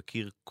ברקע. הוא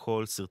הכיר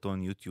כל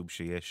סרטון יוטיוב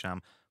שיש שם,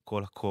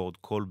 כל אקורד,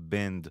 כל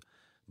בנד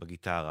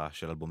בגיטרה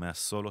של אלבומי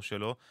הסולו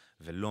שלו,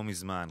 ולא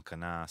מזמן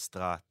קנה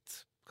סטראט,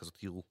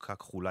 כזאת ירוקה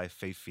כחולה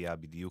יפהפייה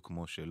בדיוק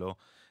כמו שלו.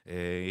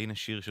 הנה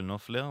שיר של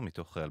נופלר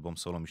מתוך אלבום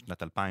סולו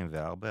משנת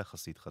 2004,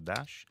 יחסית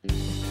חדש,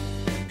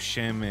 עם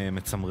שם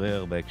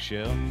מצמרר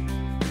בהקשר,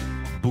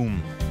 Boom,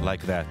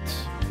 Like That.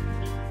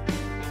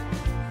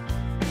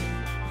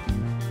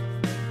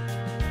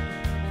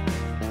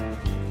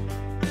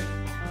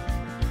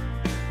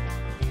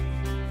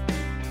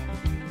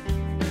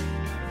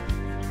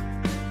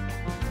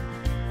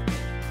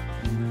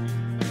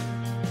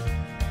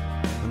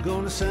 I'm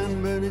going to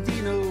San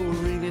Bernardino,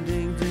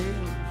 ring-a-ding-ding.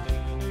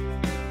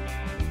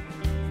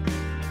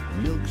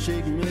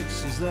 Milkshake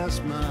mixes, that's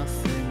my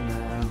thing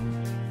now.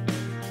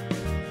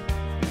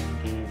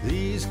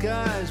 These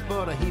guys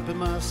bought a heap of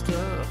my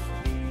stuff,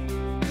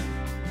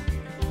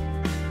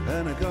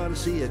 and I gotta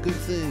see a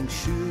good thing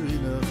sure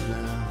enough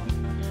now.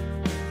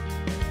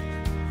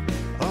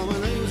 Oh, my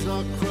name's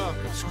not Croc,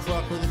 it's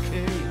Croc with a K.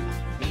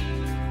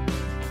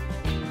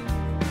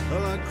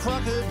 Well, like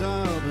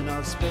crocodile, but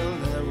not spelled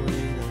that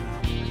way now.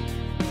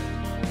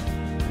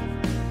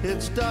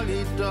 It's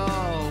doggy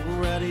dog,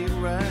 ratty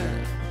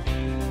rat.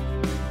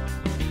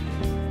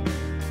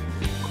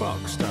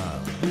 Croc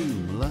style,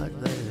 boom like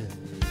that.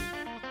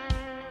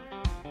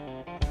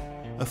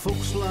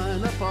 Folks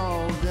line up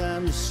all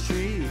down the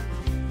street,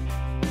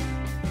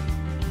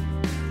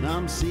 and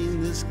I'm seeing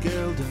this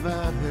girl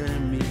divide her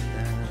and me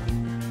down.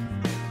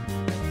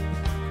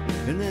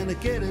 And then I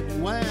get it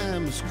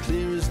wham, as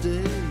clear as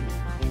day.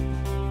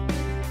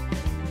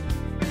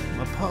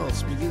 My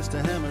pulse begins to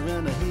hammer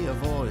and I hear a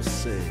voice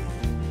say,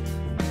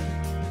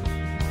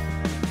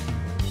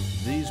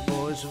 these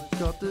boys have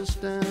got this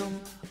down,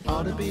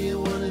 ought to be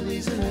one of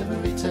these in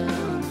every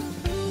town.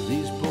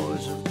 These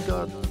boys have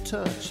got the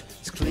touch,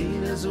 it's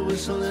clean as a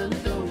whistle and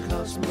it don't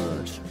cost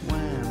much.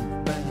 Wham,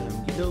 bam,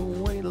 you don't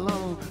wait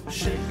long,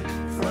 shake,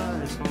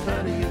 fries,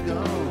 how do you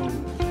go?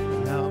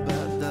 How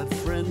about that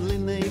friendly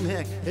name?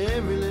 Heck,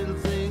 every little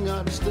thing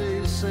ought to stay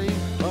the same.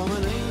 Oh,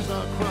 my name's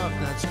not Croc,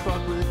 that's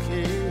Croc with a K.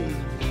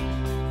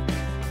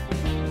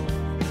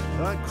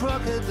 Like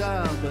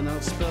crocodile, but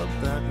not spelt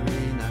that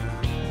way now.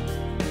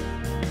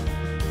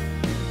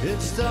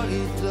 It's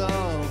doggy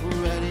dog,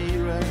 ready,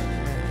 rat.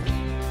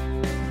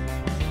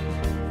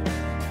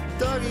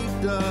 Doggy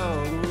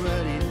dog,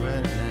 ready,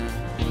 rat.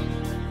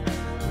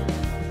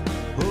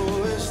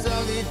 Oh, it's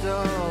doggy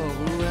dog,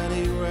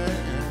 ready,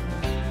 rat.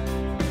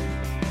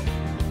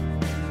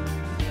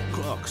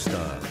 Clock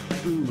style,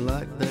 boom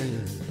like that.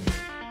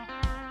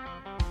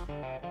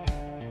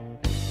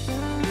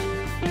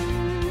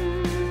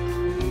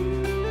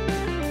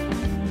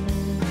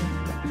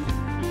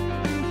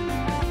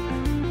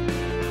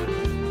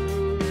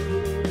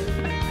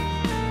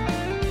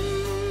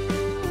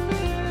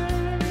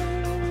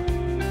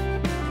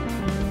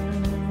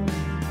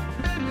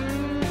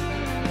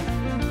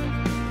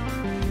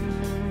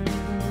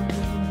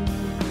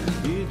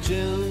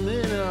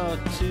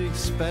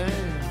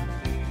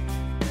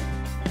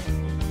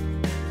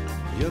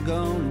 You're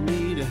gonna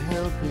need a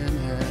helping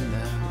hand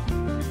now.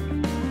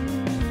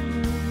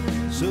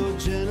 So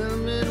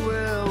gentlemen,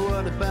 well,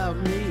 what about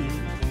me?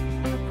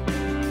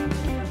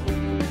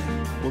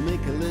 We'll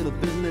make a little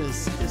business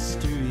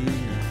history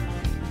now.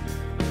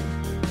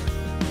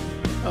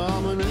 Oh,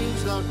 my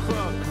name's not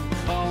Croc,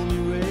 call me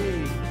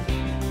Ray.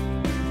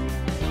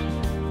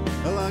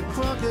 I like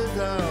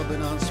crocodile, but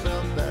not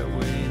spelled that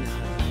way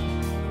now.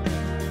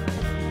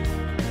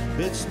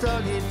 It's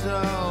doggy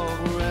dog,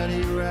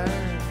 ready, rat.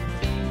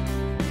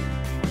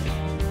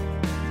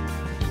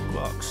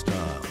 Clock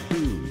style,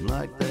 boom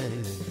like that.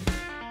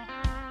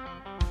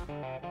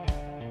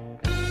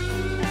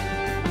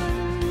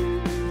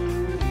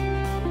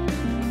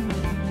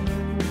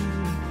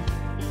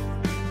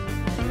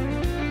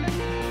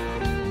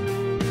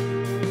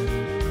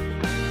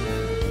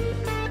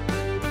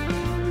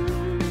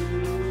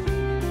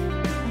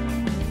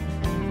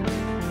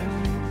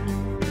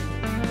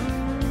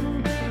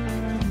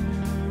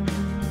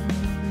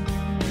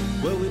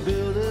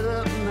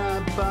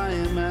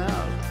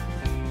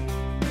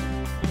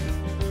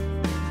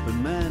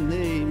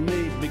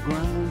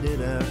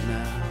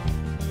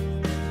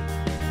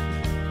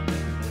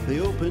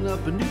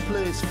 Up a new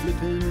place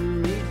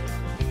flipping me,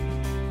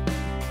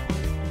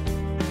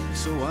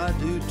 so I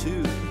do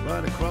too,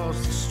 right across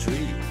the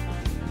street.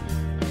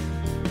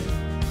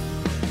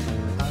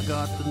 I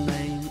got the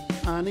name,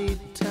 I need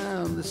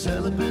town, they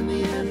sell up in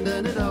the end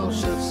and it all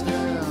shuts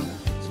down.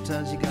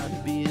 Sometimes you got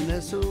to be an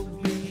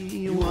SOB,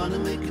 you wanna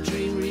make a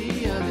dream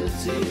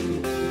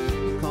reality.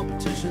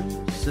 Competition,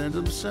 send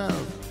them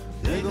south,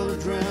 they're gonna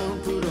drown,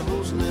 put a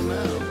hose in their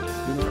mouth.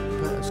 Do not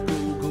pass go,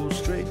 go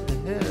straight to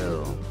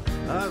hell.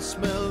 I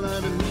smell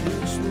that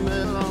immediate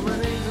smell. On my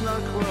knees and I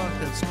crock,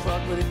 it's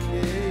crock with a K.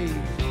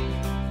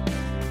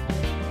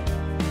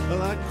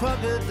 Like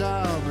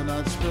crocodile, but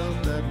not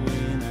spelled that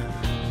way now.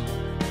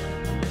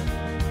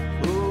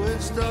 Oh,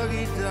 it's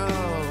doggy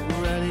dog,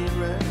 ready,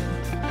 red.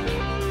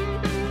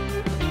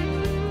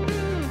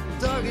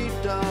 Doggy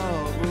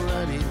dog,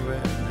 ready,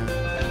 red now.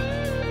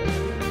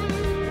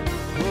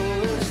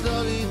 Oh, it's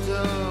doggy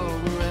dog,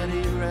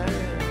 ready,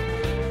 red.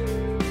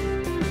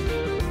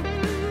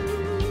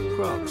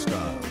 Croc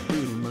star,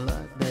 boom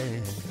like that.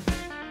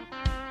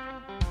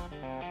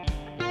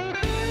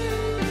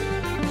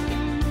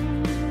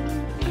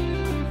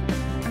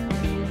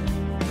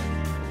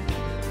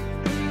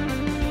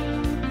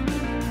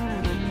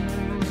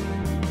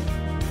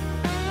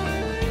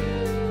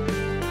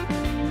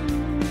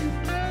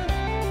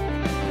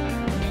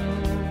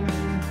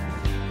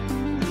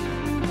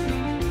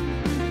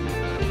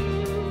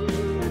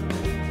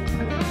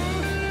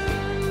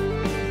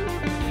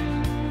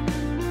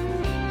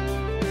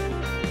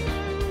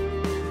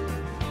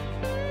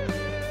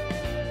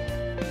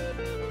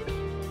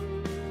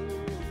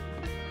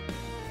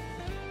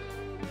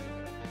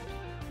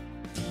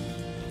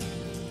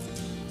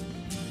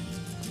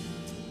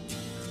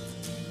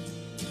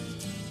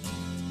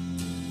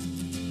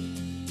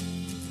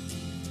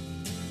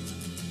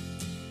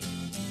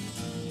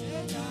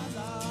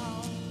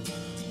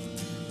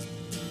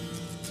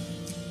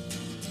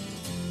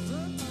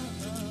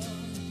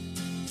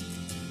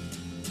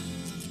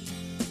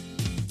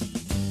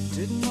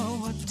 Didn't know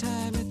what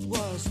time it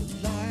was, the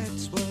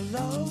lights were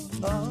low.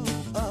 Oh,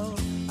 oh.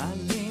 I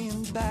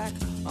leaned back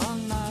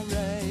on my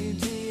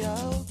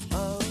radio.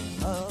 Oh,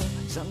 oh.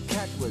 Some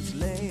cat was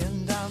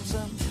laying down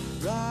some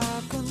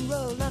rock and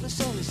roll, that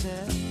is all he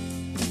said.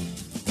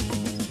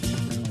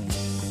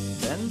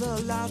 Then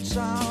the loud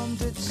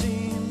sound, it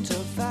seemed to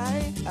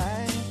fade.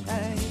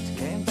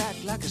 Came back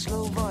like a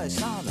slow voice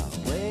on a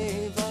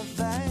wave of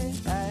fade.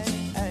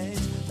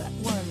 That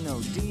wasn't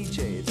no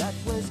DJ, that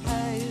was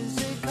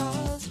hazy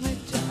cosmic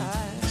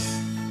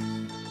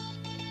jive.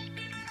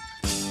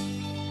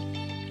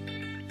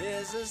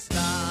 There's a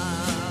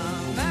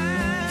starman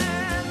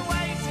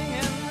waiting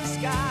in the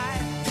sky.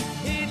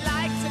 He'd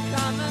like to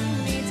come and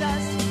meet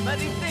us, but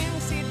he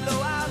thinks he'd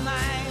blow our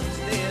minds.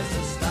 There's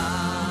a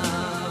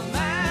starman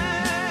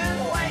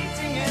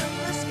waiting in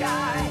the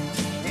sky.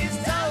 He's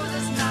told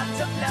us not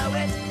to blow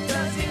it,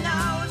 'cause he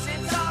knows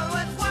it's all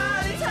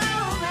worthwhile. He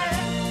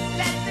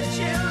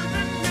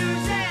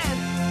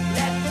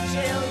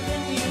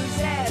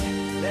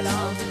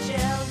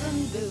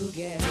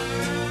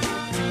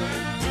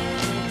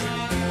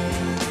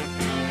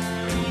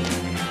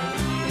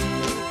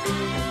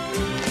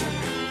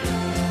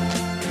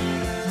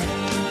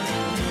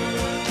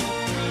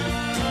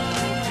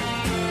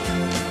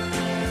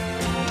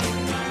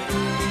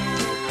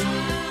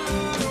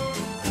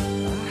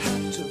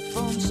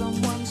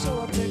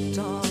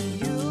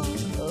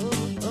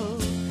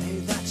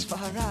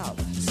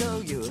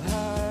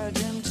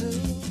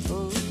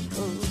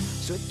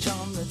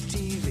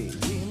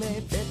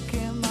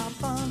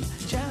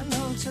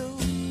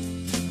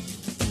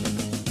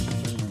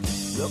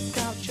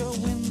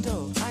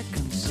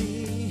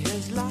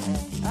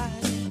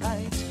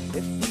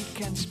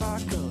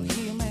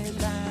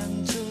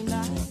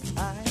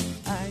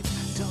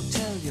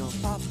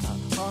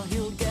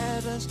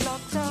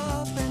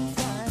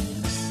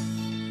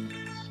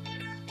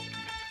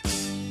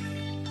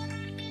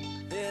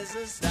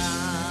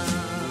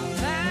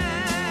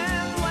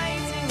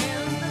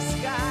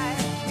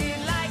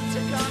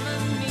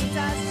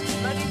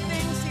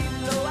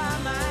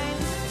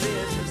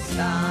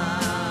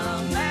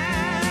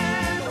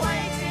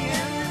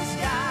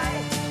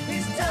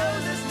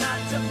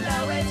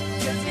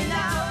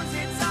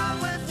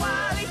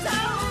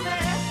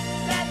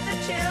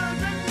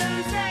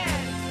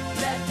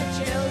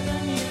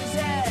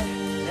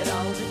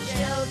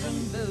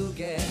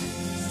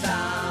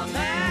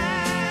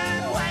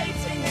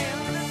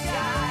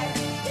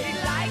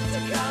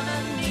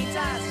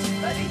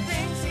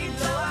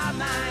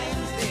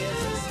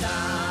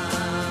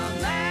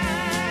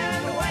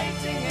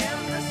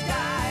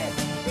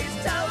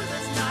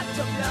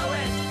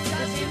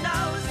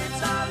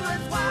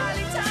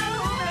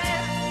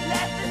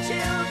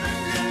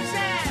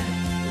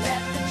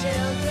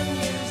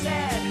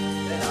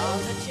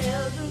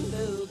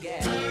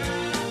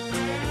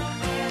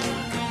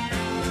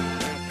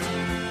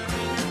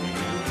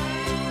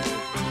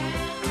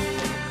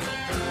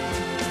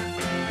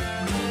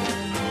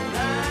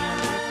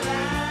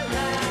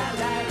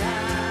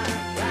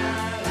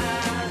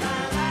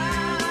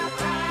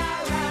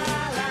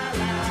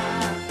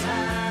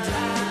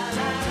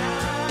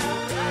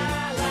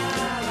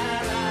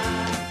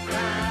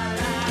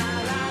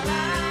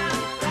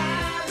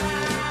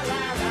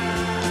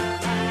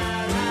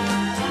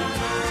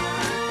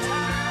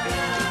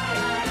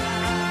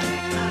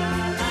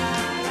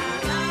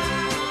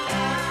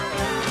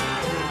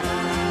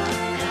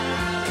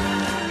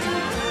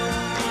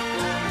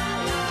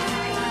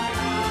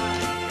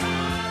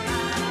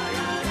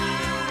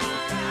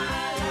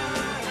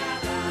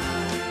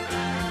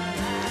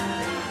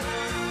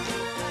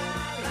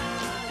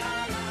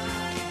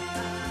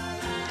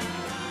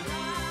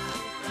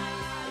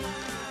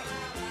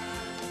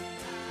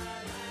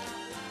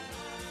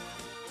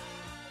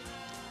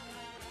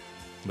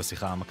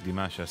בשיחה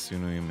המקדימה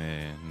שעשינו עם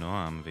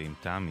נועם ועם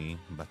תמי,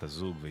 בת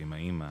הזוג, ועם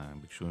האמא,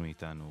 ביקשו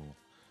מאיתנו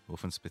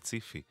באופן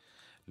ספציפי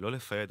לא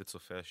לפייד את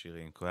סופי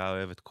השירים, כי הוא היה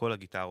אוהב את כל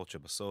הגיטרות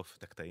שבסוף,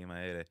 את הקטעים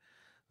האלה.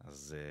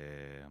 אז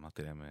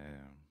אמרתי להם,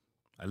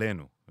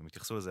 עלינו. הם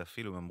התייחסו לזה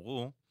אפילו, הם אמרו,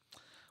 הוא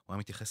היה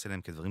מתייחס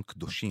אליהם כדברים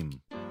קדושים.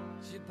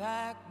 She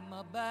packed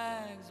my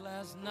bags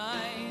last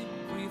night,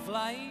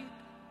 pre-flight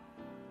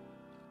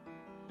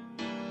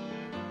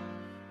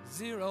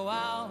 0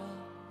 hour,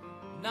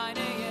 9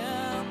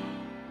 a.m.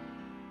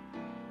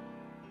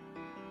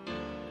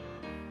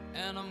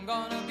 And I'm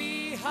gonna be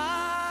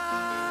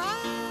high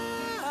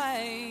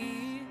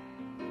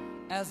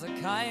as a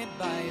kite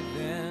by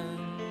then.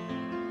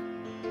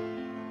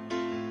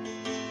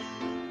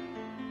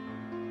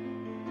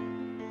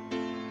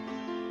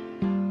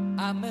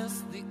 I miss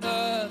the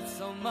earth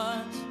so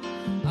much,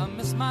 I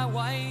miss my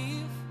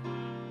wife.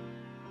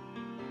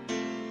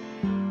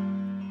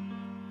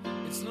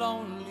 It's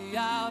lonely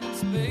out in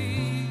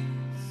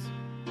space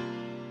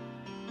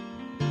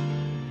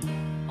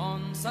on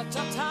such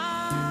a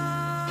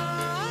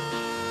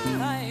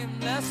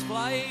timeless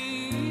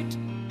flight.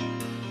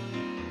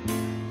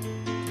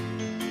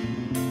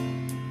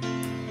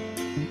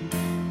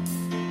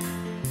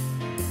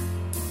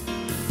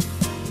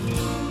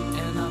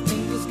 And I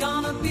think it's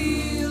gonna be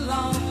a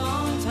long,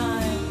 long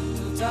time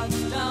till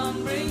touchdown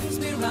brings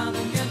me round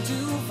again to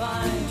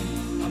find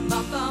I'm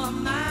not the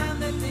man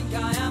they think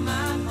I am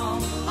at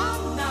home. Oh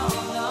no,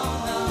 no,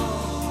 no,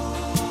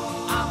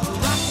 I'm a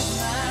rocket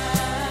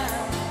man,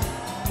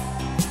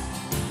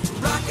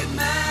 rocket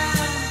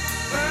man,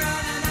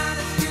 burning out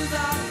his fuse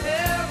out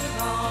here at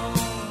home.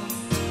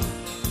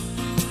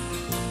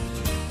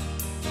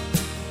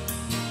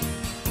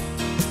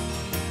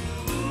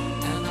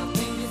 And I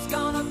think it's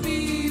gonna be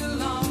a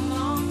long,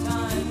 long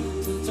time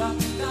till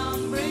touchdown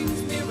brings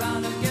me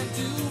round again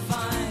to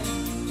find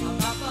I'm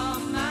not the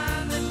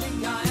man they think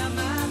I am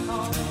at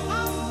home.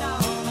 Oh no,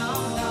 no,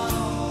 no,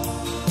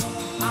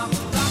 I'm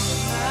a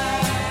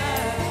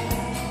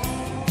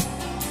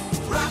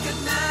rocket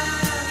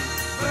man,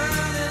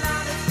 burning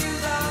out his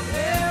fuse out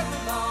here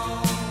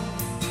alone.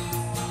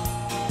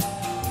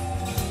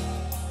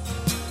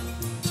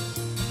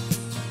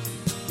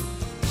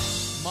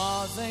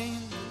 Mars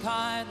ain't the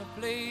kind of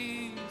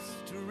place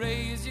to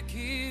raise your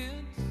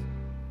kids.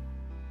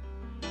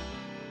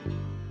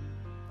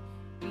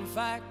 In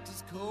fact,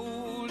 it's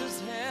cold as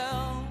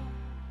hell,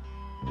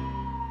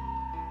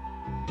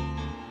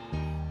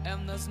 and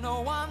there's no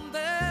one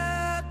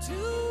there to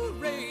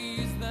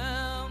raise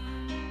them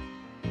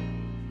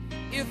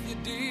if you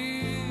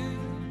did.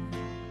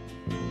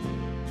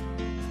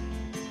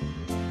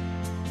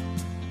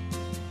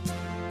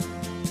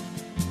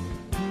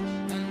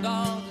 And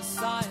all the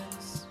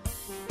science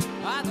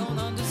I don't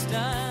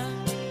understand,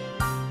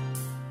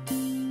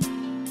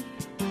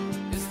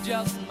 it's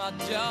just my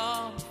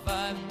job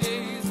 5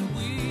 days a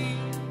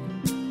week.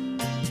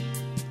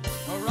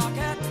 A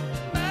rocket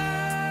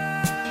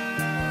man,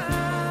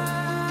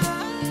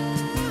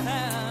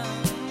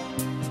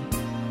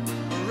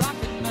 a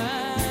rocket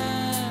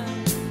man.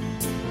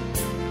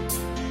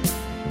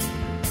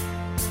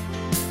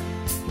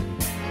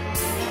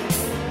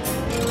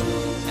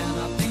 And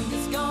I think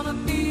it's gonna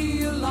be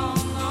a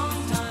long, long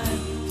time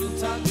till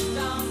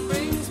touchdown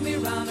brings me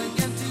round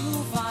again to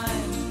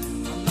find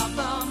I'm not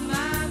the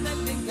man they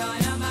think I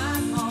am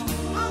at home.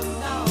 Oh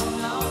no,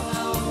 no,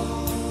 no,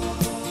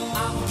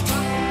 I'm a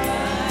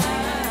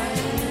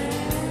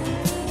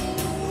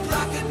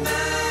rocket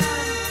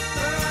man,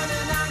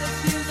 burning out his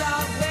fuse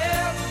out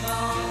here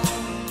alone.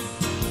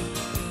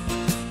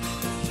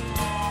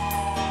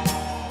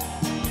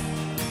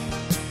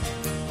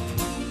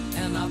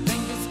 And I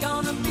think it's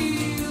gonna be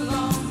a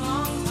long,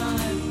 long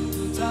time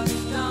till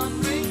touchdown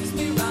brings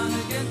me round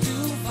again to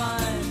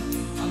find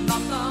I'm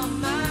not the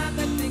man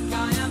they think I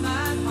am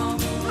at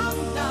home. Oh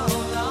no,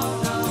 no,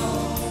 no,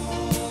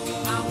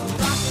 I'm a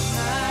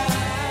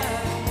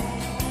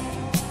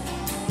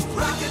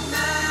rocket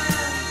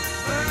man,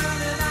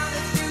 burning out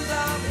his fuse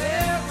out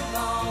here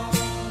alone.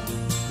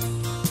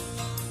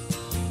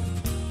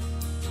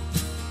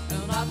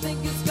 And I think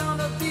it's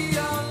gonna be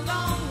a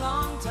long,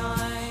 long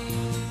time.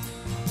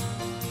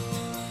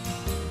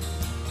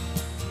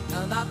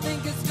 And I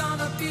think it's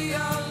gonna be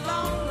a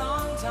long,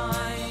 long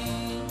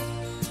time.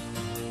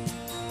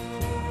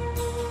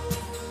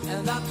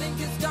 And I think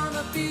it's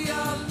gonna be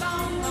a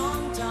long,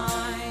 long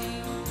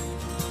time.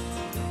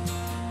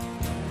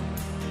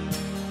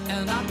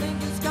 And I think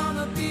it's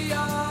gonna be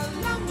a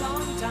long,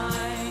 long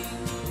time.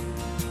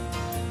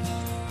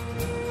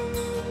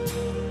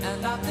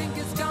 And I think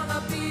it's gonna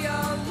be a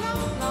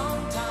long,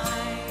 long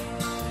time.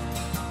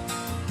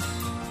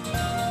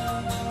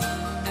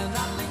 And I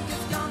think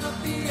it's gonna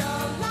be a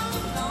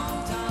long, long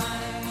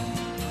time.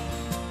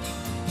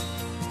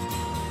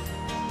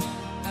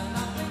 And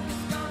I think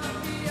it's gonna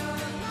be a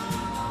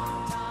long,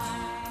 long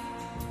time.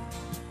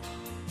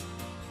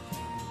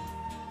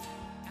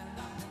 And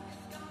I think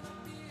it's gonna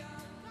be a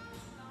long,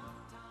 long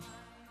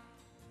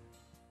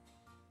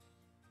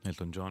time.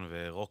 אלטון ג'ון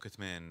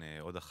ורוקטמן,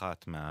 עוד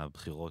אחת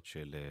מהבחירות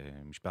של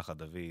משפחת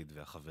דוד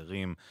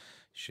והחברים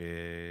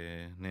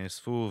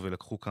שנאספו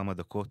ולקחו כמה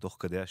דקות תוך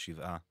כדי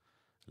השבעה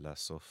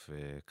לאסוף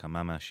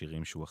כמה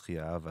מהשירים שהוא הכי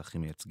אהב והכי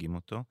מייצגים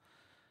אותו.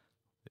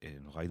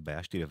 נורא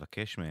התביישתי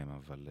לבקש מהם,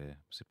 אבל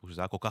סיפור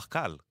שזה היה כל כך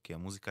קל, כי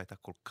המוזיקה הייתה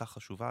כל כך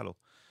חשובה לו,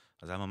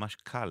 אז היה ממש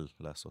קל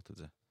לעשות את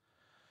זה.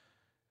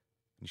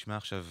 נשמע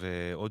עכשיו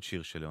עוד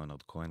שיר של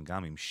ליאונרד כהן,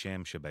 גם עם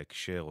שם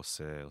שבהקשר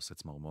עושה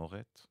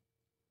צמרמורת.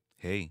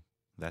 Hey,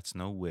 that's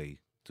no way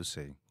to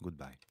say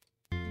goodbye.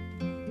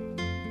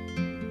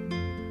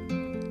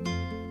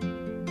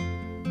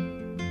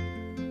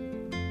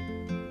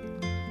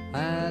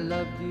 I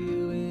loved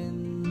you in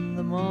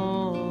the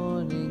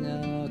morning,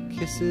 our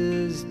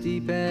kisses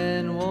deep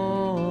and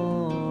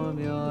warm,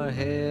 your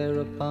hair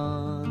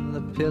upon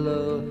the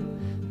pillow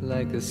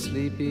like a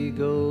sleepy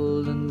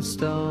golden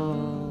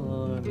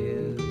storm.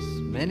 Yes,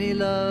 many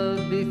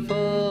loved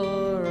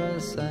before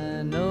us,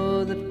 I know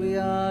that we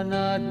are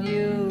not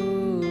new.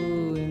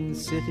 In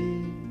city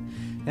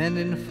and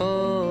in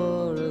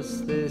forest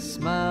they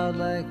smiled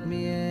like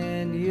me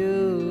and you,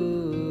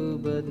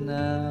 but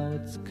now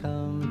it's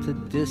come to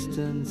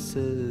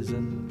distances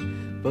and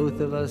both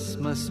of us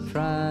must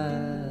try.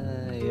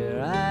 Your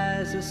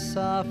eyes are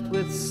soft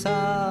with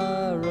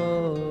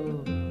sorrow.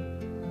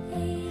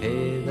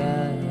 Hey,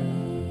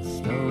 that's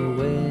no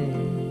way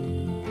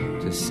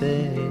to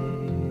say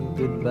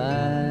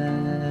goodbye.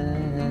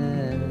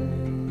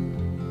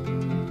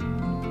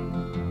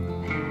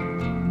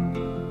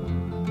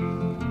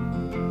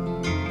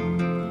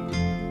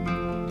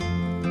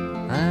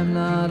 I'm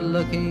not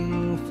looking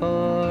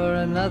for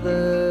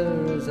another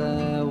as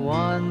I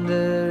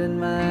wander in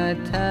my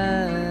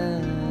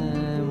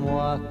time.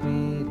 Walk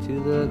me to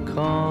the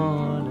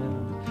corner,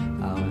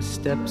 our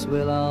steps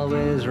will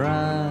always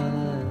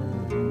rhyme.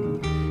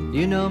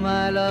 You know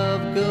my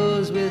love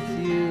goes with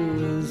you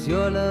as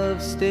your love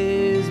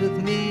stays with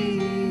me.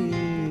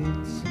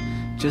 It's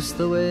just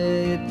the way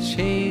it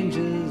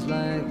changes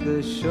like the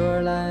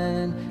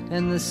shoreline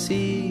and the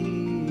sea.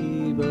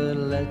 But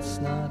let's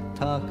not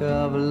talk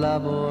of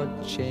love or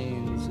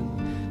chains and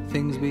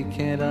things we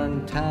can't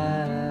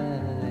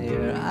untie.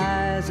 Your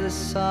eyes are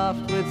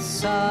soft with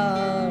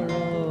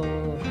sorrow.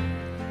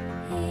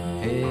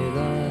 Hey,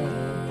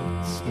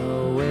 that's no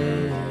way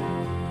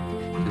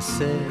to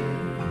say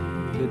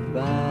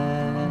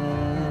goodbye.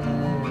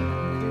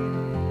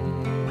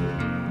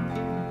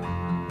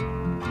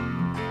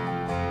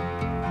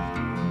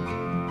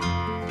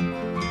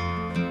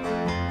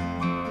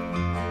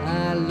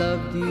 I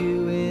loved you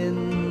in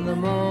the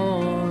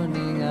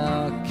morning,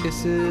 our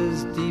kisses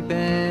deep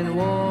and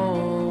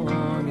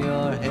warm,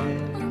 your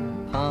head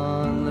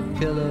on the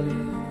pillow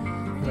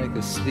like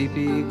a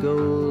sleepy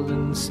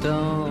golden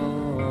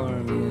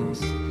storm.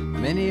 Yes,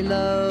 many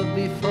loved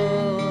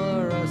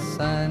before us,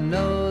 I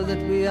know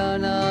that we are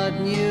not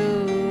new.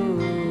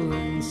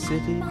 In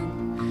city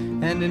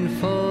and in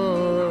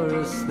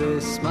forest they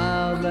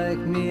smiled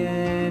like me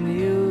and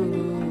you,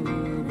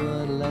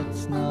 but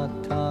let's not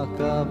talk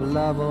of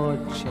love or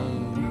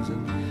chains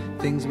and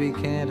things we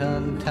can't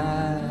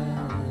untie.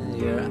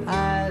 Your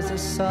eyes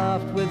are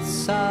soft with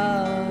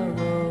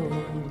sorrow.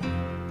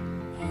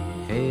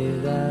 Hey,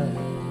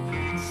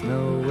 that's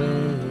no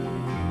way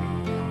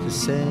to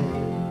say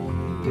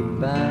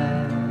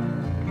goodbye.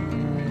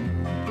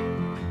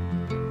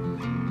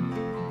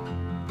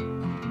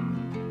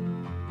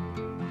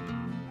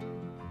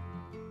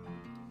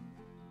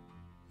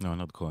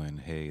 ליאונרד כהן,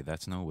 Hey,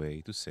 that's no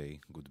way to say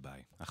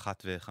goodbye.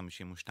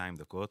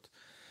 1:52.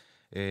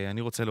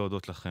 אני רוצה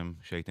להודות לכם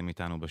שהייתם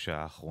איתנו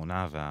בשעה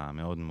האחרונה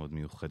והמאוד מאוד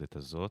מיוחדת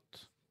הזאת.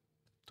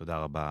 תודה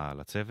רבה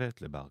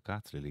לצוות, לבר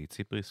קץ, ללי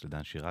ציפריס,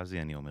 לדן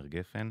שירזי, אני עומר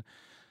גפן,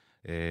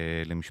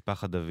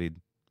 למשפחת דוד,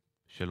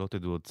 שלא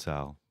תדעו עוד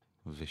צער,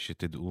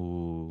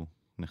 ושתדעו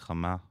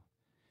נחמה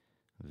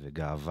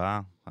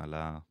וגאווה על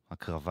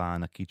ההקרבה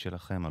הענקית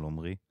שלכם, על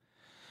עומרי,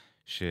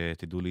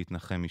 שתדעו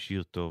להתנחם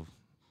משיר טוב,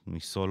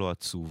 מסולו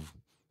עצוב.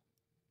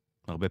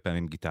 הרבה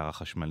פעמים גיטרה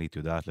חשמלית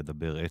יודעת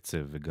לדבר עצב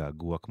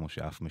וגעגוע כמו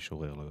שאף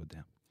משורר לא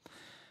יודע.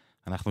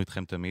 אנחנו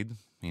איתכם תמיד.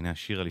 הנה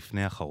השיר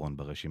הלפני האחרון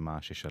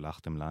ברשימה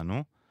ששלחתם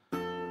לנו.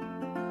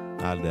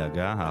 אל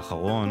דאגה,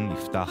 האחרון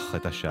יפתח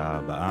את השעה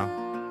הבאה.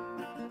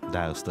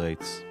 Dire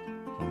Straits,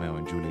 Romeo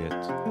And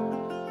Juliet,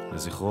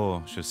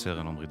 לזכרו של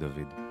סרן עמרי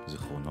דוד,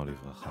 זכרונו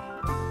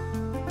לברכה,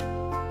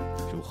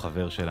 שהוא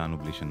חבר שלנו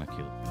בלי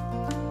שנכיר.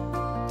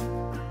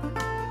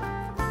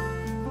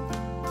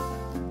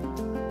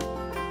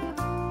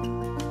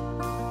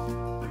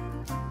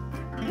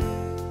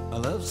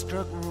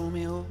 Love-struck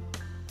Romeo,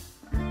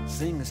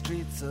 sing the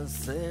streets a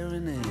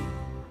serenade,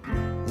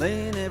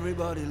 laying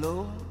everybody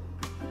low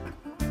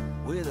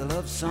with a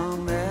love song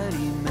that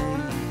he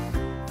made.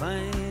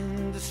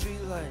 Find the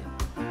streetlight,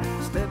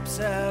 steps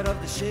out of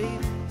the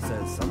shade,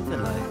 says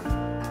something like,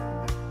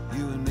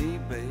 you and me,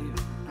 babe,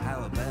 how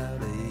about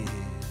it?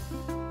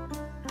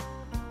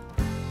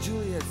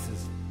 Juliet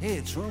says, hey,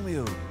 it's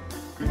Romeo,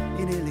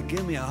 you nearly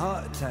give me a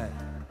heart attack.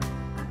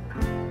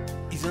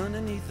 He's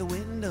underneath the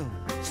window,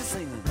 she's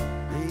singing,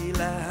 hey,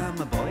 I'm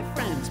my boyfriend.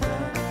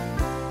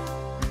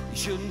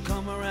 shouldn't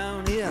come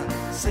around here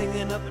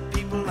singing up at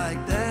people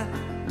like that.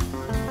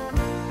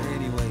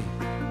 Anyway,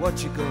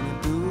 what you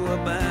gonna do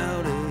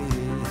about it?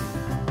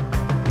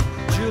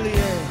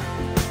 Juliet,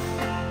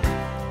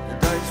 the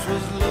dice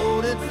was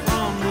loaded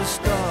from the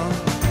start,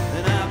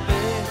 and I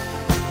bet,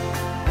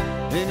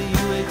 and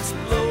you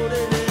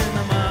exploded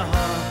into my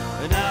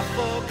heart, and I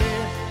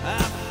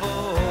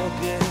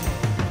forget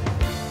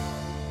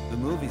the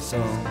movie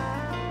song.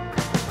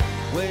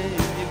 When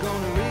you're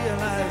gonna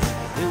realize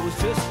it was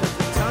just that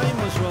the time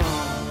was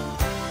wrong,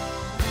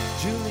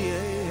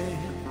 Juliet.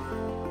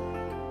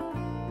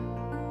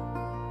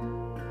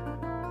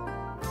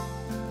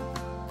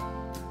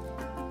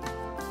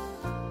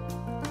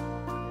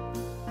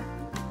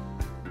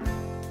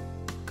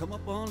 Come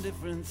up on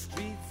different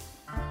streets,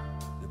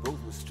 they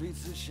both were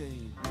streets of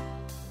shame.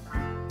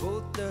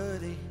 Both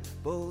dirty,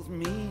 both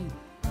mean,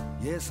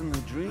 yes, and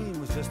the dream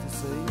was just the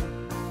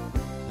same.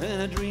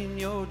 And I dreamed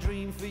your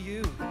dream for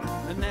you,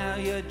 and now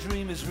your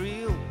dream is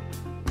real.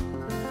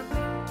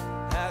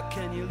 How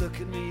can you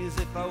look at me as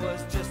if I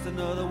was just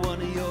another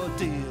one of your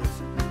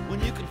deals? When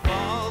you can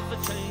fall for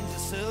chains of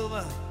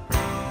silver,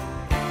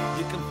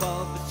 you can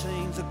fall for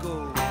chains of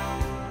gold,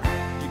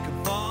 you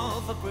can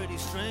fall for pretty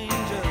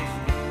strangers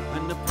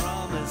and the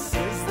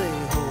promises they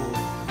hold.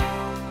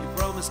 You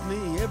promised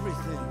me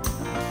everything,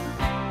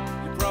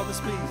 you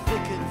promised me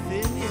thick and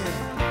thin,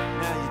 yeah.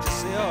 Now you just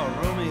say, oh,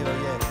 Romeo,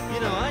 yeah. You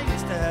know, I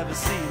used to have a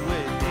scene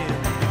with him.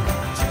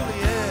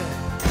 Juliet,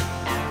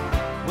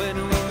 when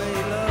we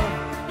made love,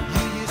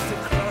 you used to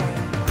cry.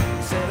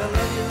 You said, I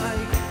love you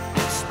like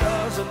the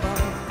stars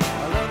above.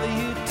 I love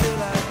you till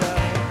I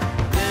die.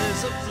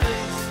 There's a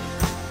place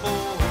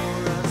for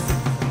us.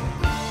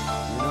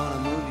 You know the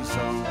movie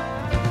song.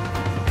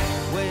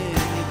 When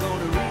you're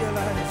gonna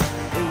realize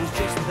it was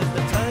just that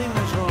the time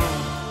was wrong.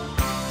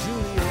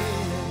 Juliet.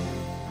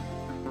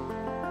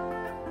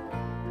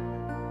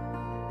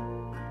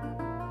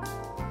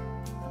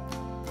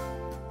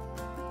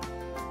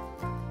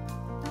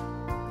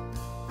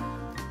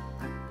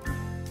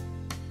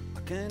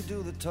 Can't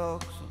do the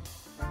talk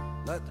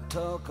like the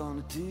talk on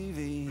the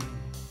TV,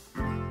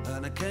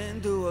 and I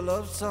can't do a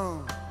love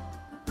song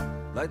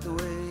like the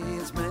way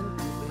it's meant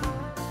to be.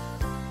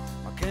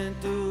 I can't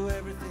do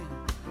everything,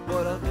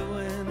 but I'll do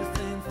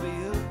anything for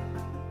you.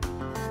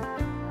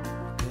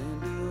 I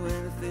can't do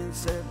anything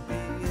except be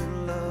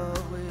in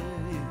love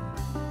with you.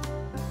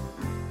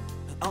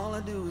 And all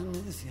I do is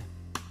miss you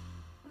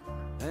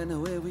and the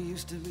way we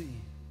used to be.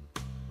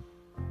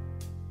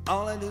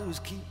 All I do is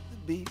keep the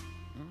beat,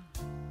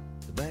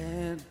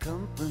 bad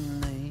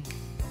company,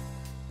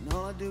 and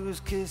all I do is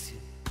kiss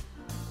you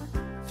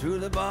through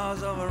the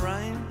bars of a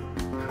rhyme.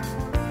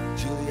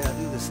 Julie, I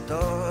do the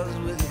stars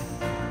with you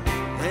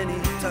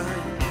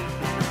anytime.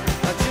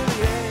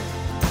 Juliet,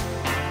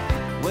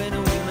 when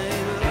we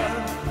made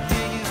love,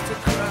 you used to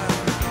cry.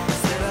 I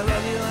said I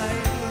love you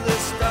like the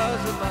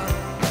stars above.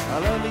 I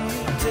love you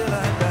till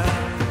I die.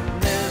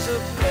 And there's a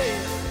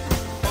place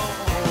for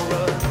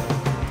us,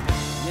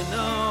 you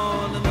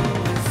know the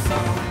movie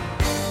song.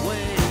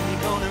 When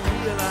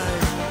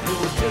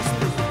just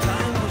as the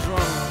time was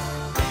wrong,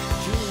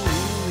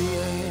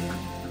 Juliet.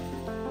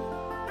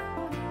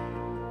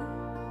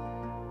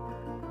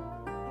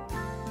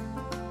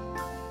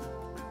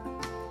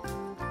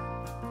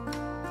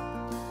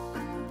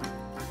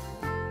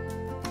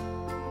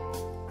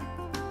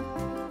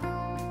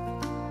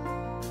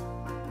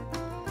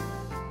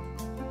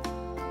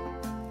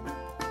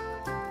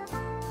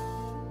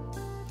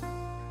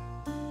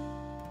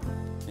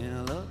 In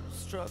a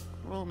love-struck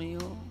Romeo,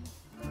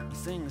 you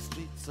sing the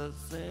streets of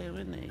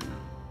serenade,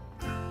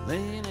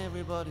 laying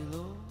everybody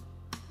low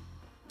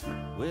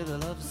with a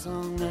love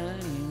song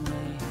that he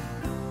made.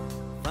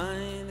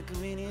 Find a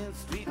convenient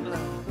street light,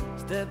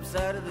 steps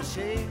out of the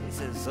shade, he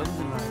says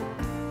something like,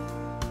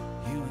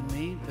 you and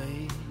me,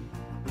 babe,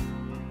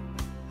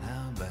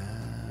 how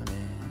about it?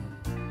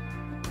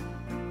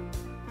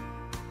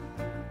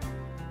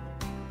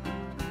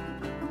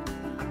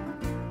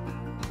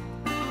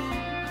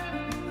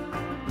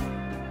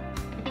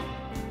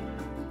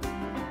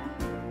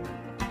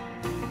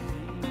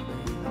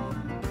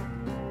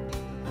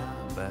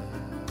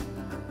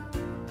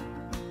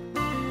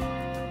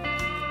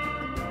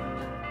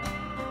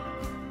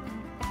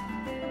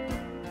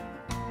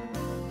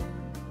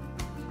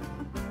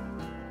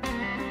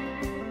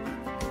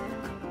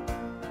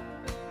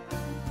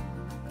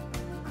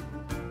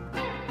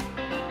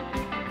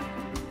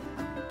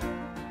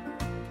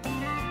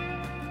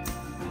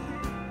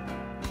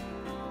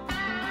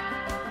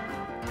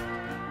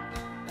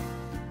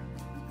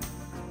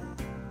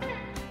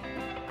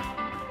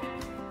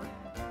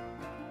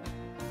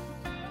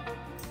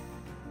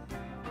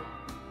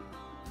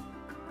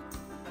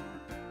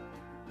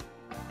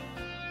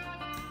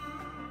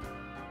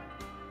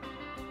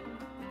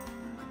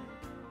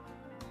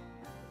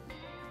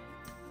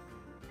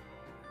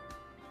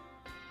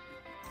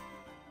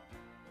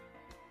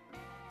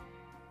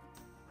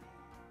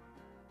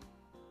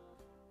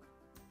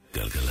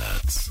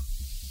 גלגלצ.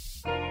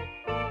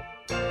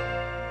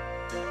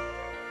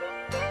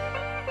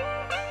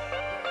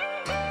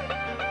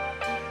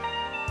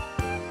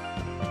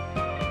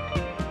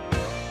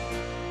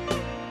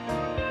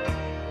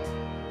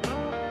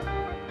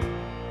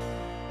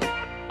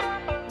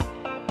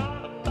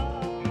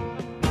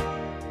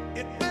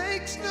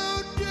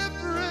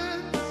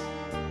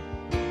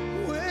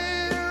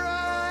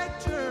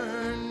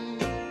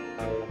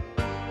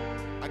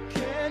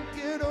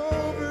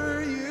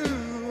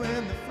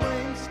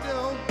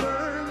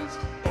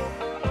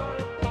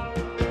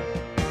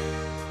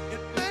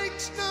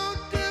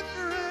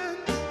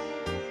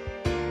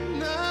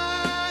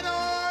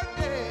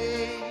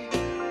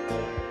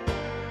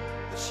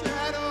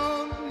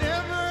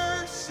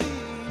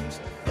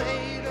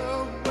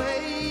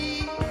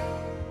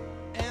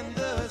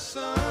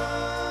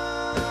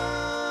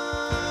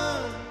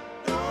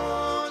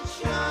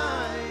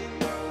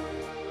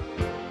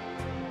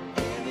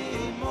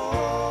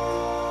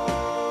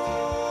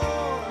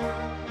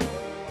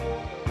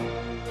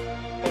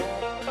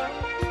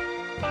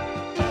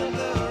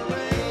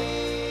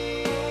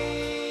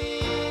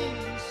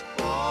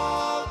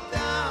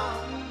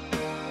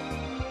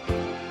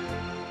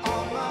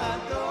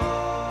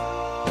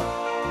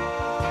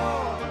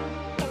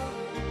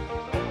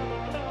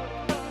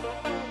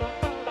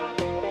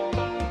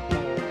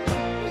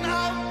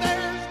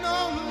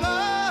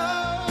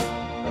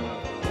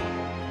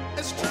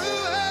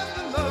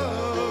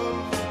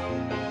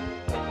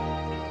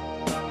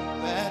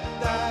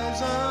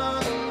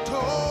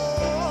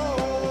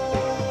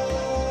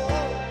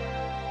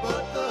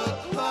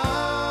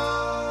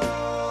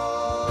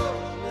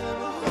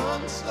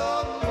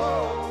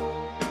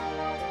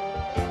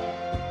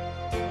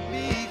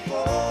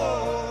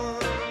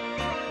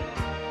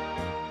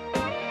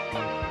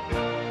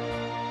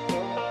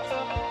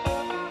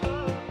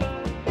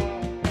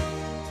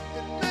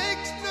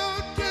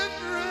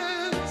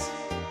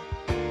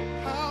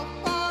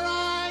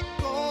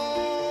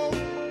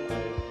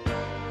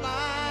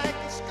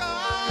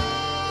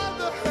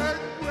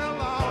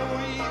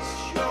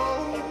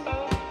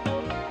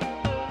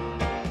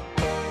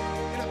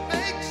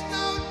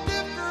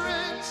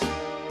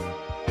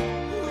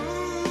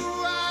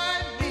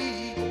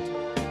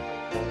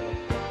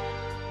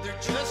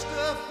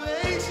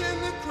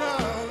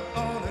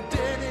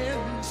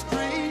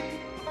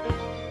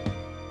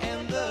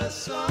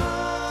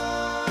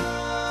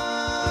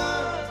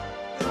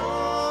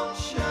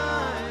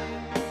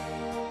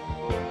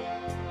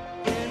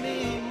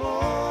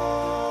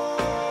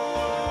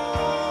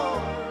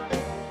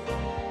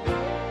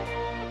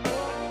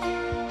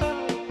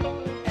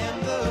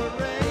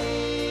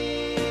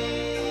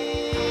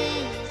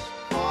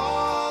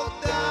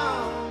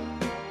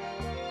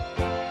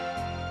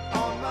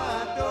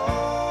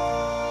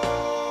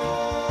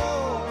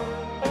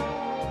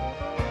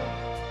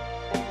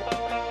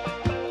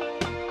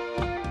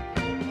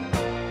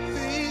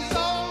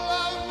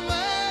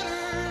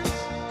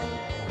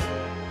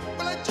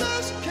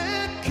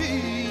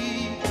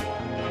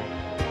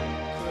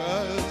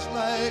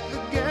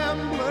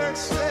 word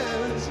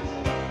says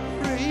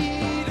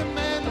freedom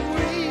and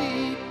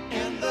we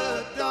in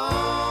the dawn.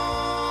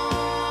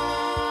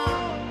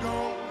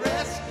 Don't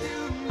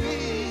rescue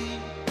me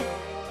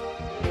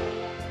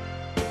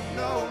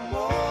no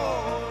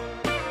more.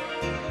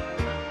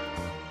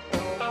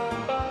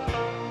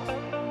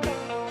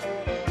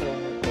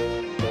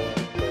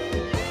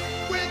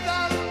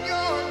 Without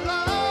your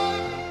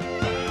love,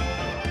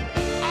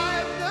 I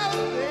have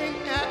nothing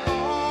at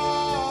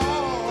all.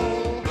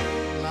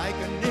 Like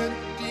an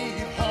empty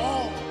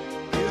hall,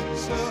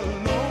 it's a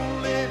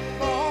lonely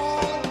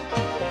fall.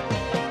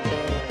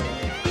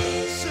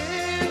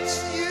 Since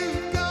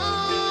you've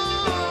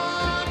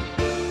gone,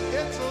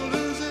 it's a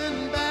losing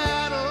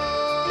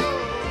battle.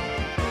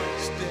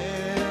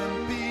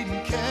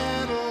 Stampeding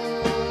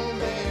cattle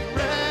may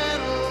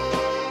rattle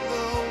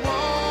the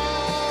walls,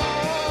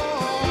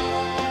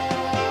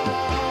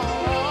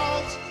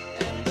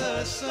 and the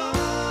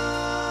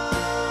sun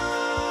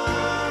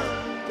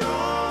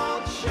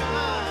don't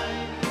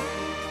shine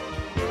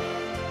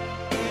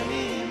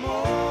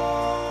anymore.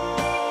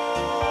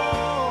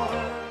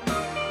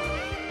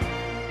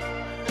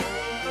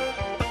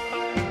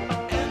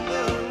 And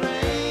the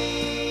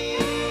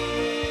rains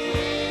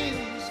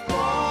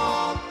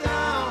fall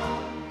down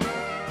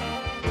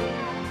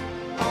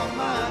on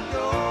my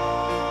door.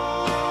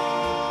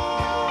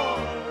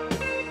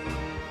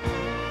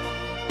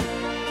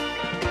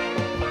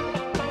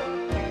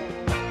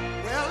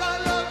 Well, I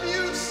love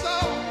you so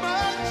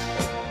much,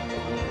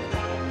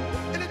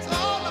 and it's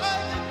all I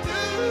can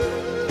do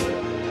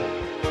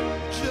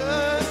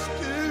just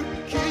to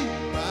keep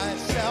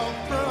myself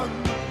from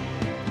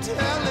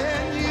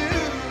telling you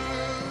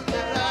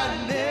that I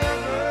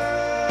never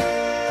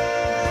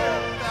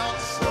felt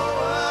so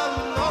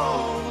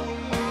alone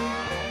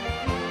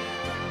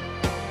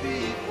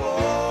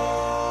before.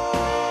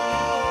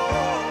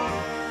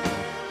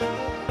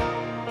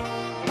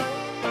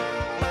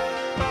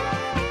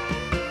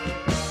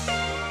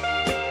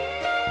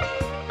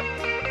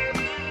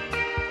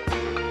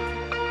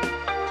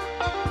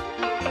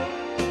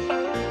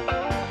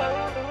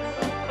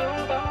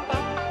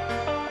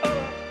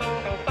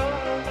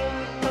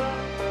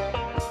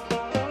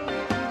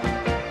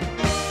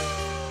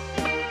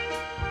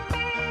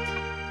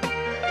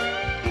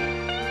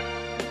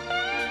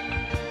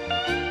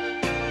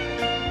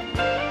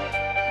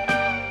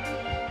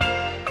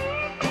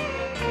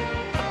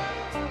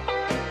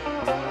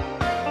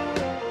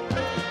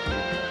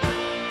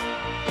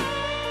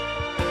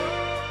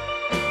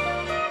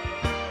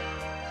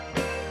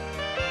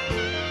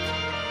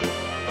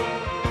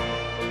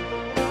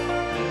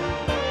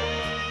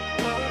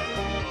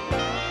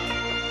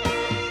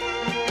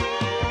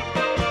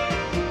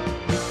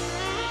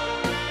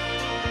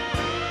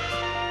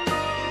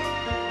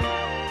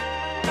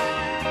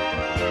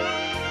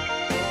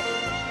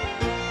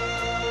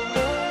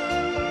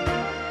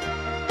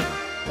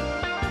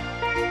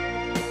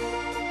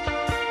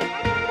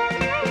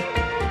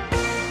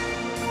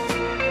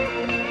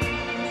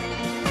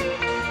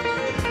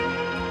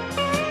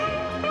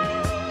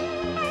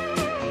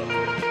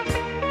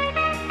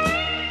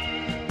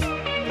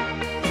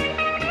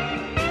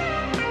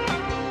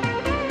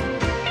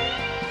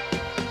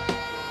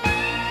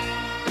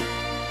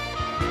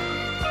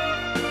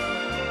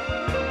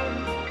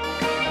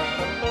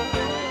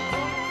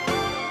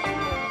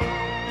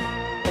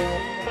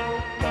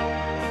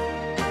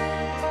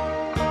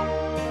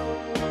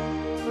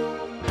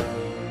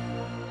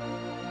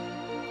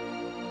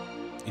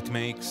 It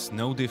makes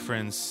no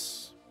difference.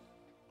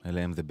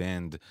 אלה הם The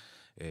Band,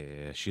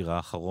 השיר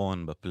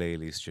האחרון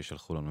בפלייליסט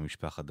ששלחו לנו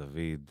משפחת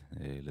דוד,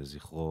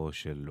 לזכרו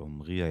של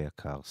עמרי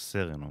היקר,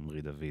 סרן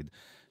עמרי דוד,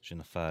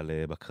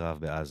 שנפל בקרב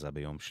בעזה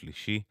ביום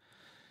שלישי.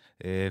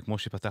 כמו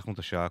שפתחנו את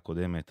השעה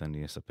הקודמת,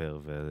 אני אספר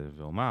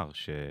ואומר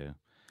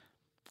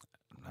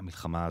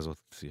שהמלחמה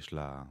הזאת יש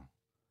לה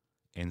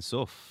אין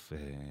סוף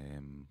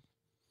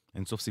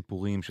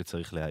סיפורים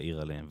שצריך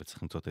להעיר עליהם,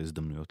 וצריך למצוא את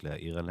ההזדמנויות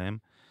להעיר עליהם.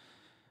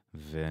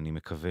 ואני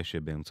מקווה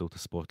שבאמצעות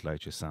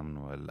הספוטלייט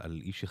ששמנו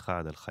על איש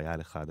אחד, על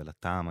חייל אחד, על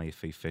הטעם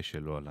היפהפה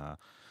שלו,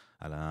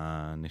 על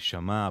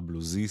הנשמה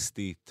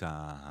הבלוזיסטית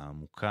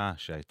העמוקה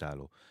שהייתה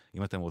לו.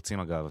 אם אתם רוצים,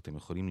 אגב, אתם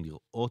יכולים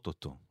לראות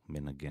אותו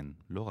מנגן,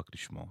 לא רק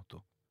לשמוע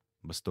אותו.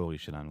 בסטורי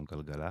שלנו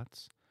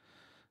גלגלץ,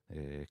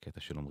 קטע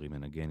של עמרי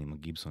מנגן עם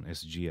הגיבסון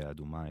SG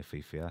האדומה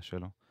היפהפייה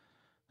שלו.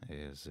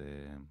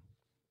 זה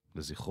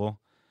לזכרו,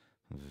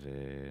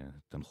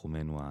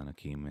 ותנחומנו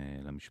הענקים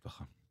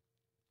למשפחה.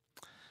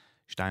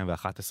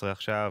 2:11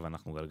 עכשיו,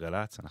 אנחנו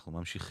גלגלץ, אנחנו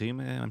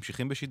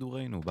ממשיכים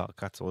בשידורנו. בר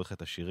קץ עורך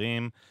את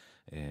השירים,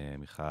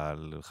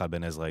 מיכל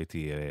בן עזרא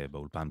הייתי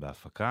באולפן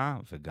בהפקה,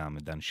 וגם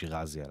דן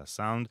שירזי על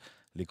הסאונד.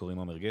 לי קוראים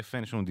עומר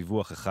גפן. יש לנו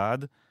דיווח אחד,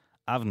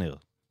 אבנר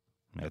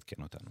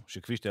מעדכן אותנו,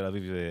 שכביש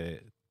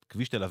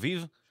תל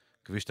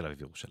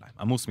אביב ירושלים,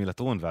 עמוס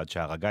מלטרון ועד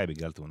שער הגיא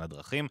בגלל תאונת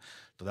דרכים.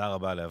 תודה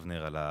רבה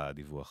לאבנר על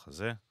הדיווח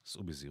הזה,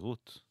 סעו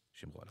בזהירות,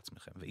 שמרו על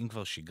עצמכם. ואם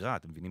כבר שגרה,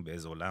 אתם מבינים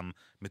באיזה עולם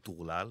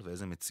מטורלל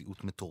ואיזה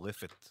מציאות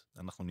מטורפת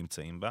אנחנו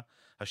נמצאים בה.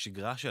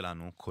 השגרה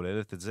שלנו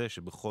כוללת את זה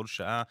שבכל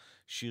שעה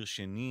שיר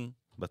שני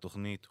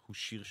בתוכנית הוא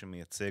שיר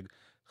שמייצג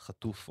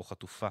חטוף או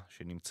חטופה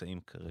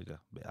שנמצאים כרגע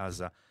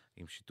בעזה,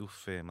 עם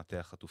שיתוף מטה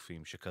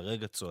החטופים,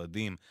 שכרגע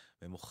צועדים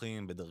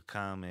ומוחים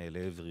בדרכם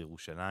לעבר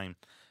ירושלים.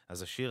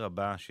 אז השיר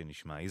הבא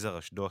שנשמע, יזהר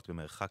אשדות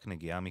במרחק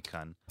נגיעה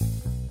מכאן,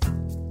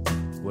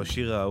 הוא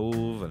השיר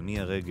האהוב על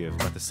מיה רגב,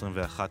 בת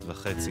 21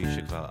 וחצי,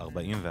 שכבר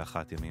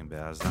 41 ימים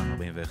בעזה,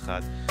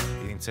 41.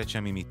 היא נמצאת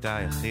שם עם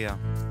איתי, אחיה,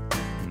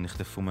 הם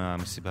נחטפו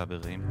מהמסיבה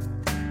ברעים.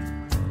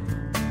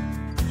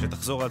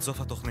 שתחזור עד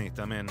סוף התוכנית,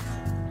 אמן.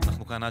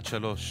 אנחנו כאן עד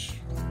 3.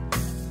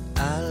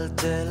 אל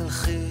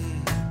תלכי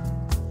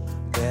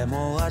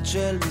במורד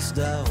של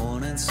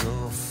מסדרון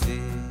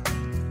אינסופי,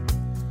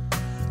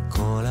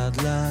 כל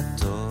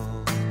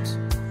הדלתות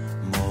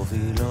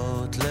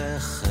מובילות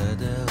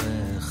לחדר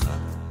אחד,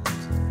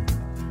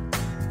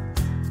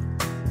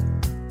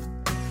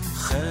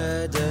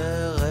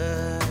 חדר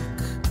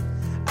ריק,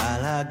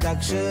 על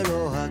הגג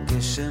שלו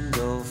הגשם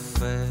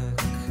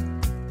דופק,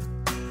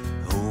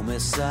 הוא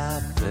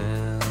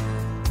מספר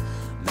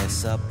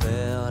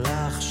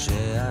לך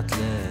שאת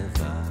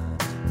לבד,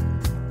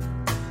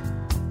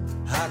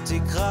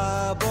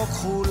 התקרה בו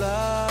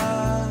כחולה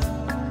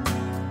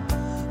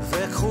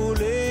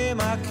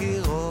וכחולים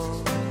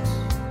הקירות,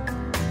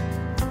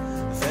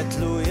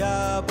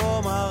 ותלויה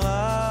בו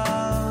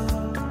מראה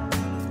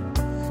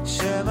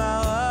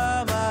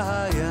שמראה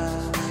מה היה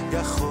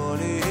יכול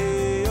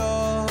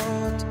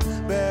להיות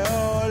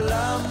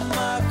בעולם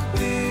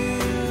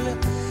מקביל,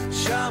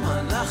 שם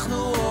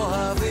אנחנו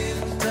אוהבים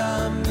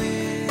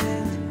תמיד,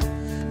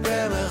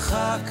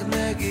 במרחק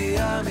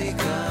נגיעה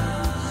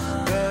מכאן,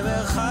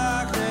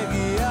 במרחק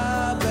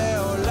נגיעה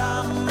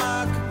בעולם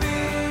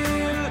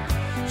מקביל,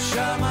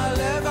 שם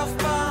הלב אף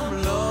פעם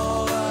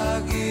לא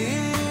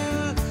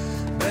רגיל,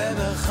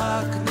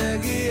 במרחק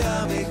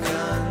נגיעה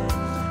מכאן,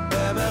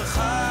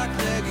 במרחק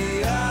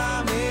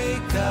נגיעה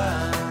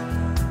מכאן.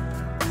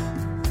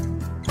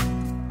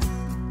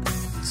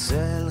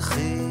 צל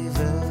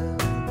חיוור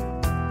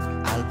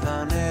על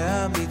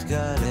פניה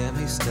מתגלה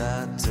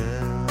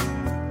מסתתר,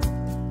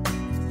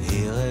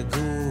 היא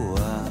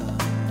רגועה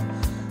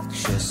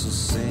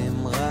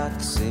כשסוסים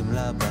רצים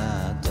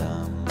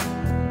לבדם,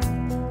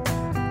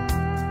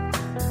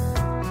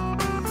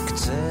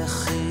 קצה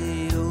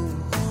חיוך,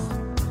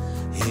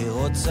 היא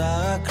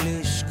רוצה רק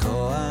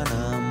לשקוע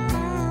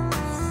נמוך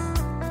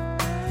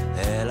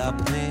אל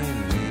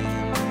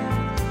הפנינים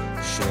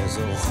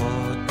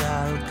שזורחות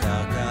על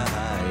קרקע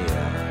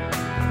הים,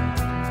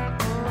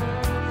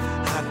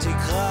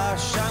 התקרה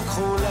שם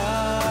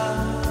כחולה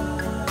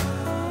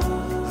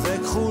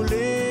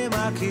וכחולים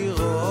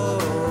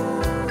הקירות,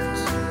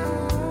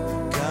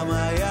 גם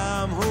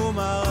הים הוא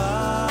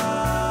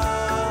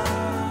מראה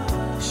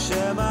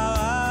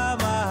שמראה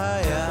מה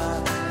היה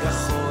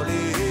יכול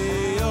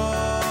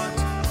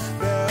להיות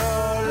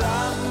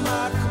בעולם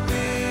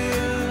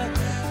מקביל,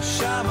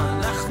 שם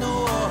אנחנו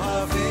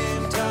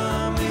אוהבים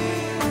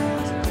תמיד,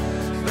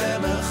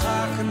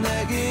 במרחק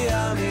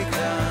נגיעה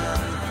מכאן,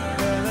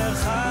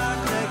 במרחק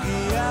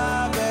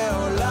נגיעה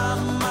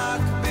בעולם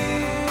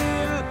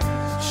מקביל,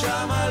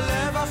 שם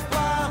הלב אף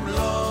פעם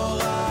לא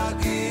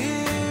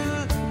רגיל,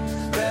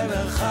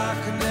 במרחק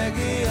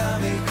נגיעה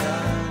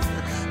מכאן,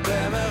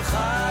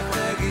 במרחק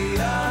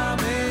נגיעה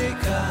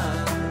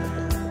מכאן.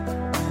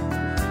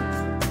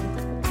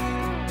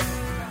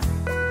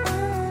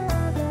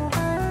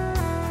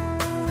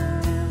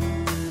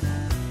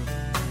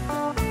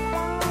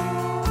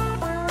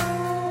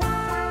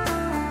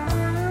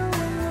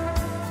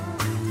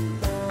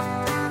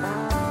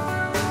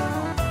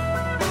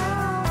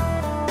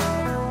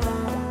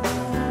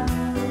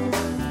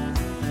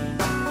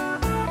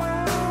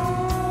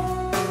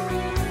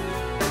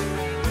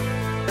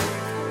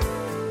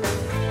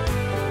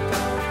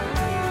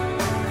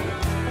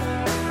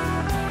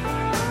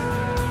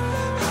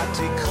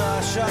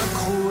 שם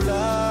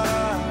כחולה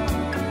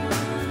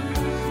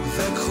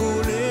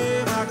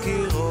וכחולים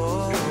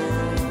הקירות,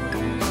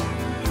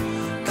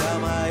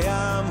 גם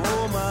הים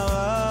הוא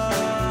מראה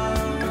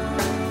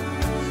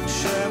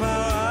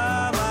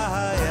שמראה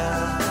מה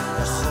היה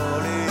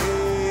יכול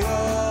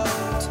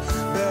להיות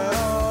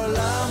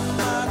בעולם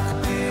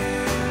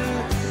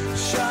מקביל,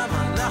 שם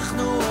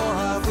אנחנו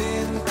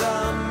אוהבים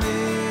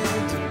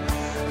תמיד,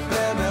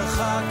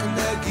 במרחק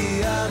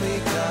נגיעה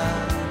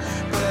מכאן,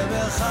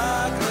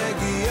 במרחק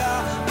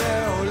נגיעה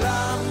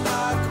בעולם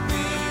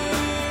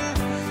מקביל,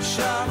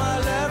 שם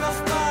הלב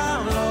אף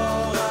פעם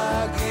לא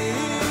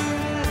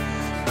רגיל,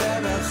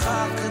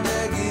 במרחק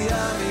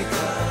נגיעה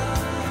מכאן,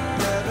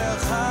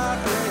 במרחק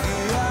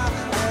נגיעה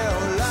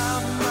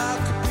בעולם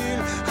מקביל,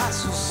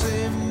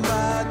 הסוסים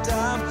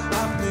בדם,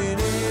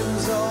 הפנינים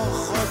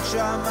זורחות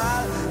שם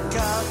על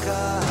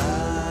קרקע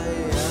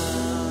הים.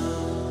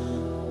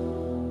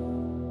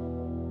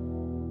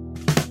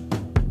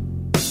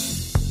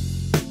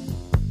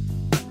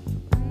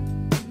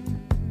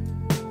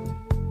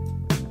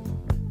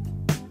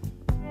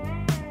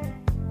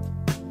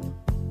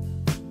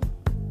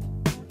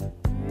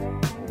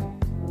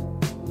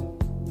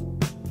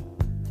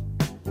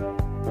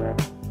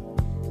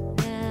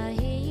 Now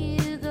here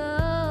you go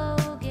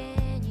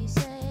again.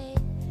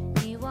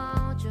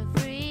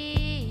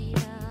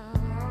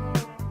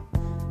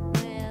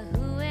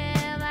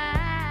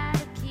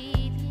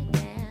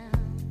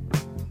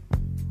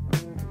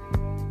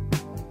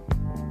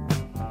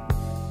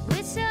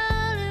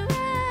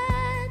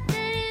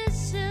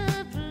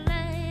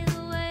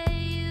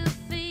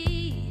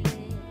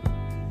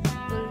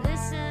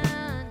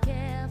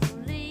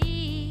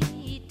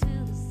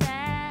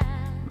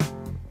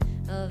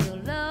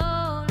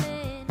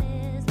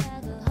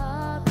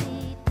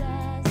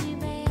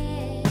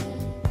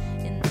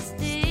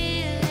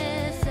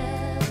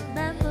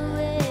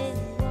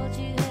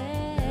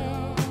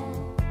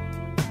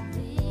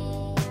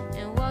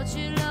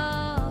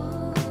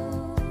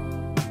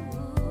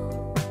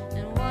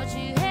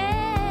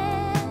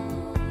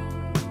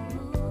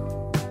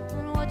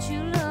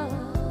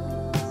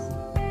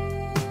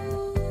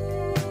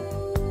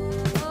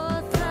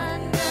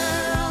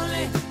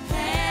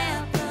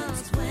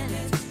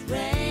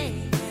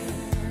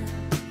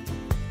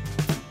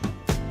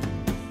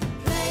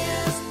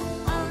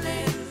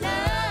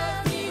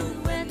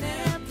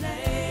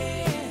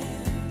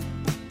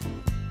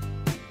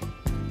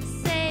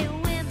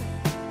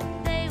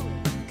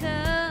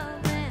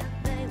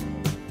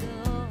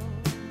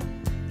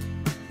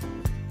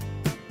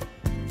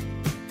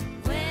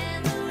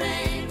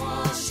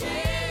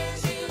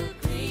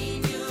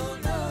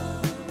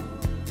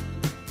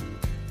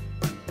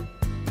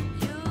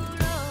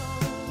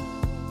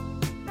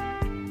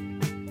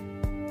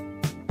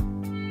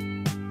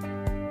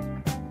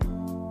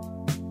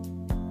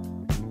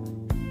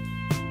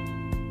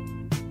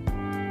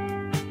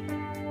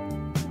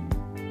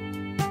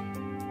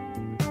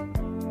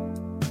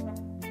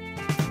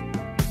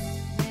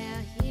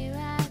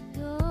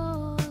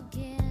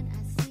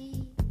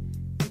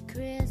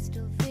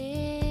 crystal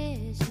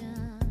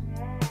vision.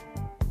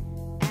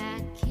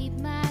 I keep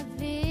my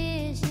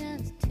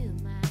visions to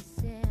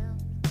myself.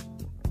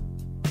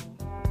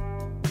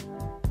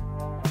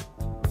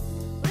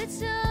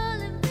 It's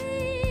only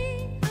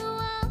me who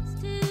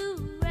wants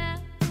to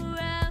wrap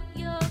around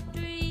your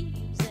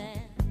dreams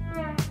and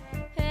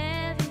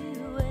have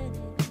you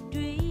any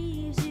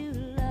dreams you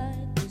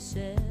like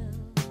yourself.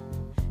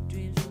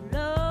 Dreams of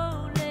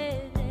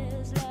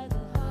loneliness like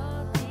a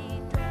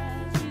heartbeat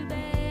drives you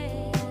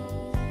back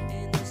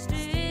in the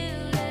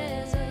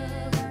stillness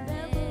of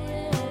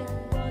remembering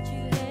what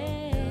you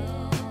had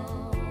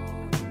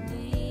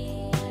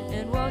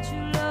and what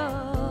you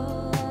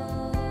love,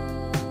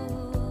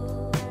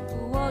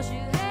 what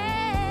you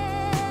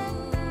had,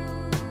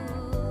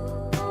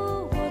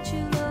 what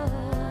you love.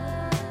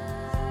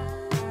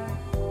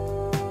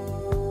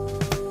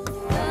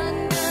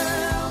 Thunder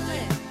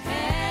only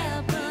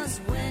happens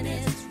when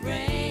it's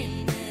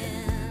raining.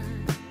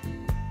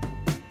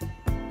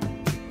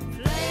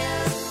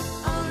 Players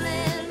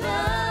only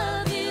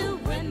love you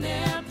when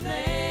they're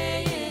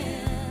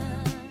playing.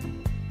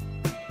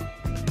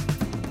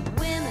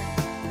 Women,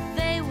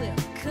 they will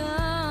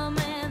come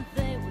and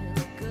they will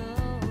go.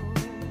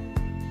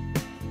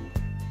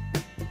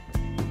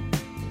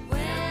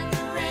 When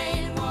the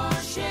rain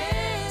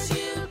washes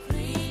you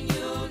clean,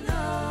 you'll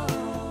know.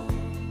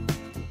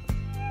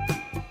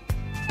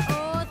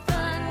 Oh,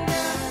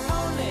 thunder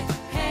only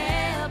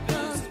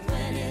happens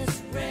when it's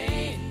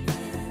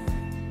raining.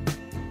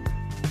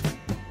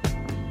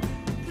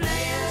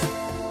 Players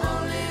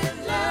only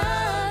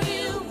love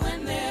you when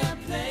they're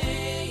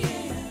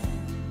playing.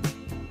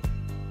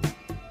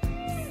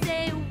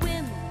 Say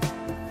women,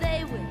 they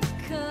will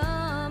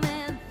come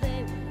and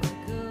they will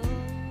go.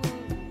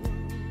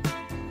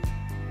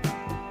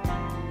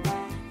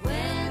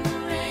 When the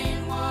rain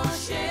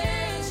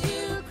washes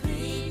you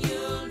clean,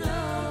 you'll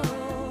know.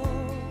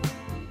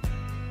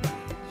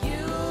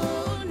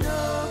 You'll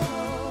know.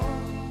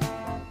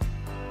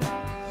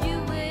 You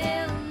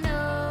will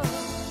know.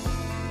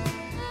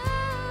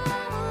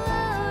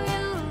 Oh,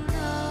 you'll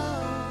know.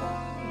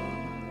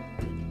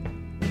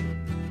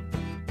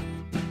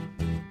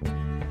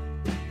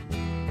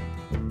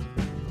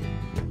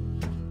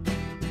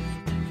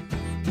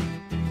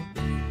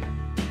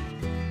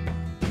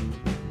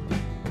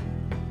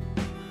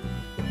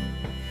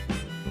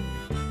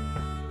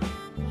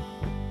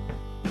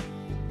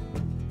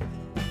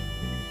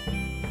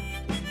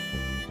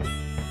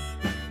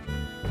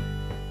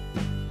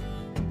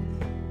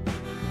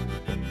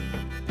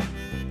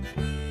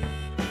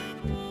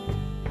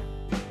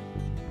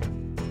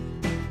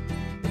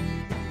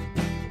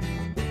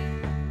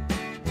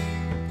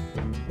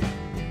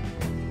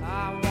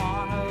 I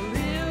wanna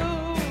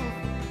live,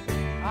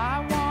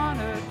 I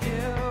wanna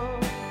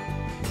give.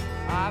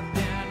 I've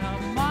been a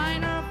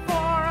miner for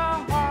a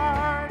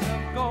heart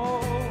of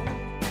gold.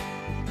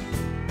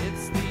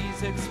 It's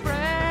these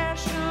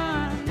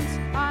expressions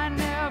I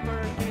never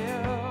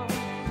give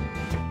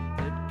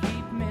that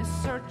keep me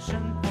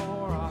searching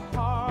for a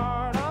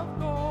heart of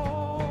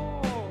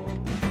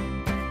gold.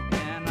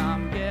 And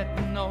I'm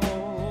getting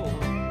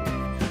old.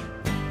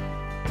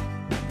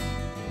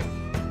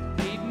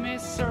 Keep me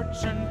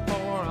searching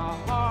for a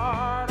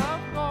heart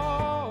of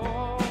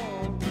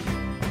gold.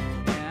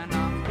 And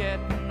I'm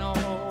getting old.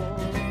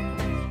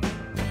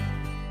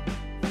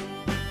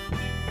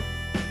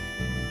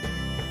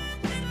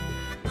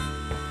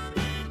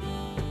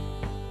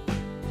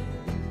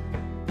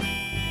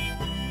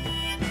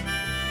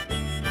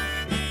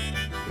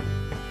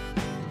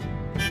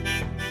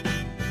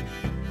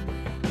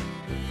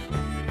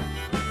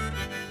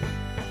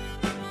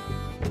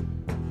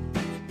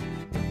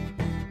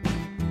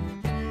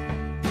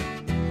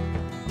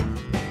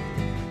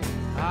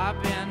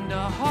 I've been to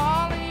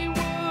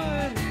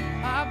Hollywood,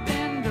 I've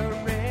been to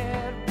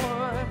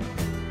Redwood.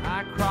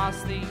 I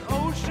crossed the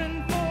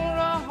ocean for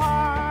a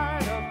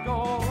heart of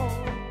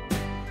gold.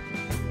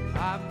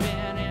 I've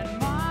been in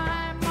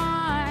my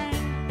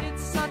mind,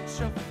 it's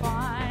such a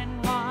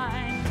fine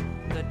line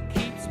that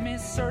keeps me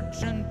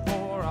searching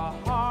for a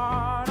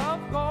heart of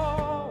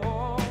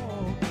gold.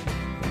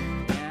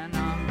 And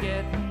I'm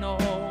getting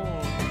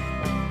old.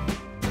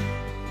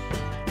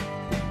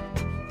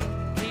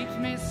 Keeps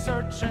me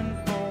searching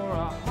for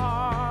a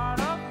heart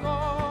of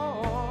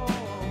gold.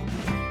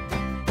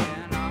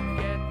 And I'm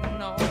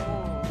getting old.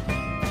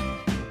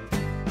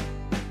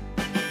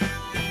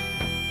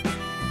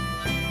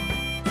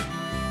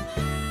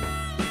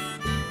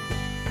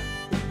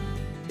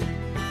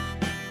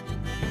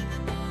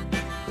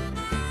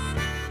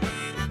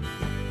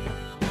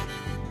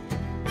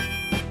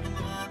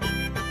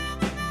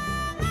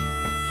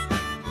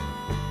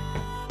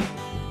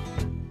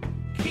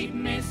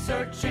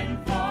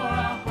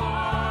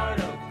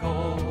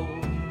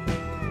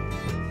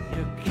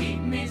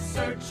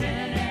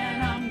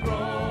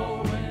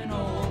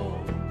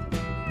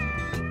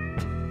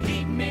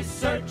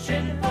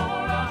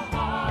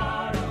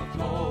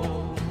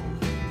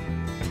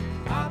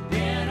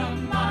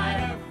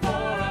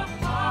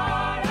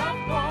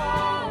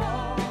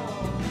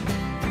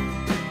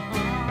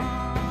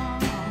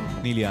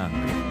 ניל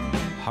יאנג,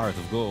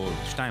 Heart of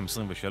Gold,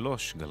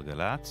 2:23,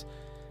 גלגלת.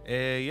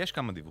 יש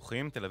כמה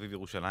דיווחים, תל אביב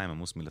ירושלים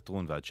עמוס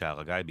מלטרון ועד שער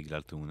הגיא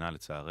בגלל תאונה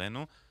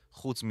לצערנו.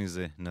 חוץ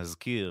מזה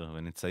נזכיר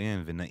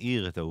ונציין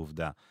ונעיר את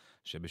העובדה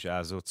שבשעה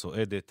הזאת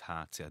צועדת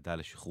הצעדה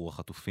לשחרור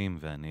החטופים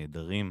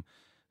והנעדרים,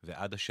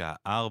 ועד השעה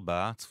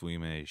 4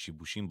 צפויים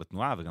שיבושים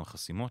בתנועה וגם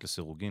חסימות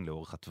לסירוגין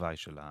לאורך התוואי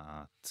של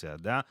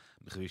הצעדה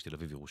בכביש תל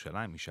אביב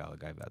ירושלים משער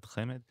הגיא ועד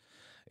חמד.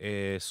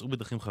 סעו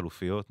בדרכים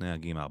חלופיות,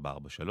 נהגים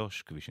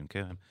 443, כביש עין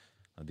כרם,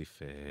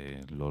 עדיף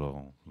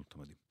לא אתם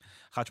יודעים.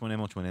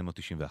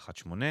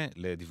 1-800-891-8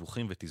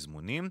 לדיווחים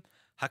ותזמונים,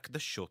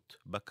 הקדשות,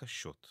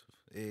 בקשות,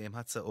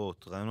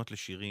 הצעות, רעיונות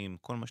לשירים,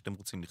 כל מה שאתם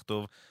רוצים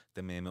לכתוב,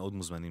 אתם מאוד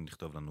מוזמנים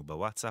לכתוב לנו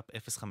בוואטסאפ,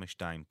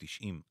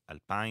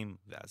 052-90-2000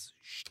 ואז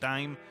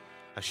 2.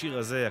 השיר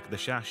הזה,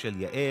 הקדשה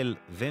של יעל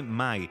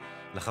ומאי,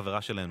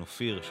 לחברה שלהן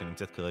אופיר,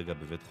 שנמצאת כרגע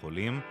בבית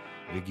חולים,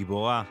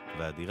 וגיבורה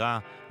ואדירה,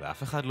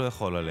 ואף אחד לא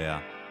יכול עליה.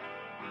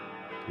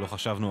 לא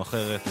חשבנו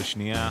אחרת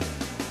לשנייה.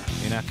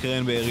 הנה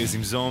הקרנבריז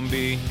עם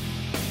זומבי.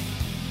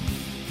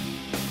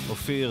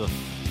 אופיר,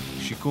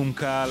 שיקום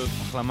קל,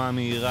 החלמה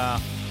מהירה.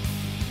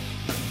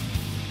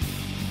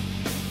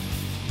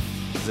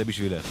 זה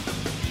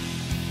בשבילך.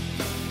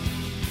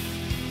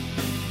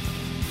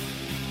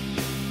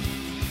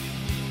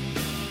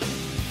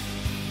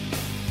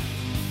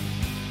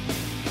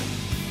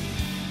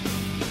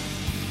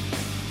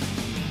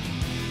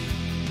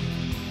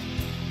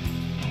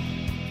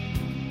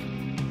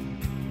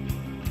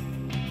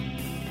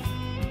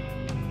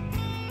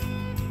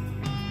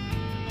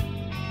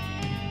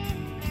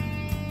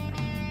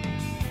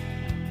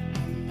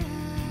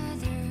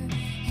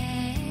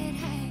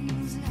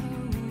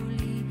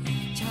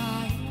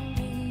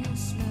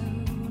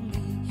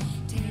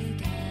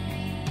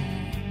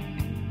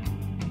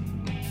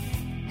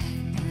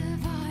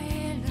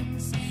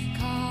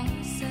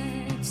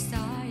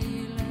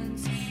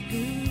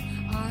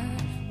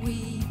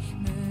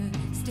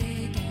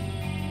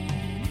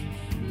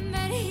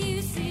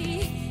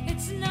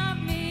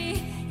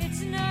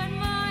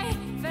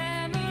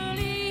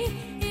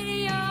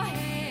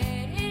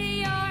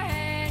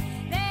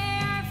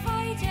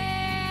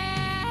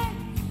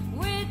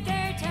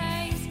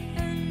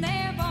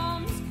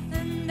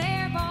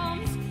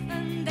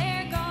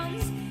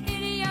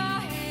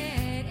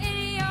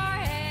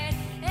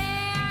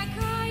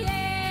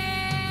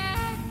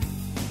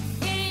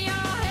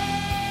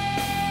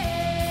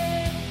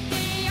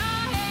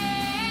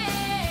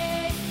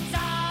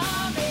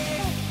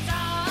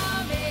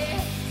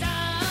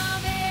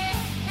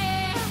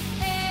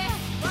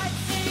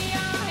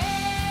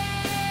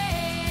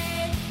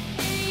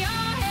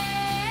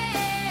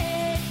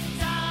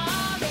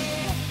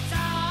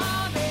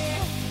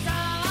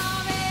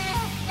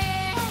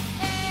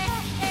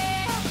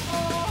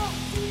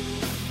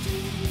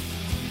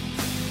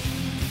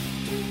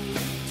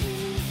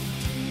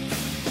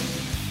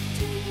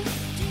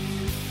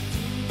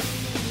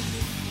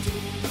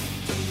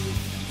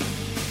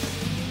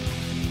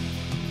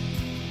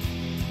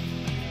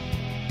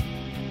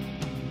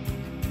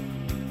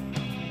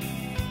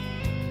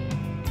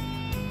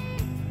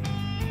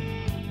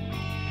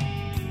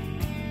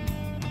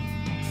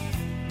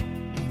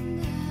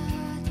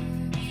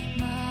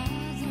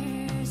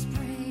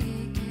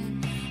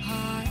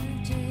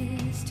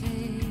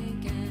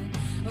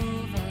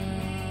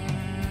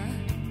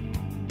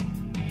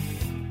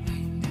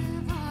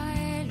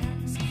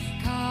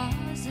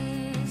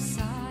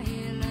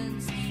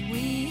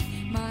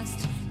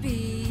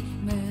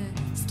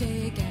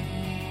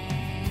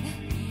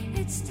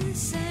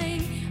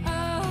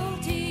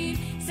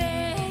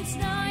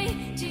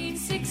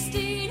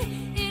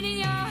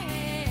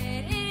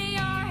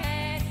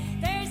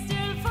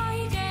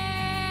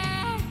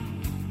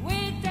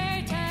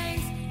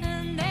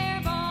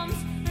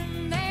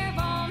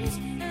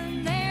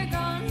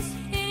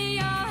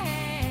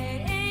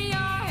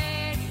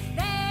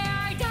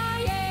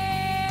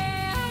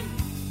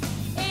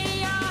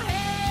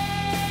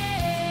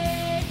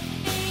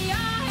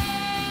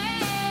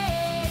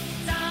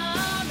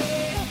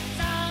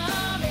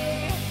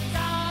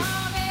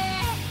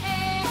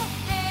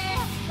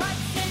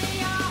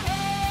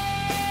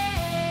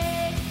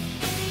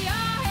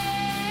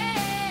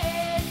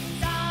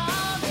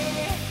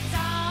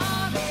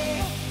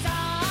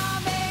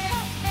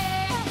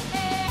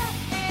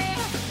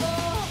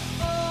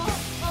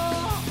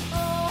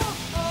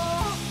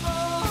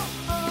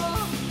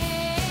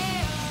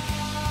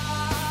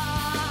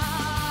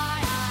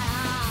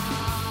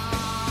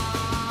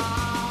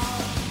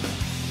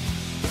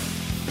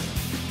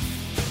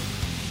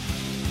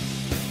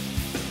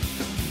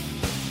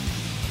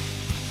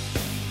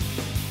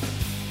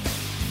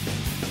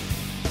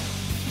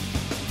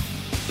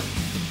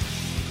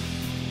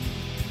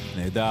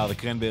 נהדר,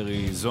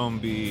 קרנברי,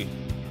 זומבי,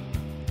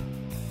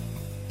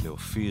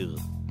 לאופיר.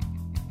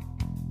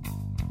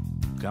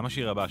 גם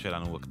השיר הבא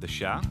שלנו הוא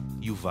הקדשה.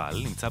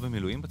 יובל נמצא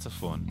במילואים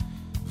בצפון,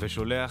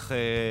 ושולח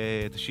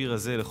את השיר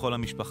הזה לכל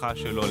המשפחה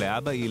שלו,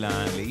 לאבא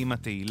אילן, לאמא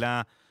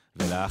תהילה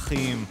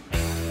ולאחים.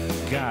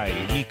 גיא,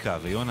 מיקה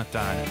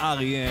ויונתן,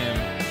 R.E.M,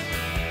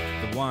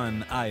 The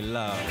One I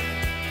Love.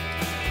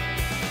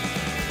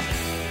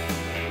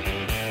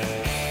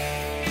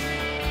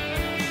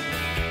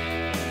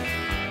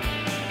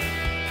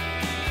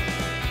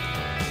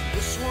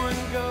 This one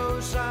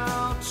goes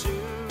out to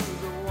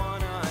the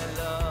one I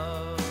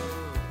love.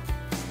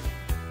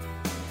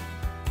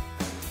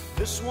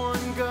 This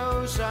one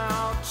goes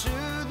out to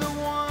the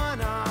one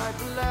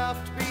I've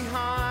left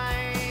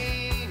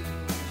behind.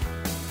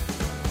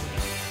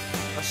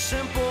 A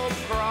simple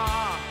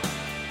prop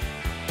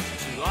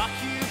to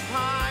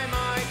occupy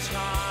my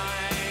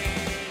time.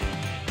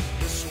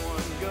 This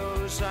one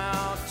goes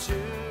out to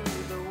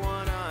the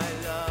one I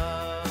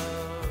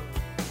love.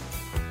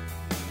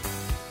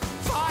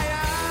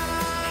 Fire!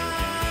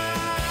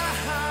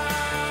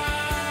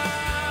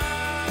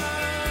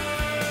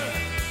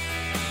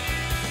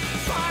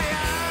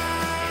 Fire!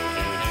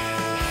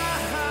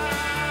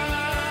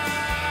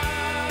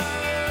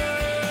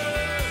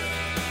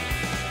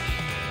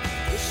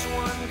 This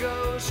one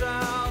goes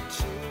out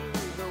to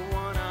the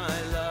one I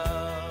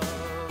love.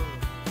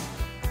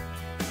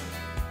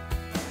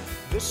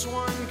 This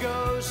one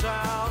goes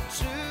out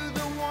to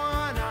the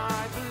one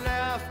I've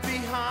left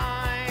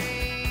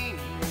behind.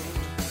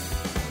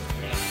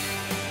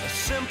 A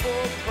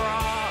simple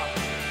prop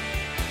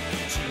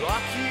to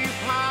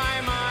occupy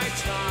my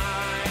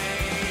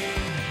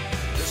time.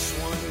 This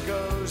one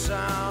goes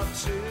out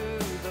to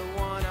the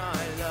one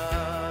I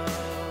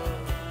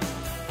love.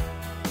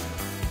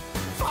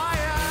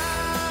 Fire!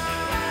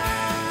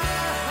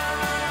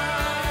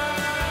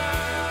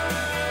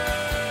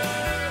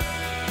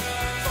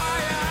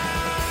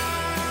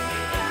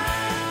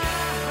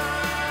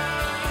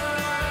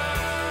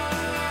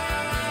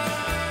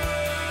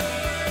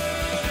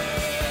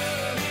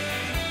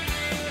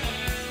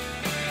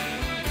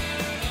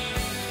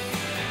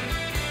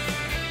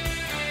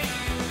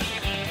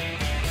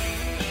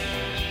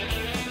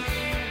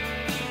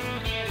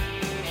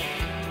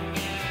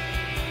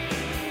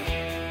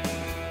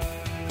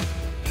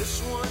 This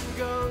one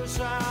goes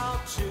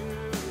out to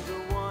the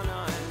one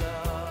I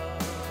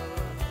love.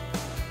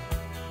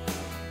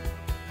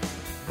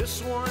 This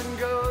one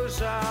goes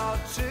out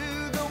to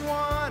the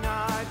one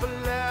I've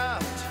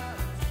left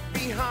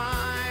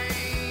behind.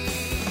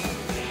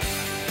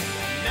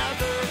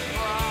 Another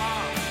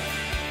prop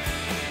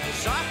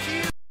is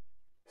occupied.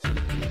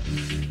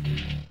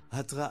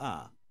 התראה.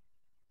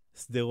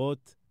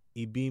 שדרות,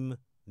 איבים,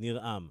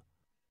 נרעם.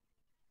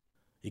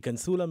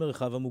 היכנסו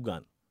למרחב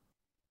המוגן.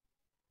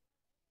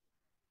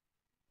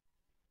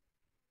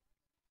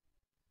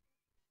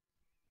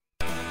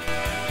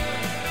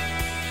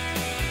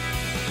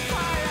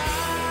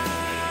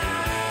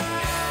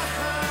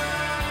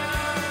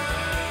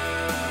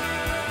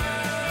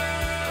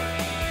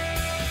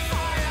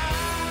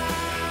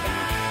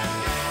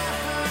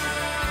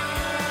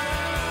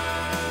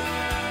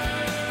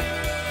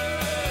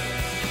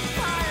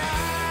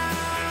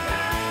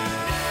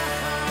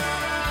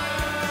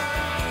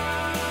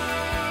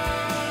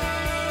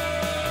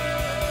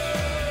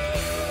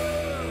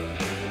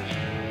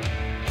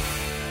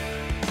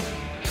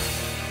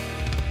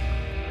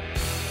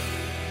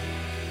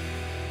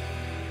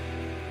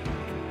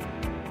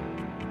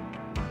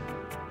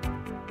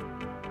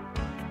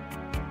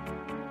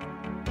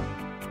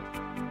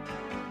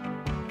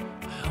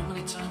 How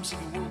many times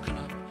have you woken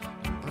up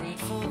and prayed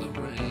for the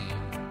rain?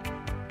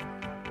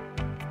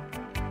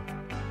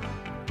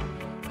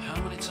 How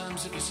many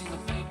times have you seen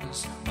the papers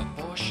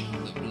apportion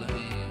the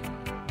blame?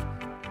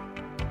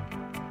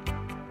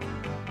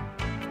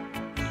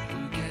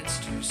 Who gets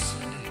to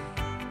say?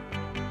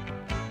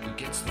 Who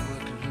gets the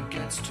work and who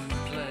gets to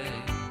play?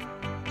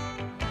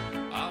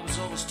 I was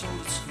always told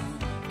at school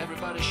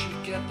everybody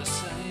should get the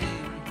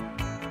same.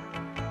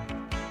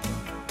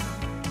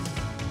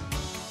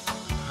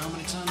 How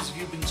many times have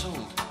you been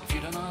told if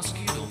you don't ask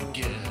you don't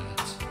get?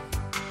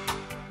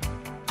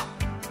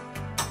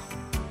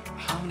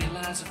 How many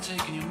lies have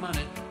taken your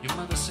money? Your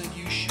mother said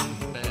you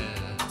shouldn't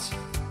bet.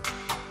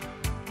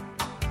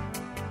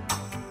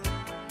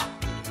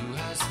 Who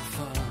has the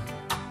fun?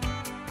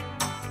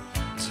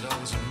 Is it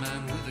always a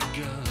man with a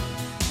gun?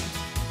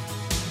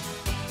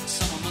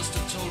 Someone must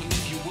have told him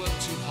if you work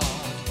too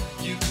hard,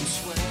 you can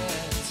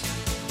sweat.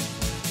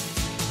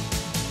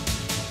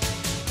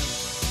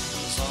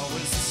 There's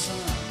always the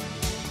sun.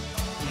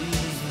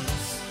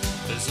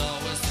 There's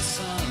always the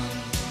sun.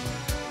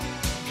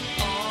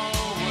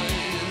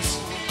 Always,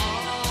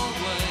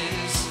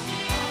 always,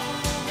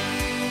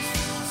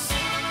 always.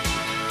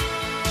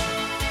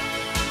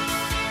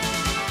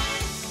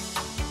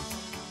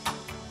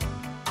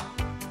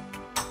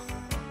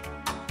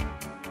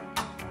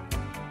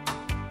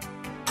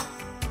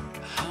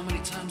 How many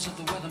times have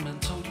the weathermen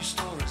told you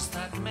stories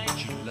that made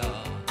you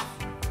laugh?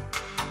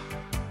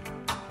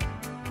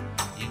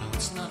 You know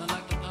it's not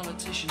unlike the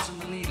politicians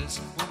and the leaders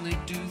when they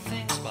do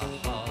things by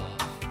half.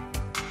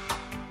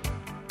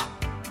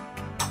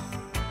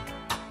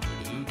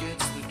 But who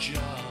gets the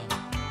job?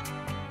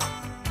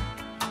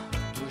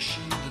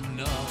 Pushing the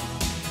knob.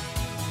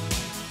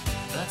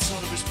 That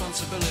sort of response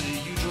responsibility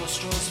you draw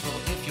straws for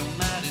if you're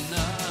mad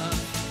enough.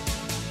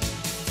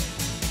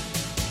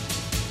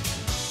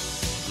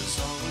 There's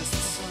always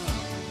the sun.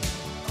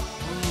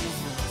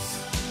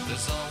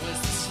 There's always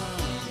the sun.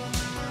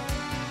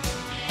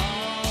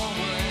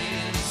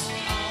 Always,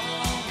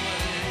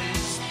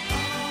 always,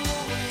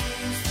 always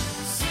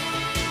the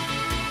sun.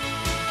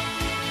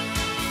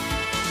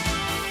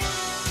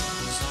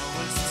 There's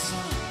always the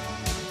sun.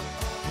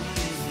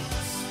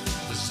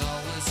 There's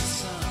always the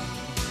sun.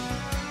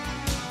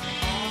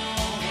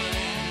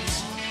 Always,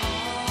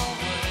 always,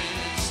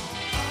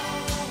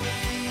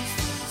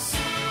 always the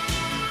sun.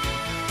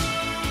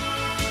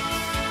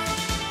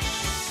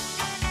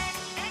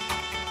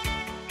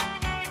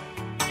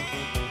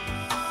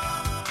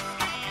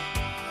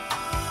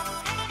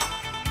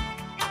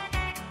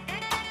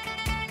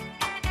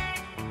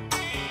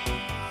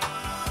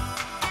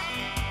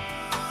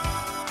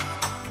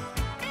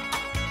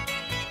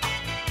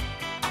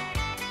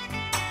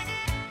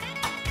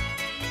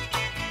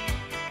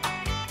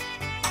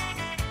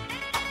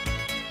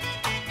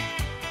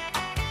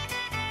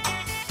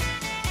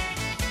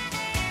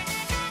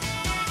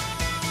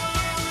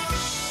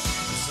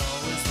 There's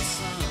always the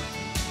sun.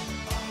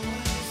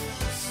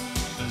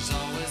 There's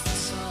always the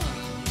sun.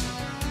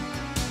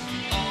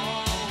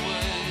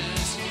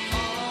 Always, always,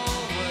 there's always the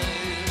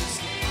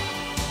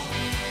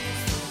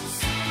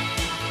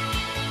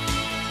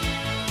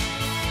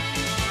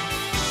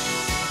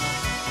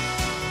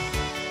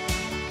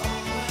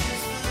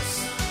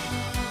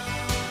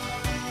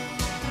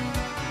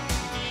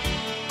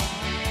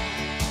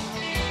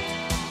sun.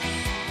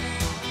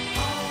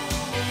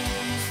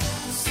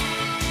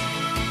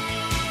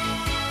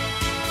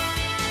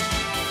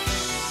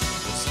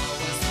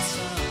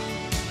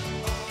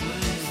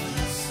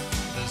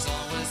 There's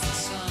always the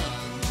sun.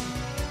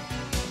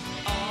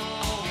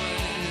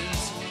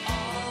 Always,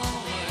 always,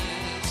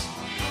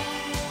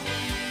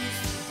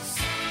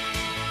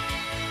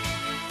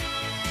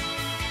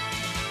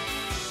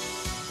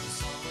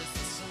 there's always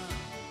the sun.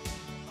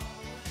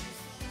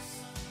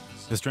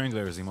 The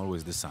Stranglers עם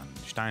Always the Sun,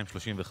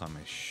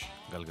 2:35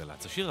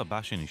 גלגלצ. השיר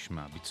הבא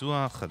שנשמע,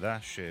 ביצוע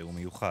חדש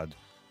ומיוחד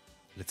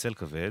לצל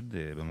כבד,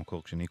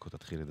 במקור כשניקו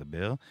תתחיל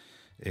לדבר.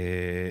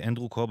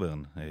 אנדרו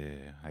קוברן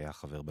היה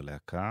חבר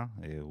בלהקה,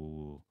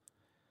 הוא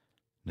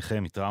נכה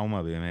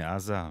מטראומה בימי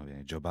עזה,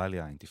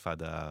 ג'באליה,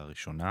 האינתיפאדה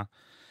הראשונה,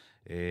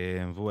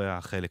 והוא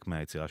היה חלק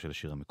מהיצירה של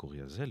השיר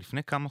המקורי הזה.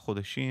 לפני כמה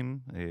חודשים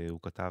הוא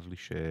כתב לי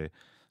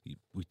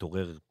שהוא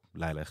התעורר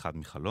לילה אחד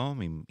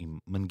מחלום עם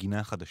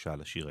מנגינה חדשה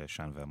לשיר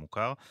הישן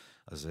והמוכר,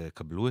 אז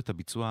קבלו את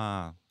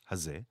הביצוע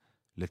הזה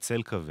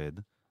לצל כבד,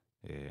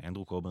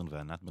 אנדרו קוברן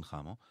וענת בן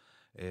חמו,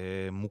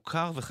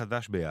 מוכר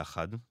וחדש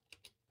ביחד,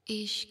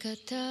 איש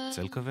קטן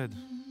צל כבד.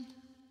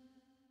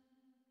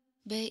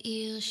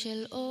 בעיר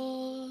של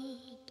עוד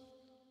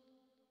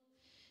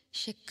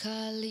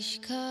שקל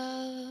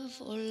לשכב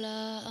או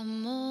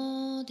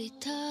לעמוד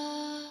איתה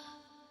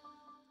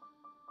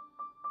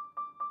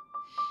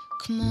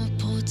כמו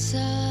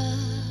פרוצה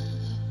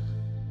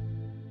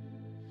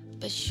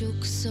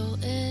בשוק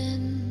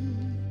סואן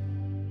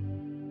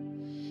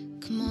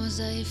כמו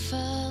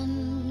זייפן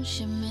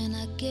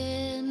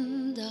שמנגן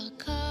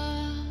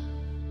דרכה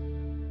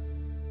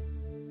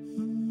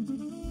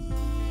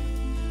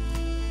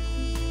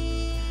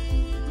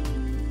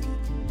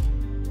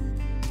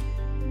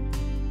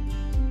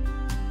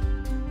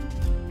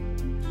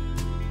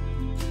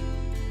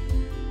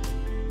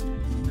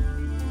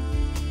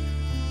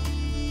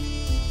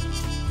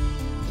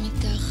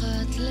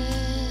מתחת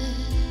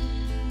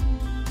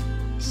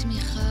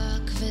לשמיכה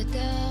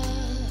כבדה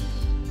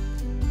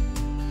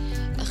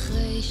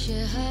אחרי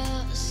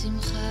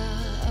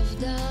שהשמחה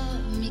עבדה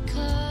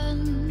מכאן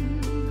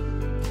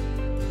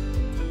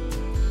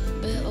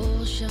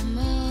באור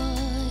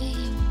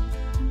שמיים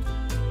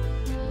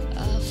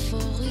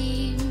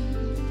אפורים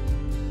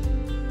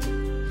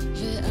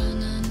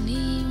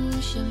ועננים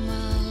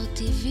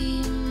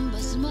שמרטיבים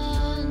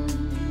בזמן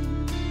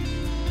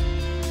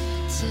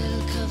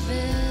צל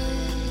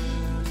כבד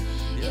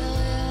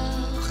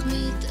ירח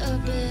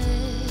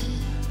מתאבד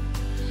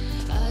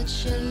עד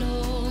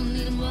שלא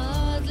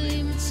נלמד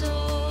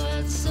למצוא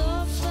את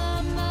סוף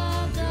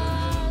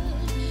המעגל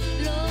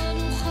לא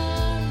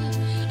נוכל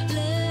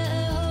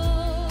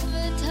לאהוב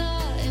את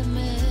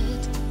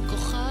האמת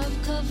כוכב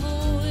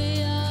כבוי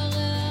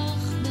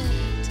ירח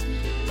מת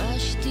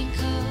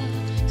בשתיקה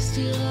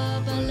סתירה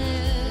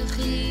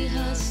בלחי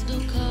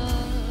הסדוקה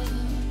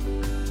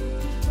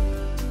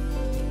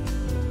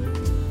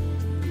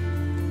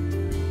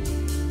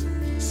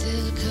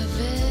צל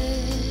כבד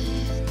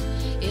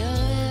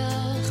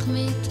ירח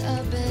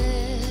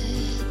מתאבד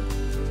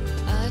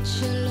עד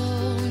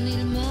שלא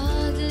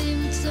נלמד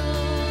למצוא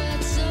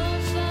את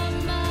סוף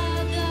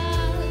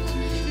המעגל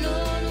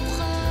לא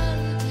נוכל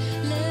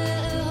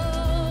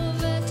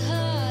לאהוב את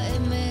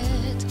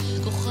האמת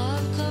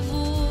כוכב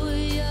כבוי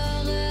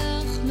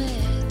ירח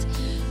מת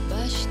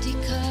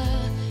בשתיקה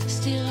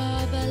סתירה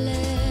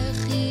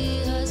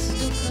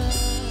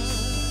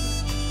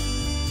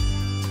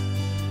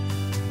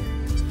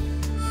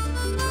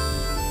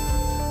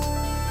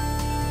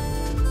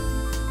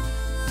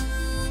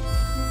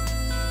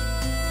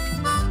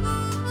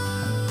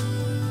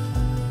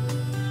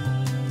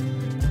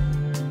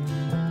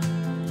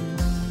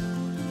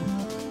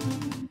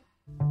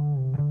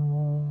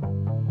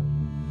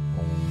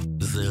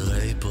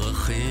זרי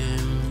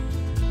פרחים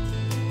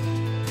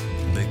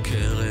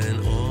בקרן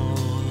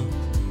אור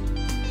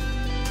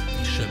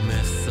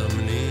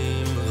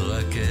שמסמנים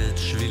רק את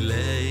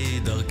שבילי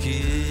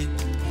דרכי,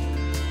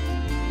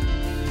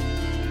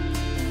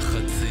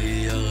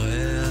 חצי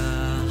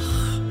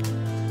ירח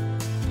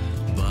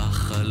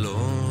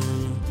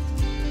בחלון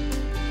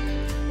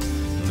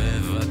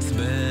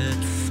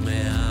מבצבץ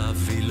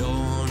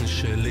מהווילון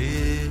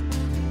שלי,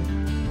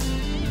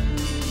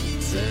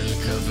 צל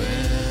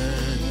כבד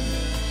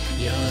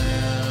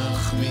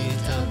ירח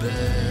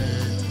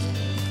מתאבד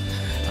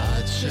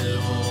עד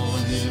שלא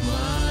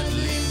נלמד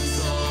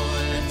למצוא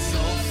את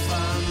סוף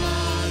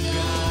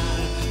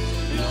המעגל,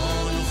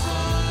 לא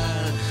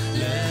נוכל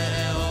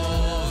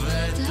לאהוב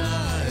את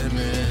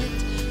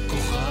האמת,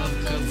 כוכב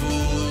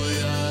כבוי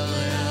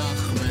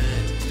ירח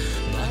מת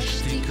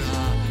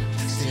בשתיקה,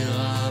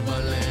 סירה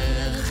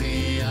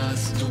בלחי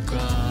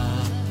הסדוקה.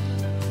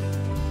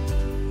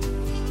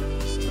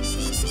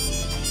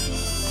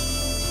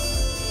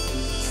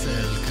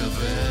 צל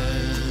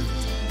כבד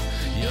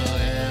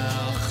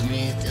ירח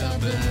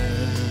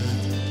מתאבד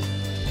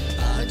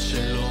עד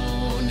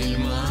שלא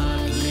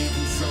נלמד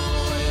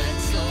למצוא את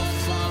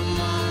סוף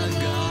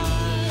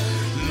המעגל,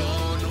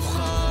 לא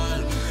נוכל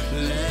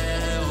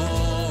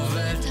לאהוב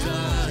את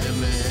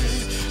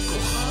האמת,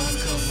 כוכב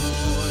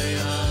כבוי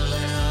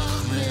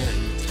ירח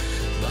מת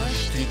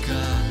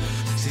בשתיקה,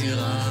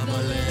 סירה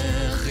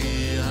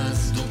בלחי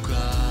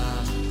הסדוקה.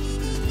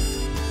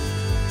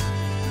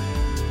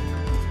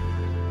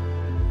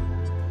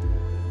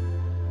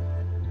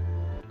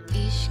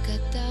 איש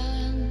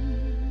קטן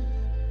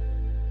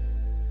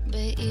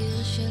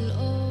בעיר של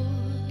אור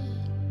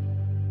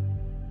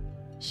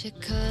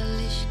שקל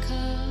לשכב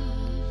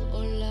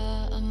או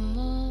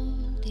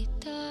לעמוד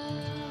איתה.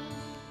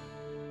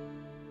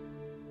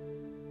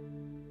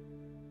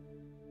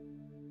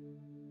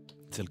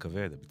 צל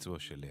כבד, הביצוע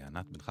של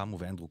ענת בן חמו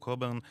ואנדרו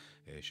קוברן,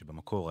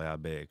 שבמקור היה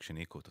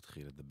כשניקו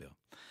תתחיל לדבר.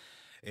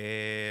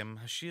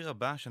 השיר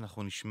הבא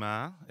שאנחנו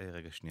נשמע,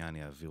 רגע שנייה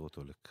אני אעביר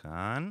אותו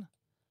לכאן,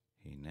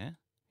 הנה.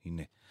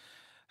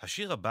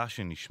 השיר הבא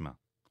שנשמע,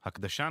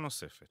 הקדשה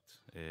נוספת,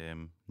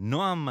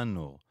 נועם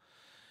מנור,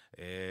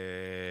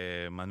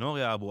 מנור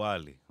יאבו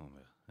עלי,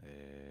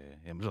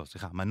 לא,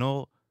 סליחה,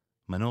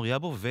 מנור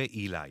יאבו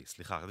ואילי,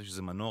 סליחה, חשבתי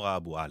שזה מנור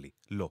אבו עלי,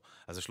 לא.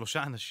 אז זה 3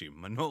 אנשים,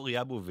 מנור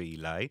יאבו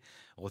ואילי,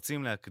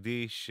 רוצים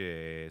להקדיש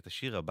את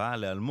השיר הבא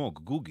לאלמוג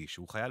גוגי,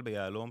 שהוא חייל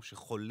ביעלום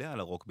שחולה על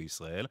הרוק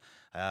בישראל,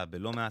 היה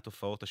בלא מעט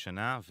הופעות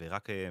השנה,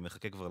 ורק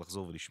מחכה כבר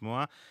לחזור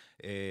ולשמוע.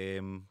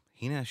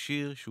 הנה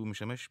השיר שהוא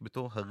משמש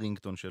בתור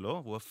הרינגטון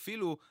שלו, והוא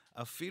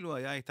אפילו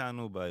היה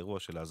איתנו באירוע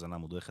של האזנה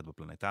מודרכת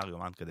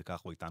בפלנטריום, עד כדי כך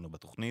הוא איתנו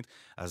בתוכנית,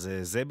 אז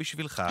זה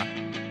בשבילך,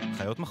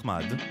 חיות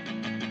מחמד.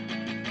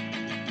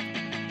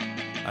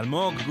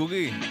 אלמוג,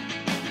 גוגי,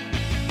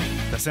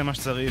 תעשה מה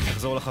שצריך,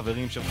 תחזור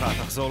לחברים שלך,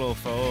 תחזור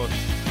להופעות,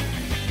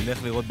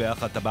 נלך לראות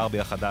ביחד את הברבי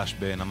החדש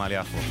בנמל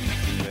יפו,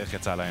 ואיך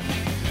יצא להם.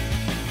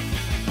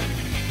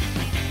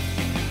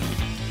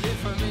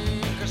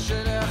 לפעמים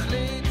קשה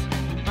להחליט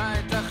מה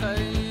את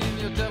החיים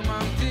יותר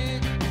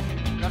ממתיק,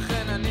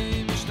 לכן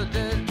אני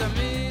משתדל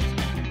תמיד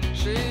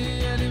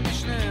שיהיה לי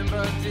משניהם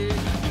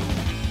בתיק.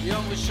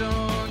 יום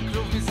ראשון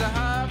כלוב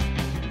מזהב,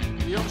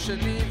 יום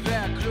שני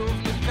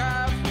והכלוב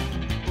נרכב,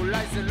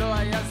 אולי זה לא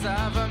היה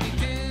זהב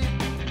אמיתי,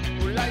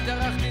 אולי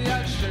דרכתי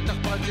על שטח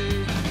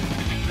פרטי.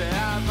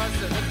 ואהבה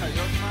זה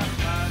לחיות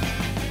מחמד,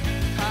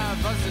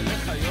 אהבה זה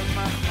לחיות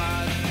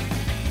מחמד,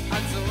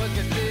 את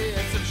זורקת לי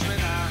עצם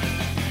שמנה,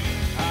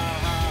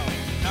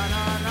 נה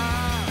נה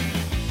נה.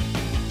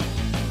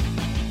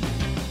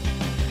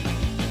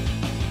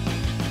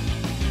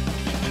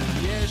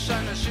 יש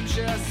אנשים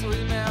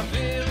שעשויים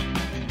מאוויר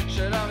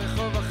של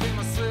הרחוב הכי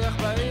מסריח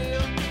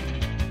בעיר,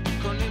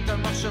 קונים את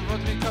המחשבות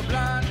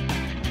מקבלן,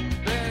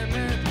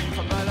 באמת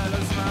חבל על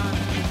הזמן.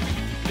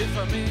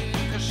 לפעמים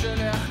קשה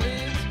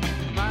להחליט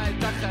מה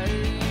את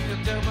החיים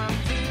יותר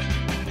ממתיק,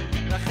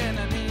 לכן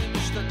אני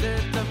משתדל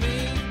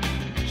תמיד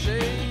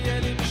שיהיה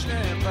לי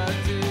משניהם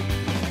בתיק.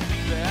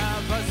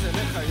 ואהבה זה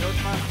לחיות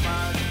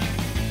מחמד,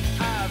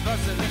 אהבה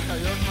זה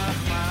לחיות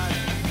מחמד,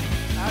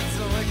 את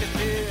זורקת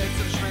לי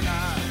עצם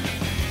שמנה,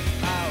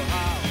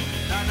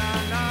 נה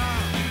נה נה.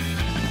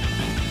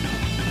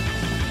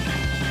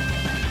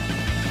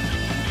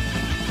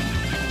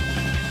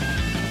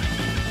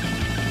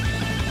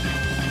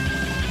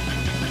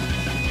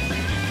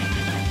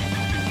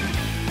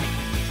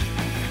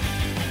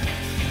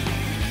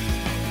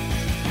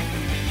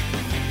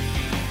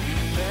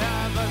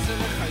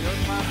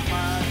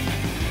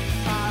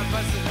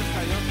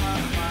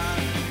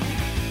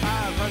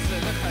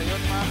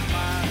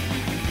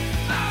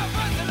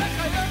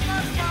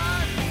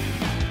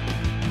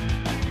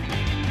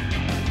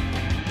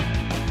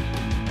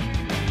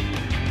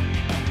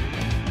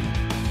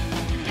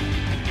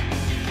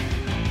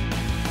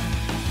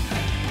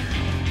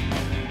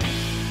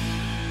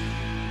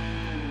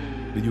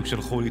 בדיוק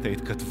שלחו לי את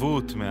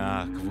ההתכתבות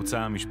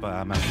מהקבוצה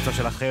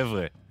של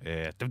החבר'ה.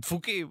 אתם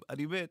דפוקים,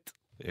 אני מת.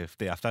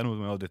 הפתענו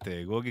מאוד את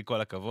גוגי,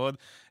 כל הכבוד.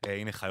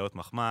 הנה חיות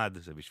מחמד,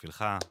 זה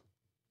בשבילך.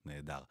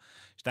 נהדר.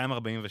 2:43,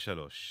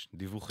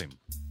 דיווחים.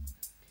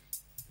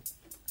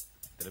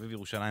 תל אביב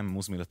ירושלים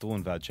עמוס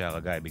מלטרון ועד שער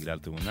הגיא בגלל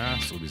תאונה,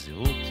 סעו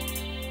בזהירות.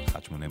 1-800-890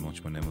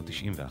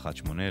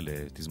 ו-1-8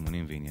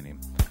 לתזמונים ועניינים.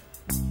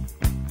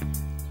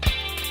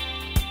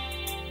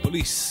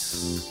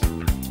 פוליס.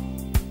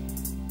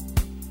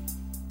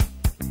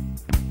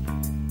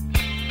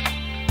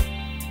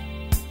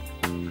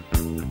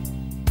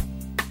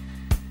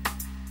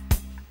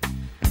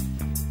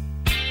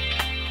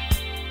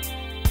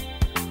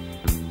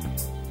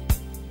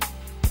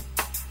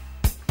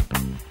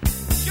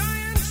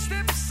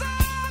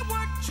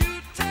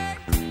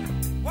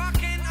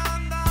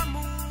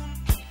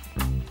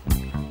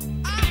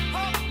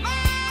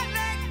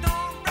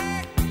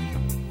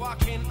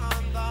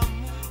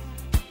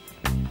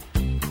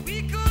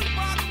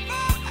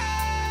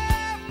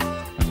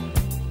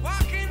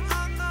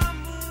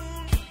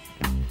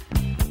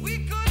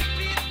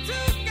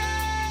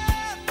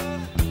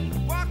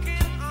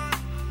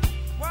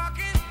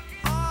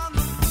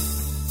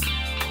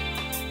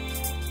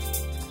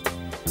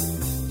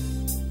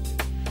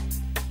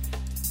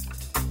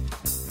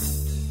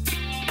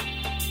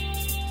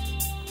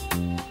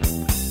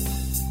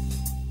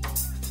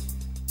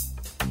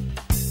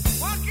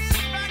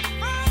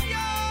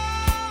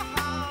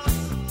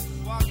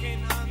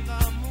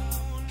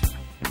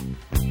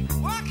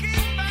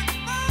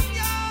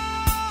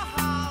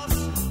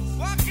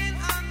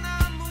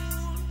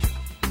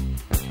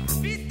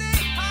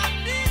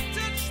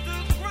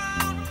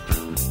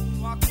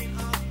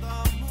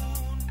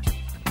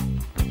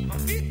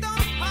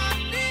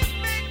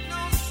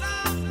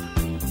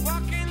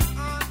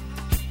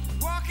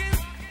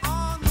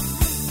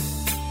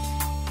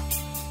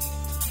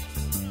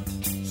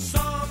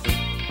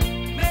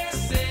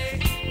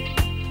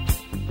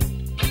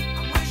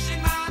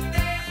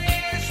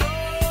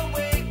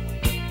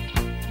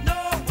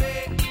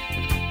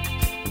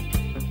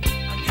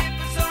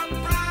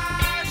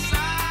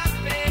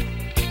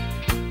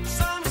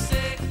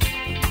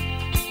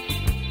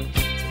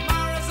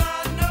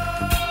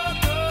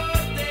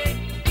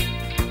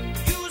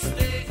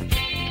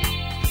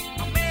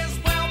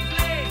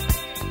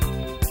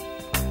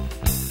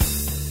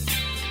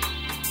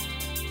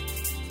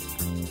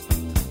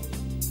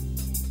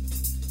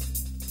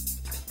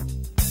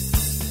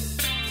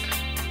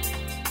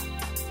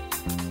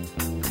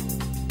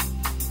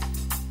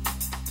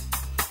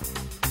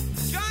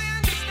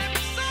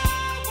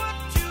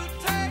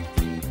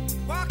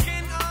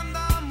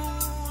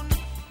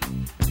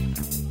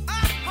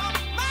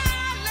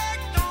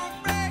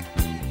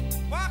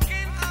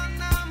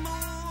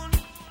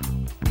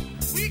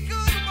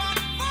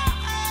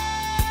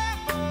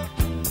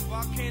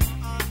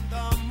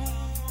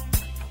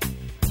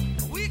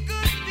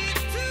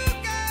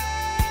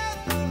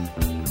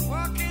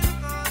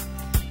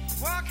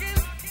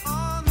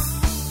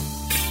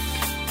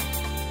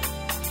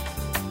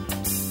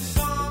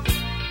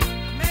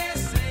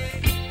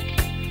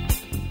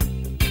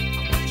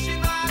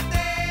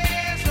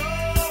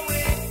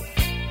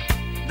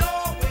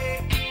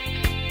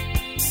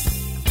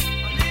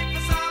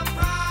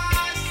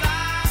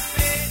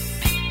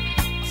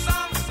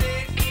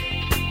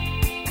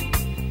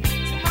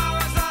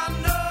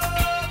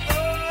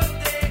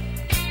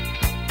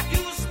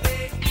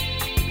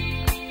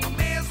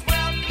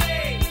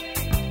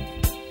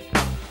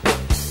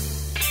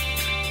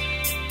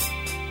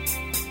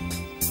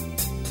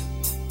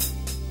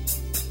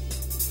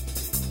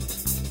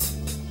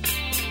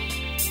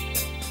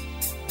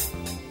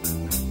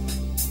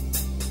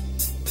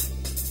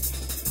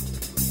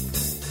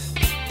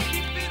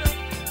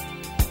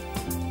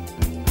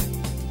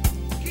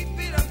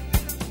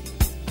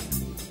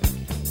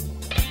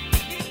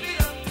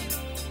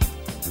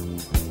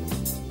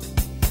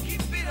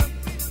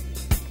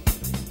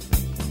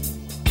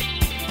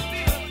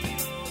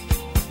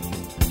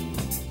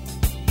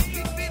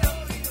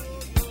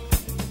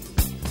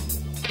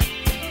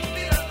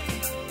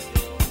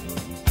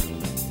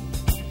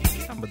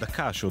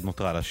 שעוד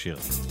נותרה לשיר.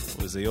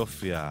 ואיזה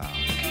יופי,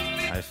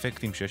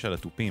 האפקטים שיש על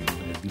הטופים,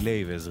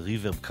 דיליי ואיזה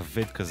ריברב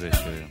כבד כזה,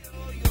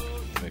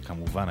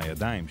 וכמובן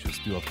הידיים של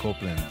סטיוארט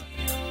קופלנד,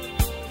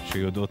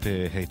 שיודעות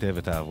היטב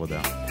את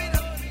העבודה.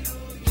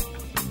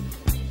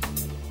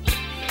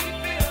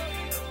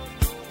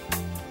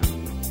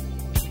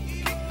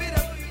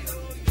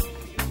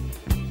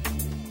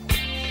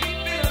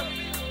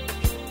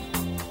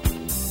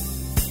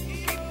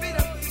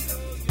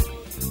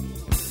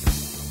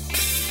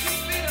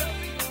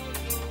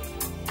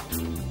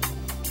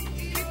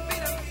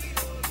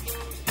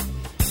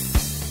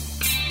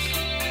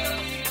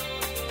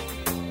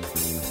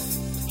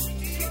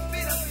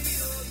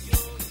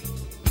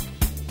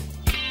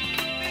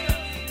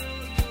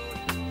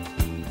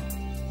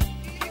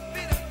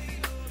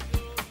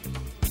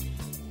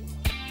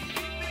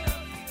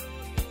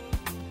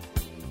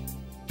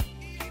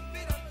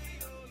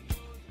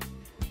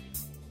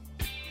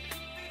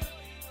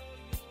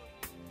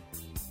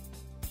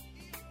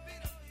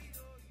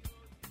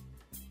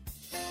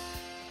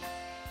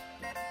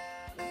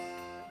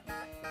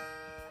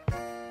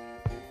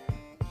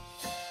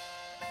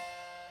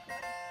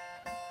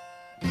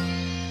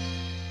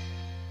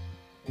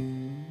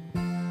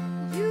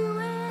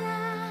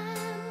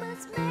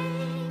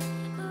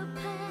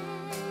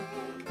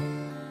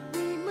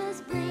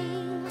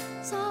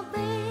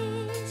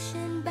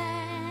 salvation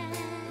back.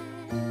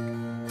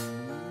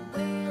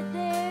 Where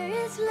there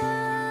is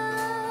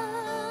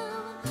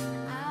love,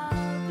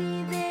 I'll be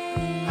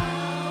there.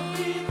 I'll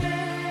be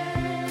there.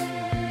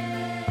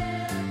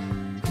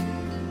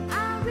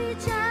 I'll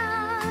reach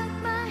out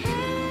my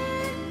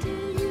hand to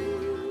you.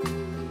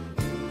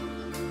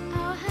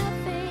 I'll have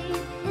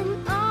faith in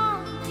all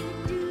you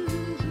do.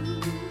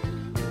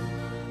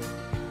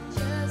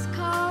 Just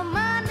call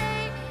my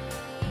name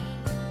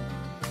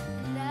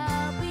and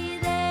I'll be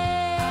there.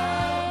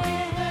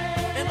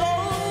 And oh,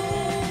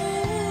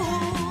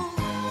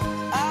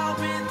 I'll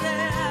be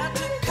there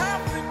to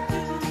comfort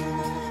you,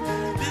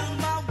 build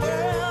my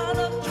world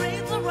of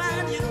dreams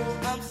around you.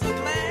 I'm so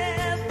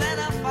glad that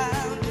I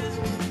found you.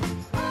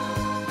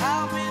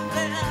 I'll be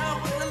there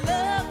with the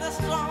love that's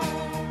strong.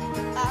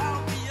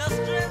 I'll be your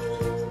strength.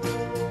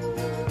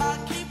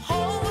 I'll keep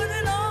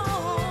holding on.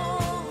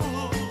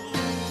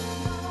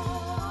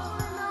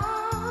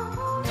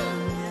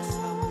 Yes,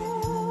 I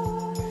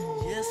will.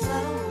 Yes,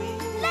 I will.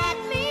 Let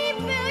me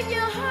fill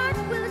your heart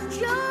with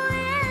joy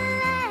and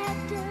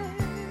laughter.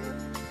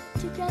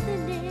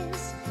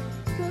 Togetherness,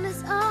 girl,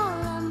 is all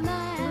I'm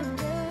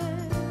after.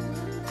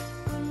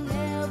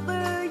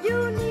 Whenever you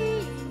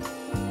need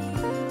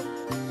me,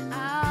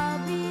 I'll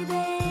be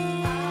there.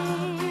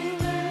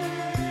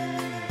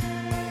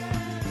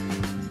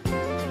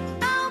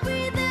 I'll be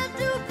there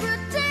to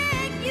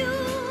protect you.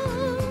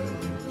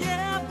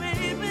 Yeah,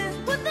 baby.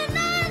 With an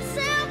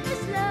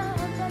unselfish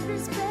love that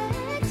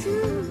respects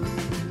you.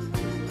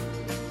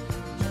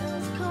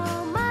 Just call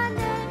my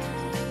name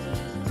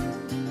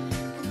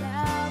and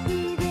I'll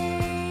be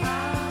there.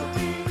 I'll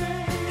be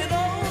there. And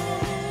oh,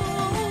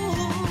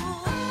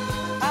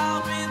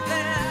 I'll be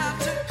there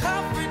to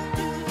comfort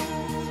you,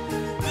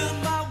 build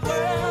my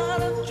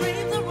world of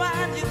dreams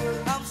around you.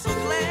 I'm so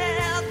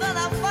glad that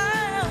I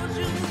found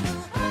you.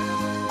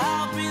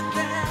 I'll be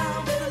there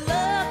with the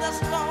love that's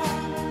strong.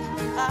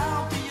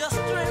 I'll be your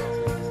strength.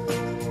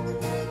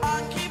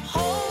 I'll keep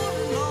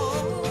holding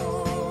on.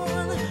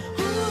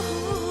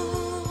 Ooh,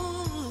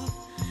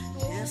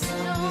 yes, I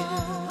will.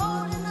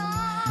 Holding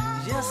on.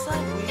 Yes, I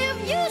will. If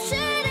you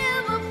should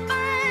ever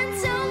find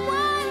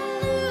someone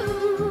new,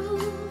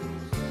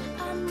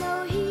 I know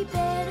he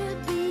better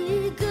be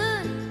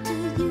good to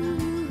you.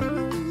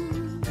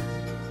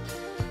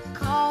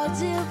 'Cause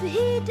if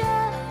he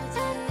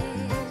doesn't,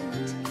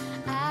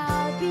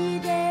 I'll be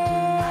there.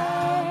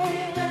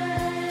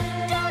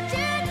 Don't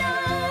you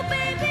know,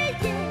 baby,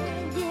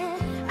 yeah, yeah,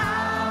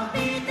 I'll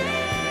be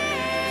there.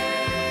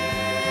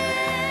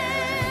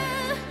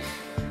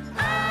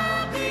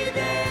 I'll be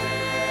there.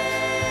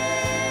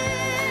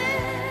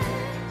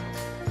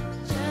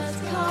 Just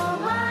call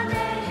my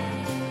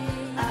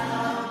name.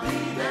 I'll be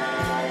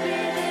there.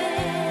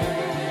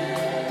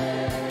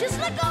 Just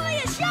look over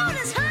your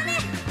shoulders,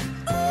 honey.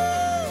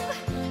 Ooh,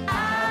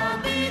 I'll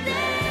be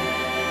there.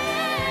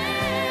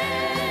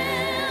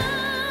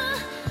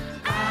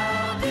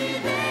 I'll be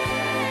there.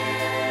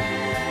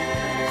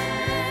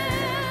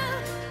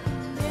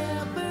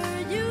 Whenever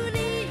you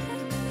need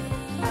me,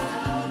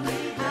 I'll be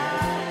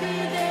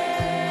there.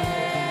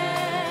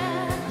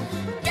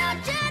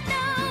 Don't you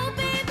know,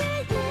 baby,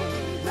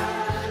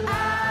 yeah,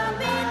 I'll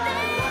be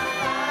there.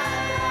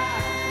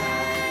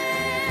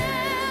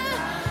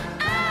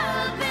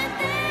 I'll be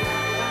there.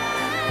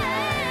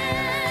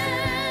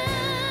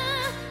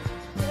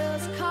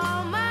 Just call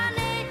my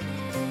name.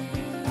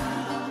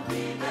 I'll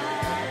be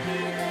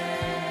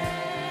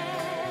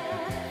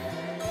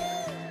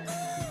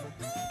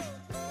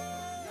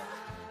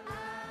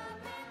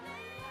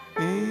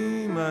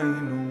אם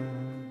היינו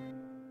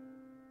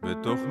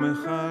בתוך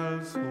מכל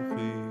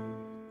זכוכית,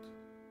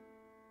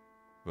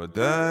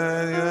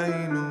 ודאי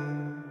היינו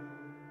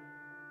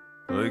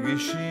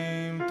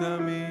רגישים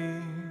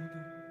תמיד.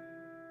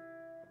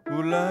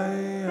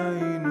 אולי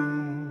היינו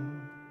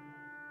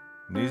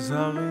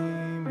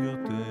נזהרים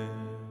יותר,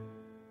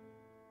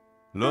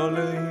 לא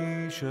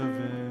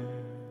להישבר,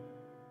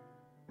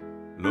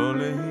 לא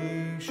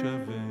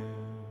להישבר.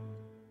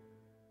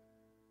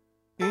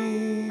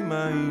 אם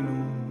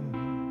היינו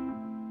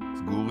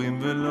סגורים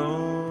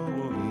ולא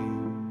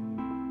רואים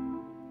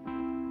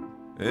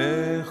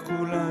איך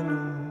כולנו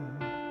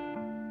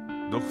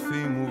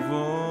דוחפים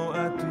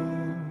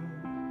ובועטים,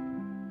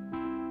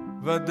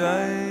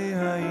 ודאי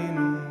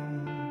היינו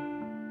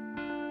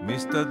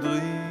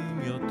מסתדרים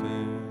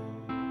יותר,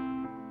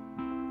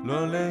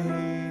 לא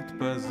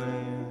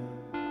להתפזר,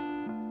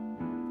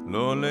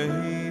 לא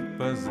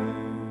להתפזר.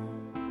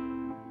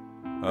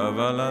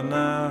 אבל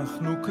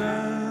אנחנו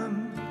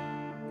כאן,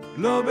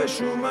 לא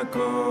בשום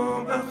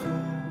מקום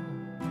אחר,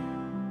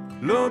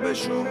 לא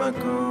בשום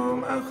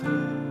מקום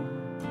אחר,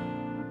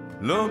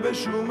 לא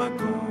בשום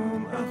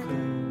מקום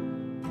אחר.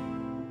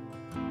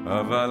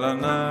 אבל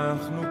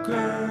אנחנו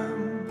כאן,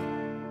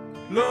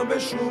 לא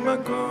בשום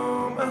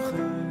מקום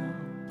אחר,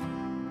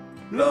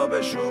 לא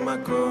בשום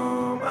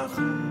מקום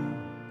אחר,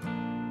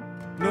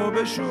 לא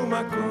בשום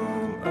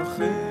מקום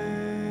אחר.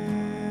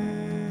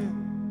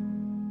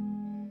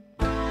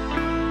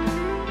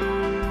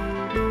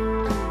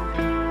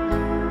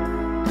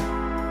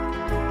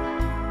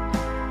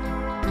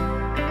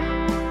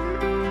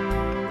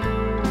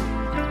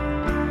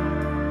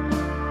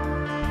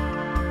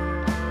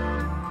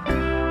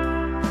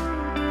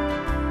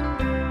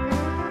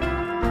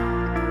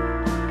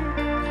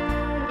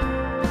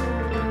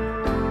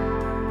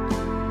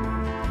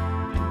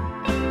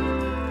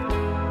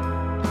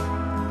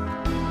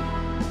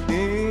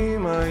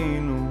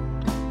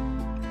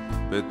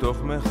 בתוך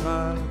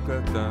מכל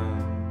קטן.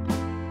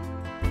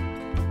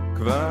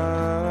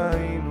 כבר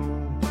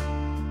היינו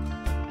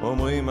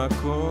אומרים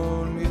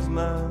הכל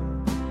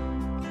מזמן,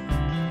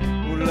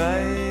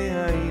 אולי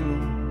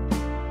היינו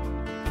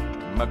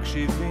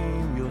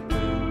מקשיבים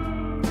יותר,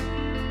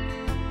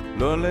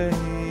 לא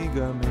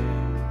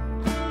להיגמר,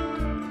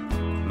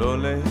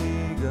 לא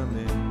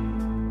להיגמר.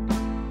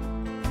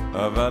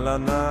 אבל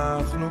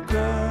אנחנו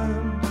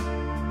כאן,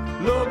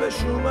 לא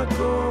בשום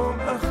מקום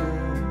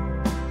אחר,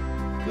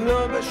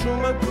 לא בשום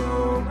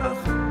מקום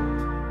אחר,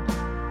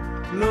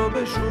 לא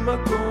בשום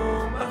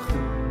מקום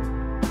אחר.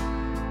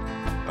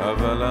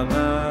 אבל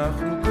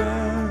אנחנו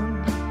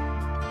כאן,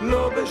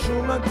 לא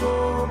בשום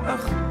מקום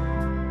אחר,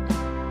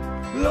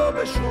 לא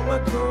בשום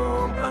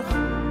מקום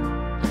אחר,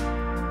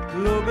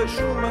 לא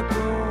בשום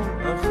מקום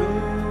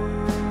אחר.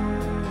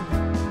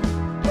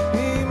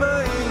 אם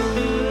היינו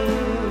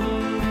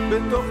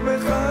בתוך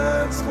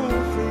מכל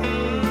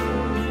זכוכית,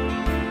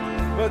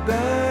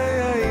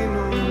 ודאי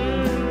היינו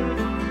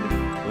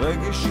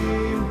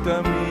רגישים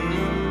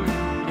תמיד,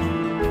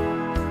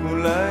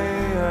 אולי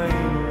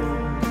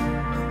היינו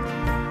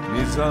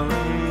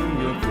נזהרים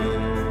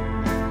יותר,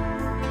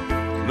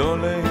 לא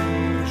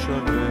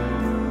להישבר,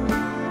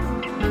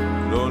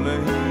 לא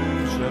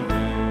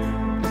להישבר.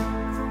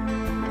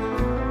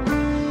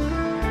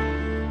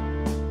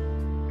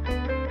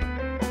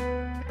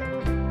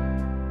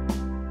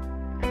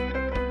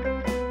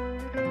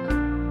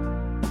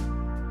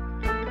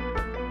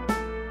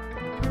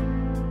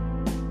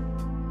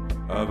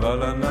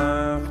 אבל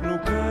אנחנו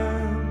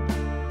כאן,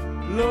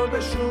 לא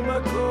בשום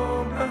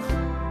מקום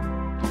אחר,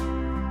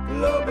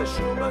 לא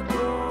בשום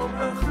מקום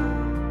אחר,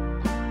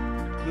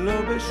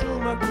 לא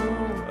בשום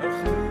מקום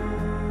אחר.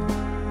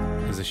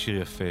 איזה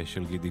שיר יפה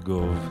של גידי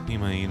גוב,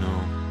 אם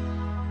היינו.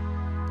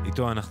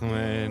 איתו אנחנו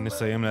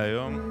נסיים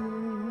להיום.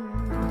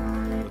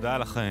 תודה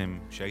לכם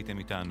שהייתם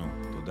איתנו,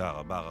 תודה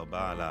רבה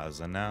רבה על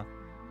ההאזנה.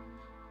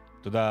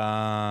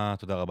 תודה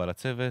רבה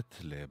לצוות,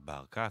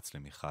 לבר קץ,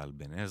 למיכל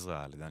בן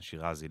עזרא, לדן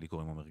שירזי, לי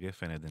קוראים עומר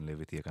גפן, עדן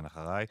לוי תהיה כאן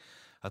אחריי.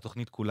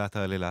 התוכנית כולה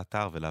תעלה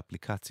לאתר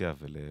ולאפליקציה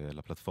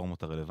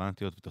ולפלטפורמות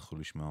הרלוונטיות, ותוכלו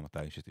לשמוע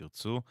מתי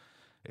שתרצו.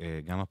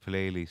 גם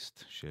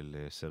הפלייליסט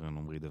של סרן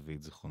עמרי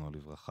דוד, זכרונו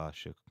לברכה,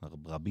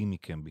 שרבים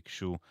מכם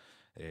ביקשו,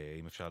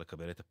 אם אפשר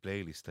לקבל את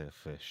הפלייליסט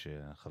היפה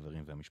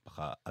שהחברים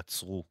והמשפחה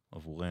עצרו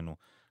עבורנו,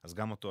 אז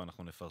גם אותו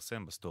אנחנו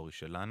נפרסם בסטורי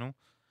שלנו.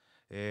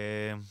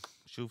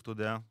 שוב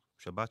תודה.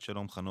 שבת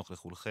שלום חנוך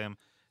לכולכם.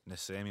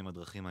 נסיים עם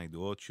הדרכים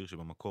הידועות, שיר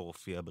שבמקור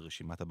הופיע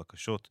ברשימת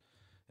הבקשות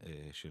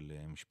של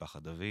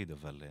משפחת דוד,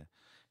 אבל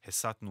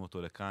הסתנו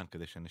אותו לכאן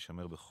כדי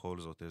שנשמר בכל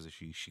זאת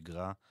איזושהי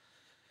שגרה.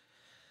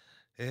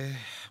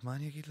 מה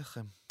אני אגיד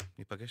לכם?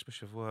 ניפגש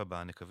בשבוע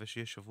הבא, נקווה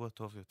שיהיה שבוע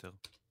טוב יותר.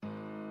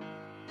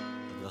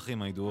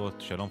 הדרכים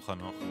הידועות, שלום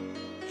חנוך.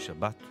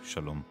 שבת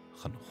שלום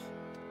חנוך.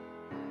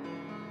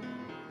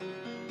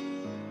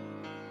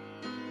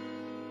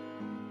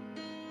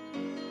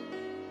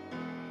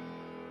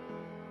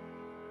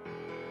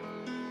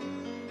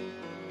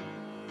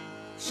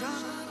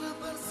 שער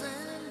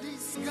הברזל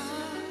נסגר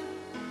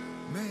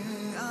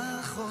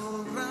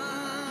מאחורה,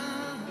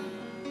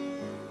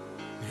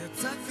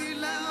 יצאתי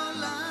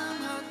לעולם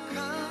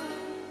הקר,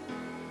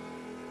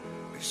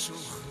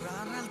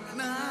 משוחרר על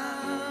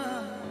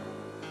תנאי,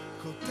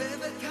 כותב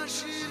את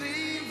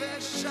השירים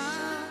ושר,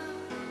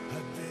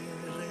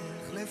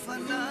 הדרך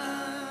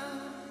לפניי.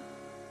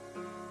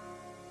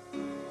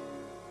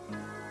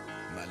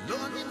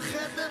 מלון עם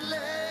חדר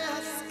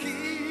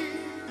להשכיר,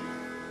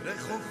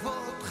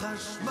 רחובות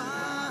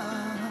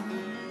חשמל,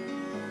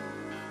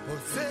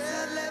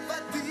 פוסע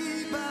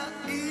לבדי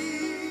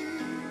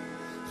בעיר,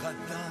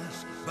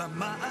 חדש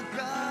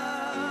במעגל.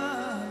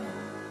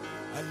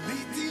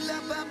 עליתי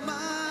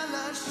לבמה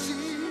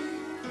לשיר,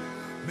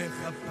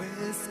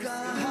 מחפש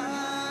קהל.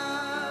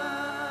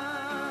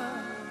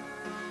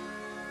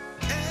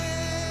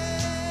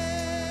 אין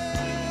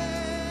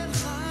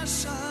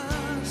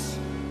חשש,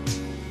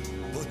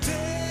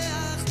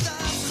 פותח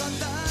דף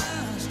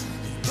חדש,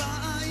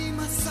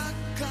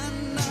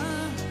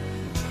 סכנה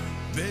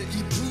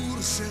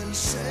בעיבור של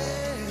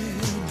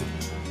שד,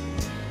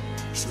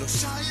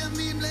 3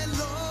 ימים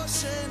ללא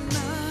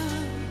שינה,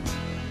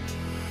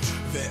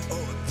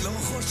 ועוד לא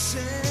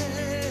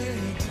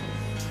חושב,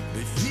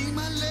 בפנים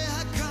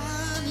עליה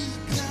כאן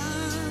היא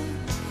כאן,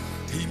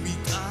 היא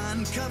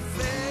מטען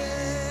כבד.